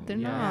person, but they're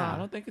yeah, I not.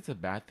 don't think it's a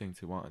bad thing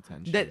to want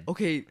attention. That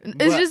okay.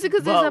 It's just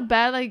because there's a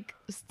bad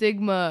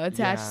stigma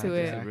attached to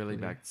there's it. a really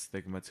bad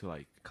stigma to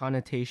like.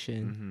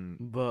 Connotation.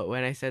 But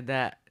when I said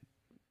that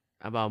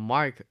about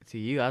Mark to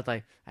you, I was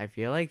like, I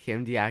feel like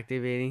him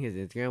deactivating his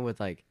Instagram was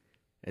like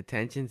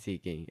attention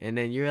seeking, and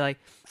then you were like,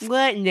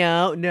 "What?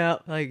 No."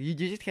 Like you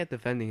just kept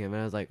defending him,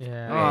 and I was like,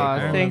 Yeah. "Hey, Aw,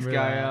 girl." thanks,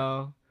 remember that.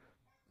 Gael.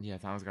 Yeah,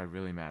 Thomas got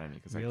really mad at me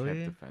because I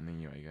Really? kept defending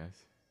you. I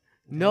guess.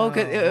 No,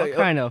 because What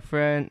kind of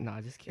friend?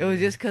 Nah, just it kidding. was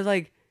just because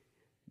like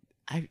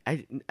I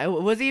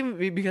wasn't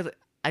even because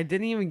I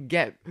didn't even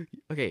get.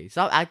 Okay,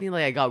 stop acting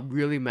like I got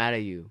really mad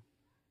at you.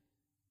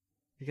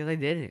 Because I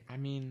didn't. I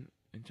mean,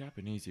 in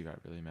Japanese, you got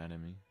really mad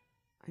at me.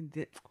 I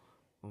did.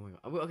 Oh my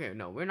god. Okay,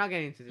 no, we're not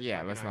getting into this. Yeah,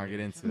 fucking let's not get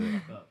argument.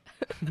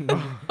 into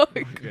it.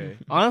 Okay.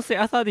 Honestly,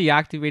 I thought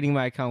deactivating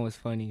my account was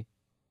funny.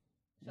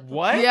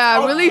 What?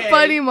 Yeah, really Okay.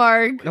 funny,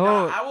 Mark. No.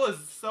 Nah, I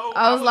was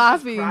I was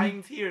laughing. Just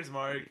crying tears,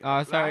 Mark.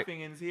 Oh, sorry.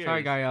 Laughing in tears.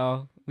 Sorry,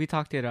 Gael. We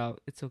talked it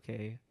out. It's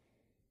okay.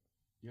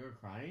 You were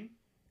crying?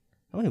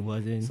 No, it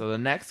wasn't. So the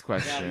next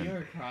question. you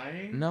were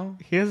crying? No,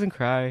 He doesn't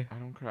cry. I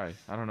don't cry.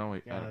 I don't know.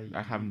 Yeah,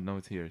 I have no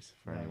tears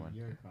for Yeah, anyone.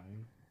 you were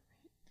crying.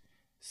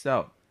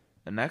 So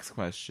the next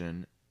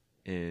question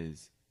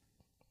is,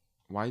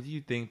 why do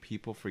you think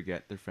people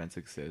forget their friends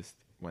exist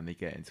when they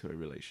get into a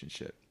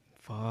relationship?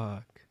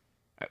 Fuck.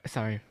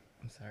 Sorry.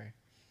 I'm sorry.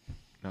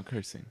 No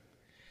cursing.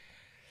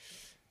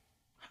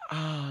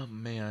 Oh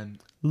man,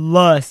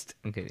 Lust.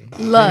 I'm kidding.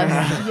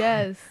 Lust.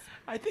 Yes.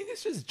 I think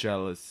it's just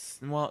jealous.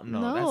 Well, no,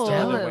 No. that's the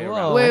other way Whoa.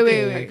 around. Wait, I wait,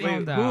 think- wait, I think-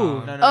 Calm down.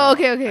 Who? No, no, Oh, no.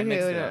 okay, I okay,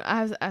 mixed okay. it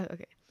Wait, no. up.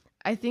 Okay.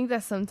 I think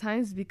that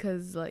sometimes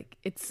because like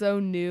it's so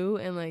new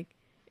and like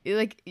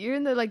you're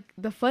in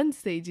the fun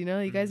stage, you know.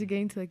 You guys are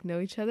getting to like know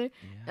each other,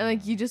 and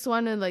like you just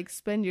want to like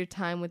spend your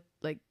time with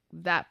like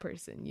that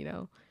person, you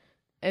know,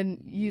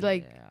 and you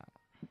like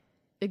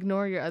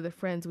ignore your other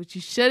friends, which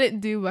you shouldn't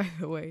do, by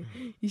the way.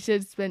 You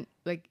should spend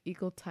like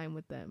equal time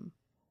with them.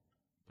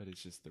 But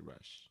it's just the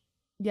rush.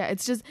 Yeah,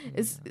 it's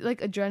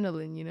like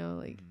adrenaline, you know,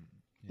 like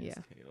Yes,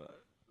 yeah. Kayla.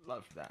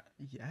 Love that.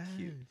 Yes.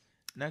 Cute.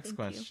 Next Thank you.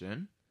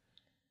 question.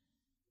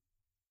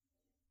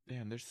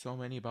 Damn, there's so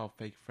many about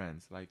fake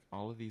friends. Like,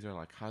 all of these are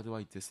like, how do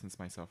I distance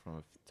myself from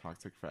a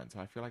toxic friend?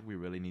 So I feel like we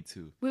really need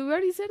to. we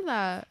already said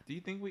that. Do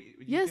you think we?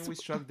 Yes. Think we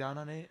struck down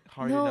on it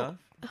hard No. enough?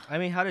 I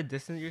mean, how to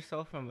distance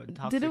yourself from a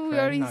toxic Didn't we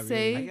friend? already Not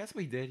say- I guess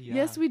we did. Yeah.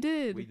 Yes, we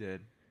did. We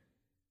did.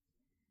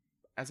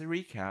 As a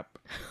recap.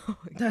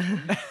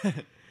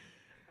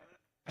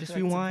 I Just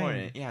feel like it's rewind.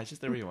 important. Yeah,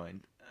 just a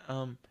rewind.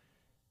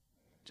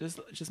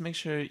 Just make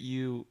sure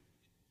you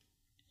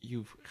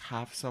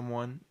have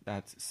someone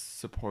that's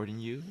supporting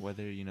you,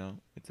 whether you know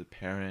it's a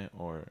parent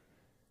or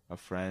a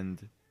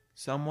friend,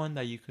 someone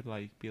that you could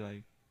like be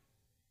like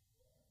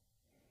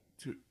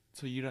to,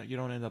 so you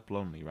don't end up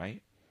lonely,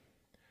 right?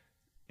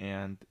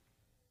 And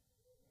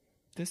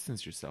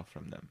distance yourself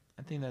from them.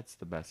 I think that's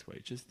the best way.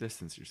 Just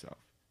distance yourself.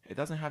 It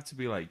doesn't have to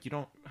be like, you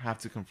don't have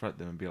to confront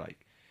them and be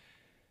like,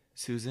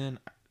 Susan,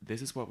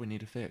 this is what we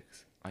need to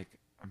fix. Like,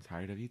 I'm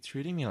tired of you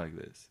treating me like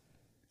this.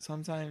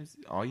 Sometimes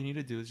all you need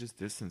to do is just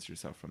distance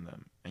yourself from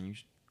them, and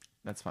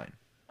that's fine.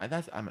 I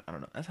don't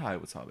know. That's how I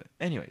would solve it.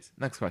 Anyways,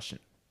 next question.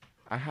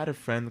 I had a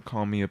friend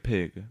call me a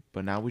pig,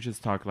 but now we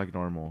just talk like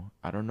normal.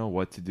 I don't know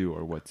what to do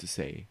or what to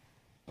say.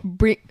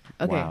 Okay.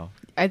 Wow.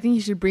 I think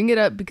you should bring it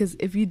up because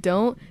if you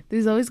don't,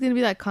 there's always going to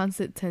be that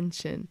constant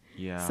tension.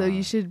 Yeah. So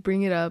you should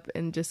bring it up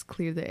and just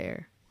clear the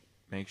air.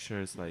 Make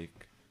sure it's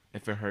like,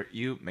 if it hurt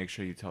you, make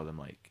sure you tell them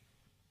like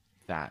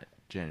that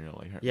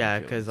genuinely hurt. Yeah, my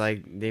because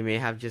feelings. like they may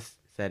have just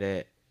said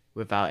it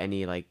without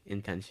any like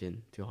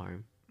intention to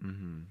harm.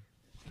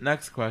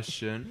 Next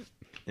question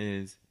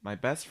is, my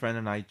best friend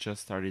and I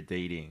just started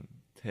dating.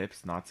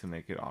 Tips not to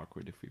make it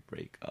awkward if we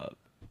break up.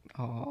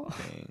 Oh.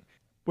 Dang.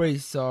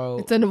 Wait, so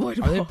It's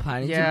unavoidable. are they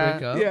planning Yeah. to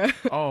break up?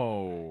 Yeah.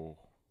 Oh.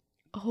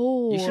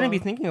 Oh. You shouldn't be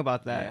thinking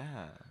about that.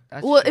 Yeah.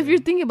 That's Well, if true. you're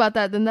thinking about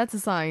that, then that's a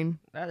sign.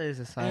 that is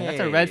a sign. That's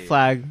a red Hey.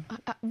 flag.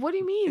 What do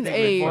you mean? It's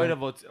Hey.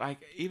 avoidable. Like,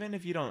 even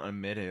if you don't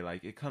admit it,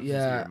 like, it comes into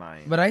Yeah, your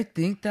mind. but I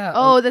think that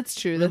Oh, that's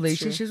true. That's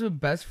relationships with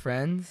best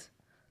friends,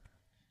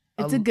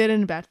 true. It's a good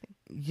and a bad thing.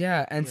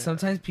 yeah, and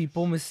sometimes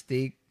people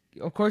mistake.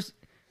 Of course,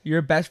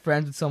 you're best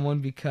friends with someone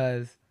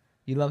because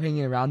you love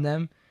hanging around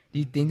them. Do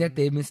you think that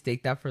they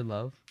mistake that for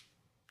love?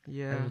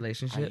 Yeah. A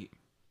relationship?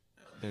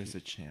 There's a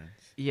chance.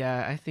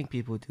 Yeah, I think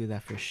people do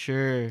that for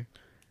sure.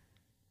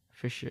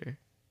 For sure.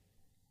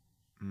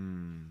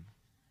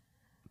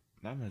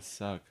 That must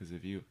suck, because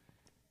if you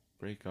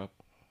break up,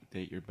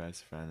 date your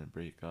best friend and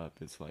break up,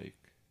 it's like,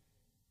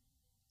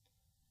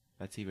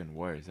 that's even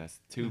worse. That's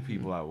two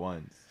people at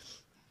once.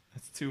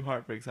 That's two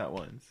heartbreaks at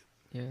once.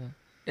 Yeah.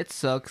 It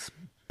sucks,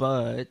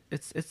 but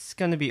it's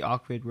gonna be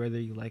awkward whether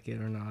you like it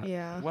or not.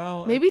 Yeah.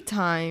 Well, Maybe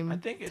time. I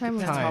think it time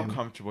depends will how Time.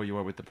 comfortable you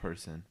are with the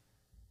person.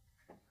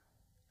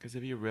 Because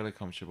if you're really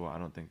comfortable, I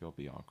don't think it'll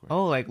be awkward.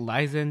 Oh, like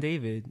Liza and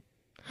David.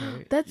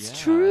 Right? That's Yeah.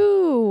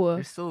 true.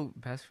 They're still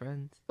best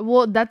friends.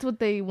 Well, that's what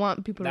they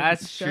want people to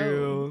That's show.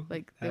 true.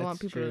 Like they That's want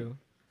people true.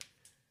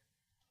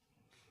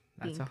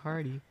 That's a think.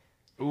 hardy.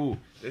 Ooh,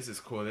 this is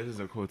cool. This is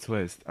a cool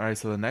twist. All right,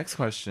 so the next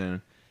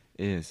question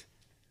is,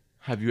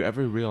 have you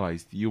ever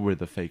realized you were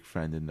the fake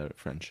friend in the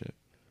friendship?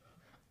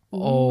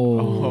 Oh,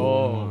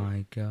 Oh.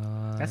 my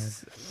god.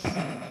 That's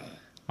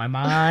my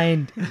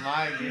mind.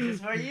 Mike, this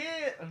is for you.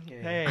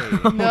 Okay. Hey.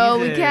 to. No,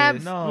 we Jesus.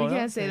 can't. No, we don't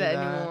can't say say that,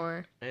 that.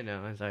 anymore. I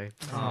know. I'm sorry.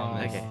 Oh,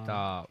 Okay.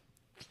 stop.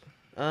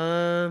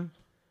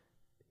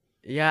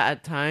 Yeah,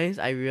 at times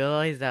I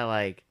realized that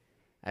like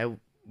I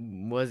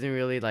wasn't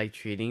really like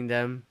treating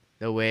them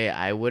the way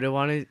I would have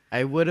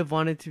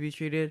wanted to be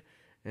treated,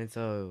 and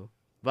so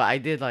but I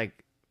did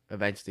like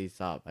eventually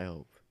stop. I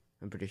hope.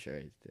 I'm pretty sure I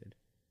did.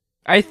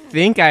 I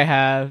think I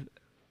have.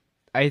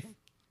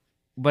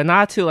 But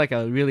not to like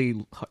a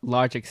really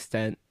large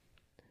extent.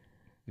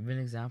 Give me an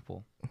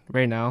example.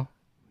 right now,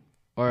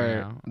 or Right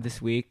now.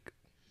 this week,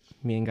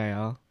 me and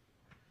Gael.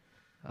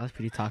 That was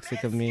pretty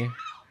toxic of me.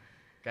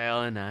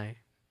 Gael and I.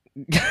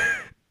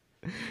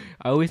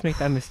 I always make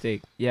that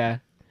mistake. Yeah,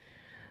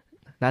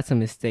 that's a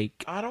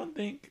mistake. I don't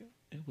think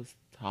it was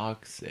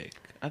toxic.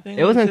 I think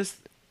It it was wasn't-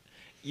 just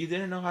you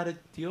didn't know how to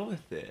deal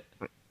with it.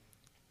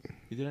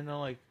 You didn't know,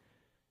 like,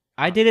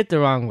 I did it the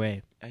wrong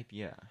way,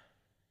 yeah,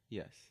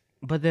 yes.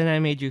 but then I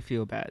made you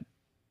feel bad.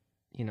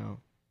 You know.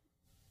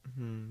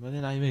 But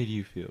then I made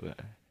you feel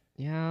better.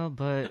 Yeah,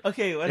 but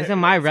Okay, whatever. isn't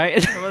my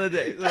right? Some other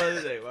day. Some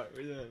other day. What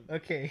we're doing.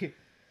 Okay.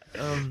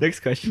 Um, Next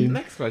question.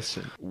 Next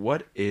question.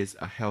 What is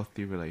a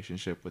healthy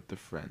relationship with a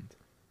friend?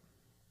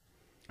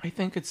 I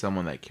think it's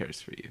someone that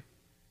cares for you.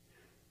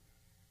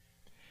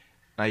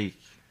 Like,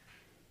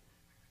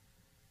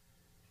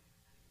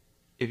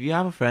 if you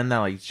have a friend that,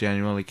 like,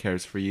 genuinely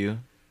cares for you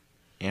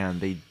and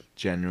they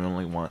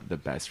genuinely want the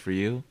best for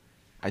you,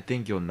 I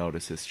think you'll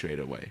notice it straight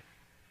away.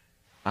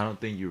 I don't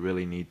think you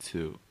really need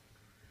to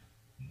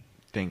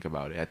think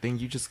about it. I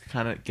think you just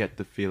kind of get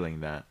the feeling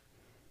that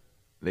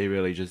they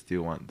really just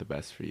do want the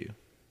best for you.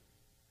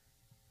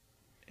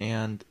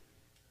 And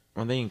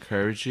when they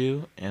encourage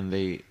you and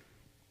they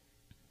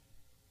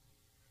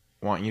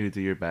want you to do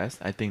your best,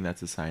 I think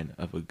that's a sign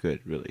of a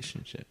good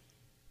relationship.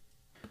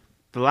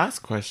 The last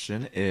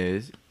question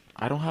is,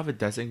 I don't have a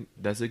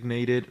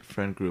designated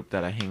friend group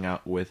that I hang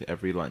out with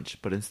every lunch,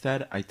 but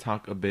instead I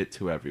talk a bit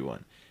to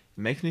everyone.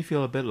 It makes me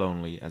feel a bit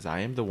lonely as I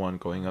am the one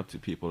going up to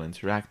people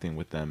interacting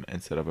with them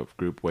instead of a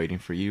group waiting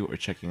for you or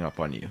checking up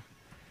on you.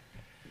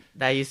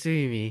 That used to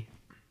be me.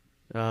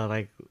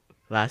 Like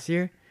last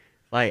year.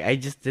 Like I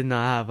just did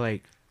not have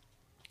like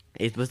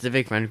a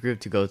specific friend group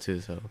to go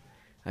to, so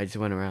I just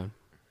went around.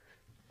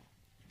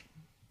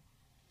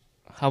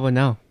 How about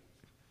now?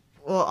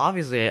 Well,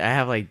 obviously I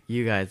have like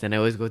you guys, and I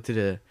always go to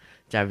the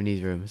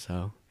Japanese room.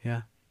 So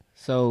yeah.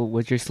 So,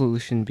 would your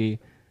solution be? You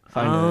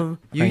friend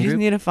just group?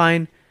 need to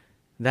find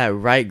that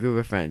right group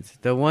of friends.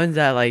 The ones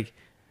that like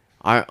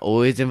aren't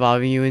always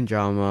involving you in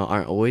drama,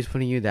 aren't always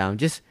putting you down.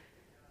 Just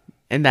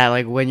and that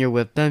like when you're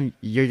with them,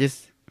 you're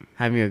just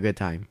having a good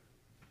time.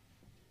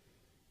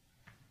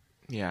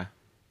 Yeah.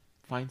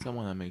 Find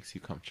someone that makes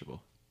you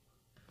comfortable.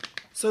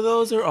 So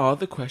those are all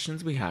the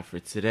questions we have for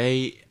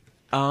today.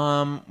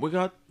 We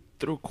got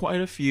through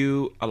quite a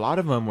few. A lot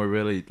of them were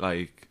really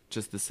like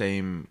just the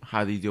same.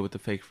 How do you deal with a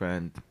fake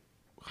friend?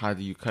 How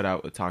do you cut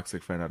out a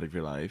toxic friend out of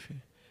your life?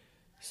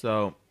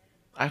 So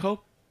I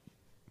hope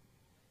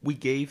we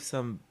gave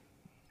some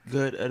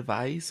good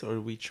advice, or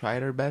we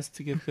tried our best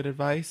to give good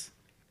advice.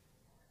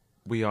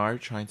 We are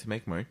trying to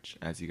make merch,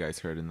 as you guys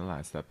heard in the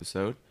last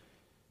episode.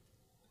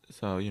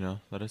 So,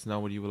 let us know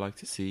what you would like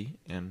to see,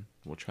 and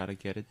we'll try to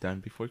get it done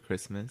before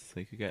Christmas. So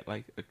you could get,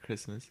 like, a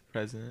Christmas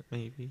present,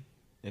 maybe,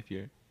 if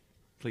you're,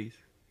 please.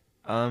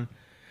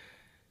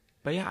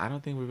 But yeah, I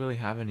don't think we really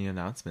have any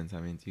announcements.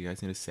 I mean, do you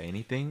guys need to say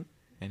anything?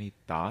 Any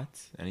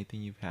thoughts?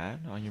 Anything you've had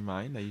on your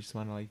mind that you just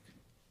want to, like,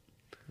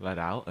 let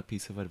out? A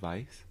piece of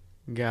advice?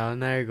 Gal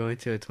and I are going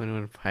to a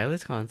 21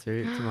 Pilots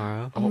concert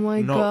tomorrow. Oh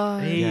my no.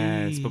 god.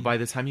 Yes, but by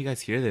the time you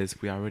guys hear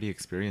this, we already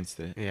experienced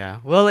it. Yeah,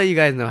 we'll let you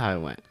guys know how it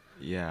went.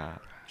 Yeah.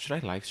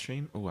 Should I live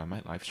stream? Oh, I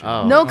might live stream.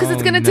 Oh. No, because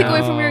it's Oh, gonna take away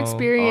from your no.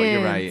 experience. Oh,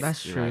 you're right.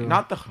 That's You're right. true.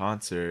 Not the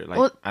concert, like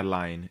Well- a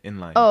line, in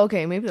line. Oh,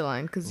 okay, maybe the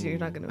line because you're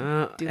not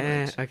gonna do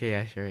much. Okay,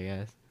 yeah, sure,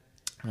 yes.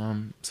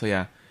 So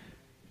yeah.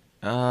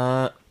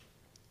 Yeah,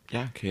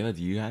 Kayla,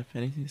 do you have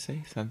anything to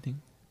say?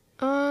 Something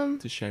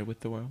to share with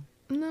the world?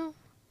 No,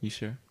 You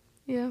sure?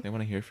 yeah, They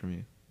want to hear from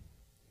you.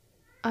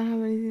 I don't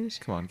have anything to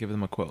share. Come on, give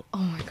them a quote. Oh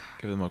my god,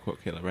 Give them a quote,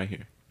 Kayla, right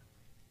here.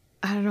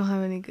 I don't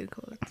have any good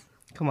quotes.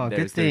 Come on,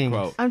 There's good their things.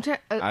 quote. I'm trying.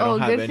 I don't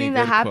have good any thing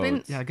that good happened.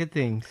 quotes. Yeah, good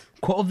things.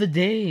 Quote of the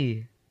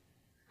day.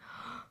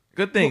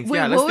 Good things. Wait,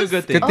 yeah, what let's do was-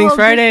 good things. Good things Oh,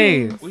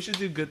 Friday. things. We should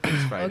do good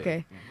things Friday.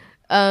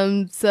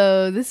 Okay.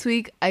 So this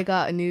week I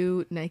got a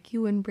new Nike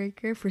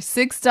windbreaker for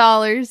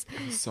 $6.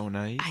 So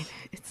nice.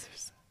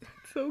 It's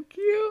so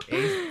cute.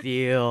 A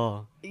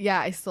steal.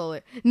 Yeah, I stole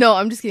it. No,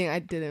 I'm just kidding. I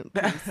didn't.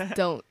 Please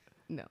don't.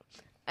 No.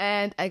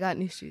 And I got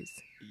new shoes.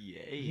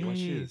 Yay. What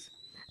shoes?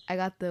 I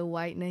got the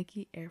white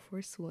Nike Air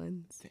Force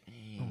Ones.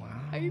 Dang.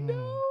 I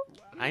know.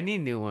 I need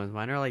new ones.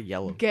 Mine are like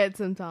yellow. Get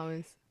some,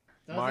 Thomas.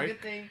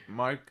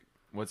 Mark,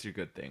 what's your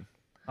good thing?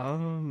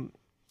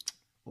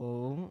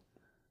 Well,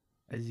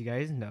 as you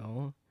guys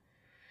know,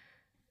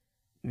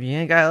 me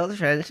and Gael's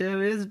friendship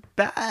is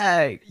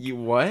back. You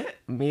what?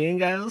 Me and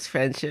Gael's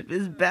friendship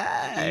is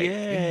back.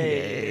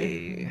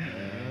 Yay.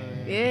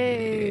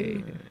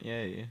 Yay.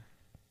 Yay.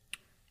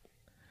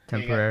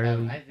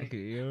 Temporarily. Thank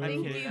you.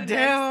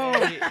 Damn!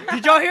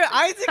 Did y'all hear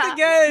Isaac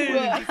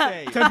again?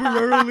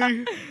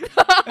 Temporarily.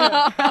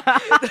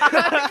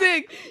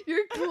 Isaac,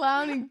 you're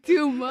clowning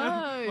too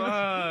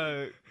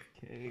much.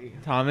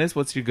 Thomas,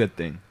 what's your good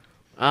thing?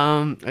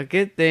 A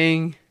good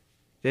thing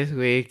this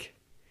week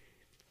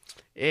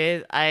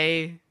is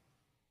I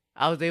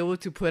was able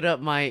to put up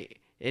my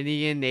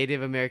Indian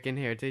Native American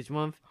Heritage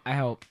Month. I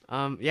help.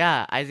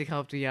 Yeah, Isaac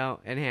helped me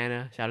out, and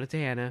Hannah. Shout out to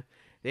Hannah.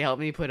 They helped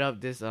me put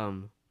up this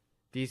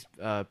these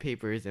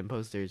papers and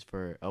posters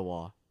for a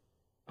wall.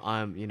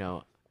 You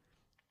know,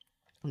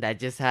 that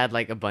just had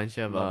like a bunch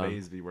of Love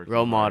ASB working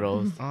role hard.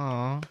 models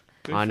Aw,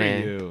 Good on for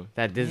it you.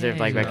 that deserve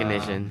like Yay.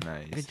 recognition.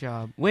 Nice. good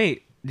job.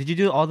 Wait, did you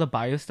do all the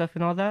bio stuff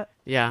and all that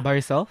Yeah, by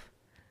yourself?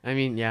 I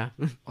mean, yeah.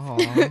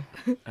 Aw,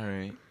 All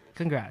right.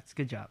 congrats.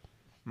 Good job.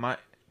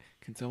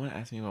 Can someone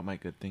ask me what my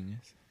good thing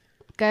is?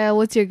 Gael,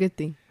 what's your good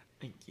thing?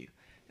 Thank you.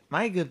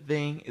 My good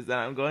thing is that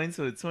I'm going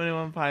to a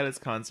 21 Pilots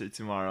concert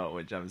tomorrow,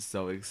 which I'm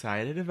so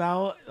excited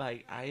about.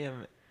 Like, I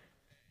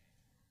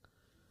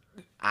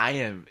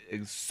am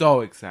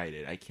so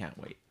excited. I can't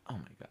wait. Oh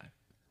my god.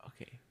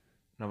 Okay.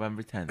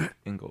 November 10th,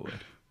 Inglewood.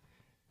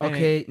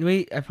 Okay,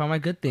 wait, I found my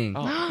good thing.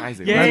 Oh,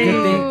 Isaac. Yay. My let's good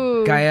go. thing.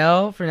 Ooh.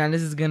 Gael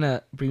Fernandez is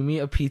gonna bring me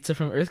a pizza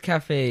from Earth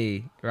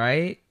Cafe,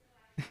 right?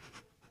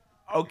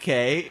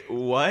 Okay,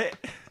 what?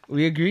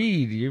 We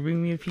agreed. You're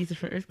bringing me a pizza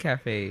from Earth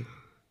Cafe.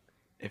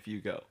 If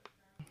you go.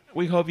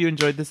 We hope you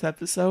enjoyed this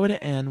episode,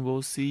 and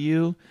we'll see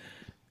you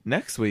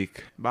next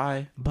week.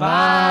 Bye.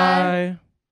 Bye.